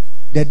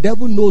 The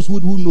devil knows who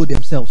know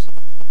themselves.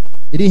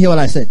 You didn't hear what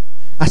I said?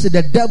 I said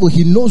the devil,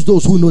 he knows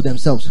those who know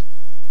themselves.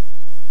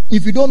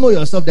 If you don't know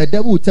yourself, the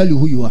devil will tell you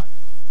who you are.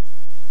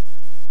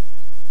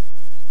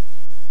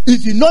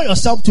 If you know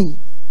yourself too,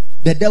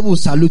 the devil will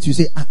salute you,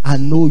 say, I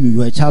know you,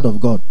 you're a child of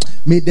God.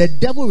 May the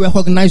devil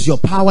recognize your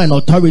power and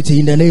authority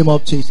in the name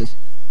of Jesus.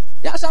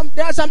 There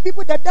are some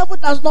people, the devil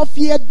does not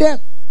fear them.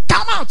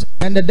 Come out!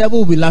 And the devil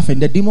will be laughing.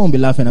 The demon will be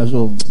laughing as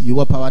well.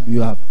 What power do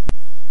you have?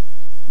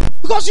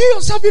 Because you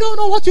yourself, you don't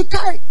know what you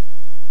carry.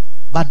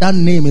 But that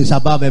name is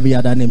above every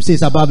other name. Say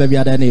it's above every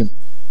other name.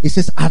 It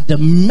says at the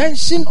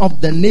mention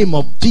of the name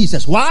of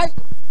Jesus. Why?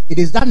 It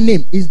is that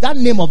name. It's that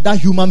name of that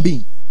human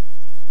being.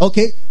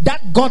 Okay?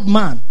 That God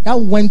man that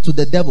went to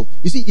the devil.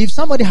 You see, if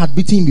somebody had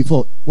beaten him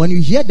before, when you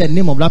hear the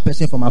name of that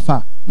person from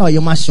afar, now you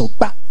must show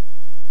back.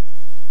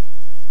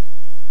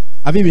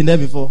 Have you been there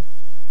before?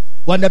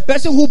 When the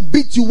person who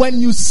beat you,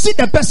 when you see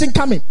the person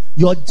coming,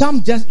 your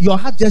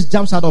heart just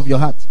jumps out of your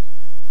heart.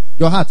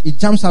 Your heart, it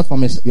jumps out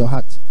from your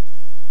heart.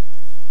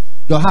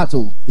 Your heart,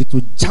 it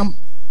will jump.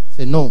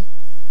 Say, no,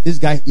 this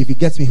guy, if he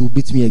gets me, he will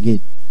beat me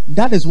again.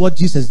 That is what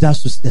Jesus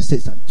does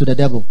to the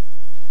devil.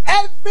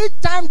 Every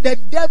time the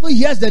devil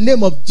hears the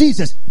name of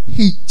Jesus,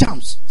 he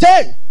jumps.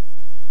 Say,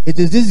 it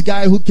is this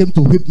guy who came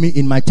to whip me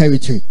in my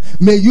territory.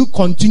 May you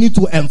continue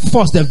to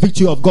enforce the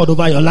victory of God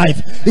over your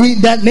life.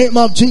 In the name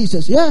of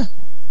Jesus. Yeah.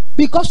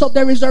 Because of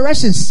the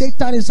resurrection,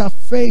 Satan is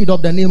afraid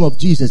of the name of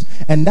Jesus.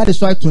 And that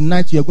is why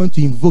tonight you're going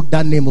to invoke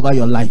that name over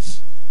your life.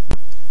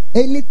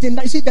 Anything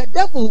that, you see, the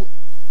devil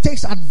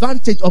takes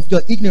advantage of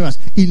your ignorance.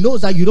 He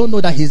knows that you don't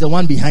know that he's the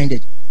one behind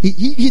it.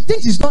 He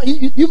thinks he's not.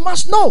 You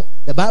must know.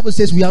 The Bible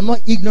says we are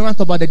not ignorant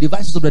about the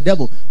devices of the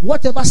devil.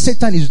 Whatever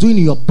Satan is doing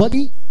in your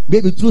body,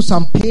 maybe through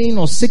some pain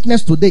or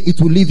sickness today,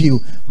 it will leave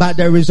you by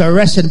the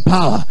resurrection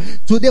power.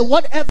 Today,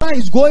 whatever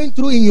is going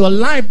through in your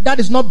life that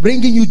is not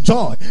bringing you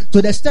joy,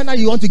 to the extent that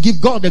you want to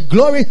give God the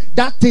glory,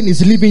 that thing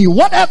is leaving you.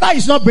 Whatever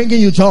is not bringing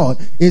you joy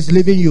is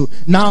leaving you.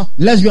 Now,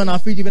 let's be on our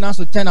feet, even as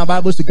we turn our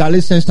Bibles to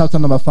Galatians chapter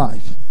number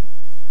 5.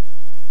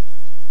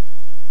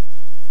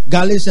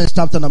 Galatians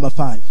chapter number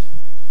 5.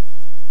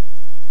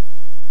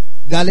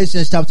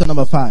 Galatians chapter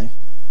number 5.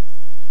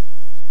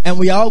 And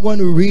we are all going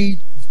to read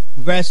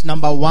verse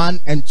number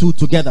 1 and 2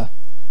 together.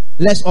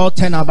 Let's all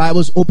turn our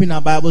Bibles, open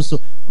our Bibles to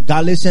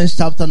Galatians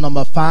chapter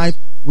number 5.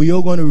 We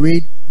are going to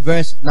read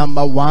verse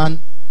number 1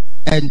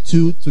 and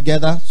 2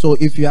 together. So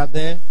if you are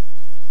there,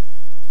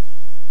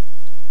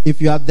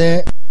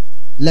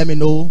 let me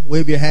know.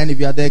 Wave your hand if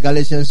you are there.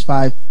 Galatians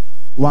 5,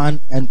 1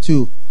 and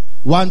 2.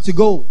 1 to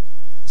go.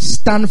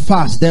 Stand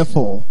fast,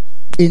 therefore,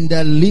 in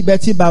the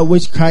liberty by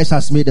which Christ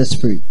has made us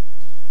free.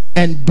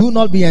 And do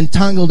not be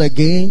entangled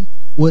again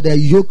with a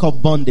yoke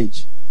of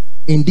bondage.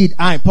 Indeed,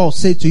 I, Paul,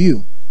 say to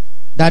you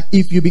that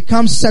if you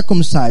become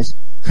circumcised,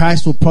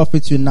 Christ will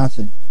profit you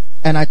nothing.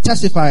 And I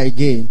testify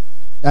again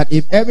that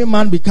if every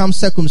man becomes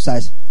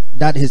circumcised,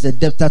 that is a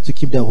debtor to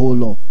keep the whole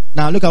law.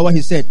 Now look at what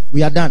he said.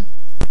 We are done.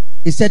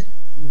 He said,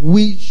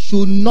 we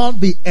should not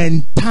be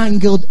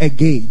entangled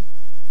again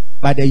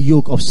by the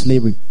yoke of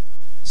slavery.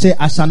 Say,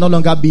 I shall no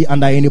longer be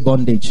under any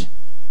bondage.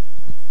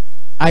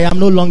 I am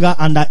no longer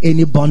under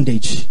any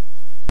bondage.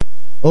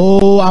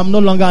 Oh, I'm no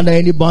longer under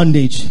any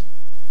bondage.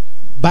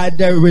 By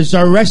the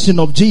resurrection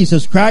of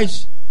Jesus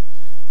Christ,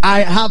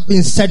 I have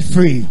been set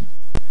free.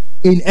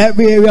 In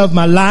every area of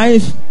my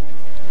life,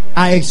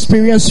 I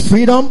experience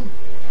freedom.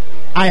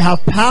 I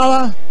have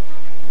power.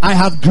 I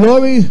have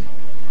glory.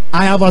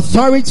 I have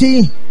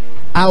authority.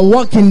 I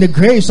walk in the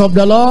grace of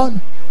the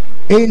Lord.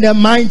 In the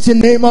mighty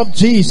name of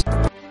Jesus.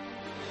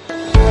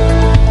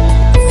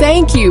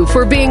 Thank you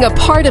for being a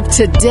part of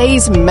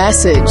today's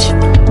message.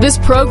 This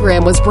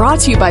program was brought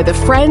to you by the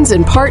friends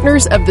and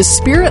partners of the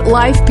Spirit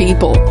Life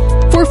People.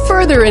 For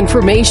further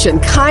information,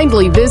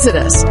 kindly visit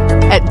us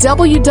at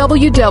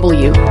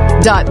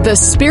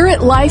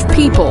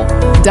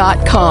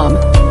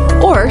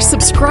www.thespiritlifepeople.com or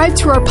subscribe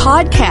to our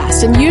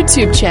podcast and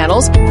YouTube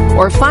channels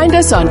or find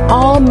us on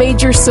all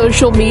major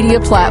social media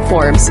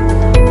platforms.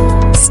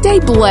 Stay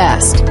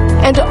blessed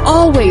and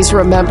always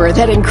remember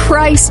that in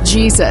Christ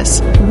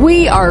Jesus,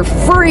 we are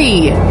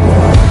free.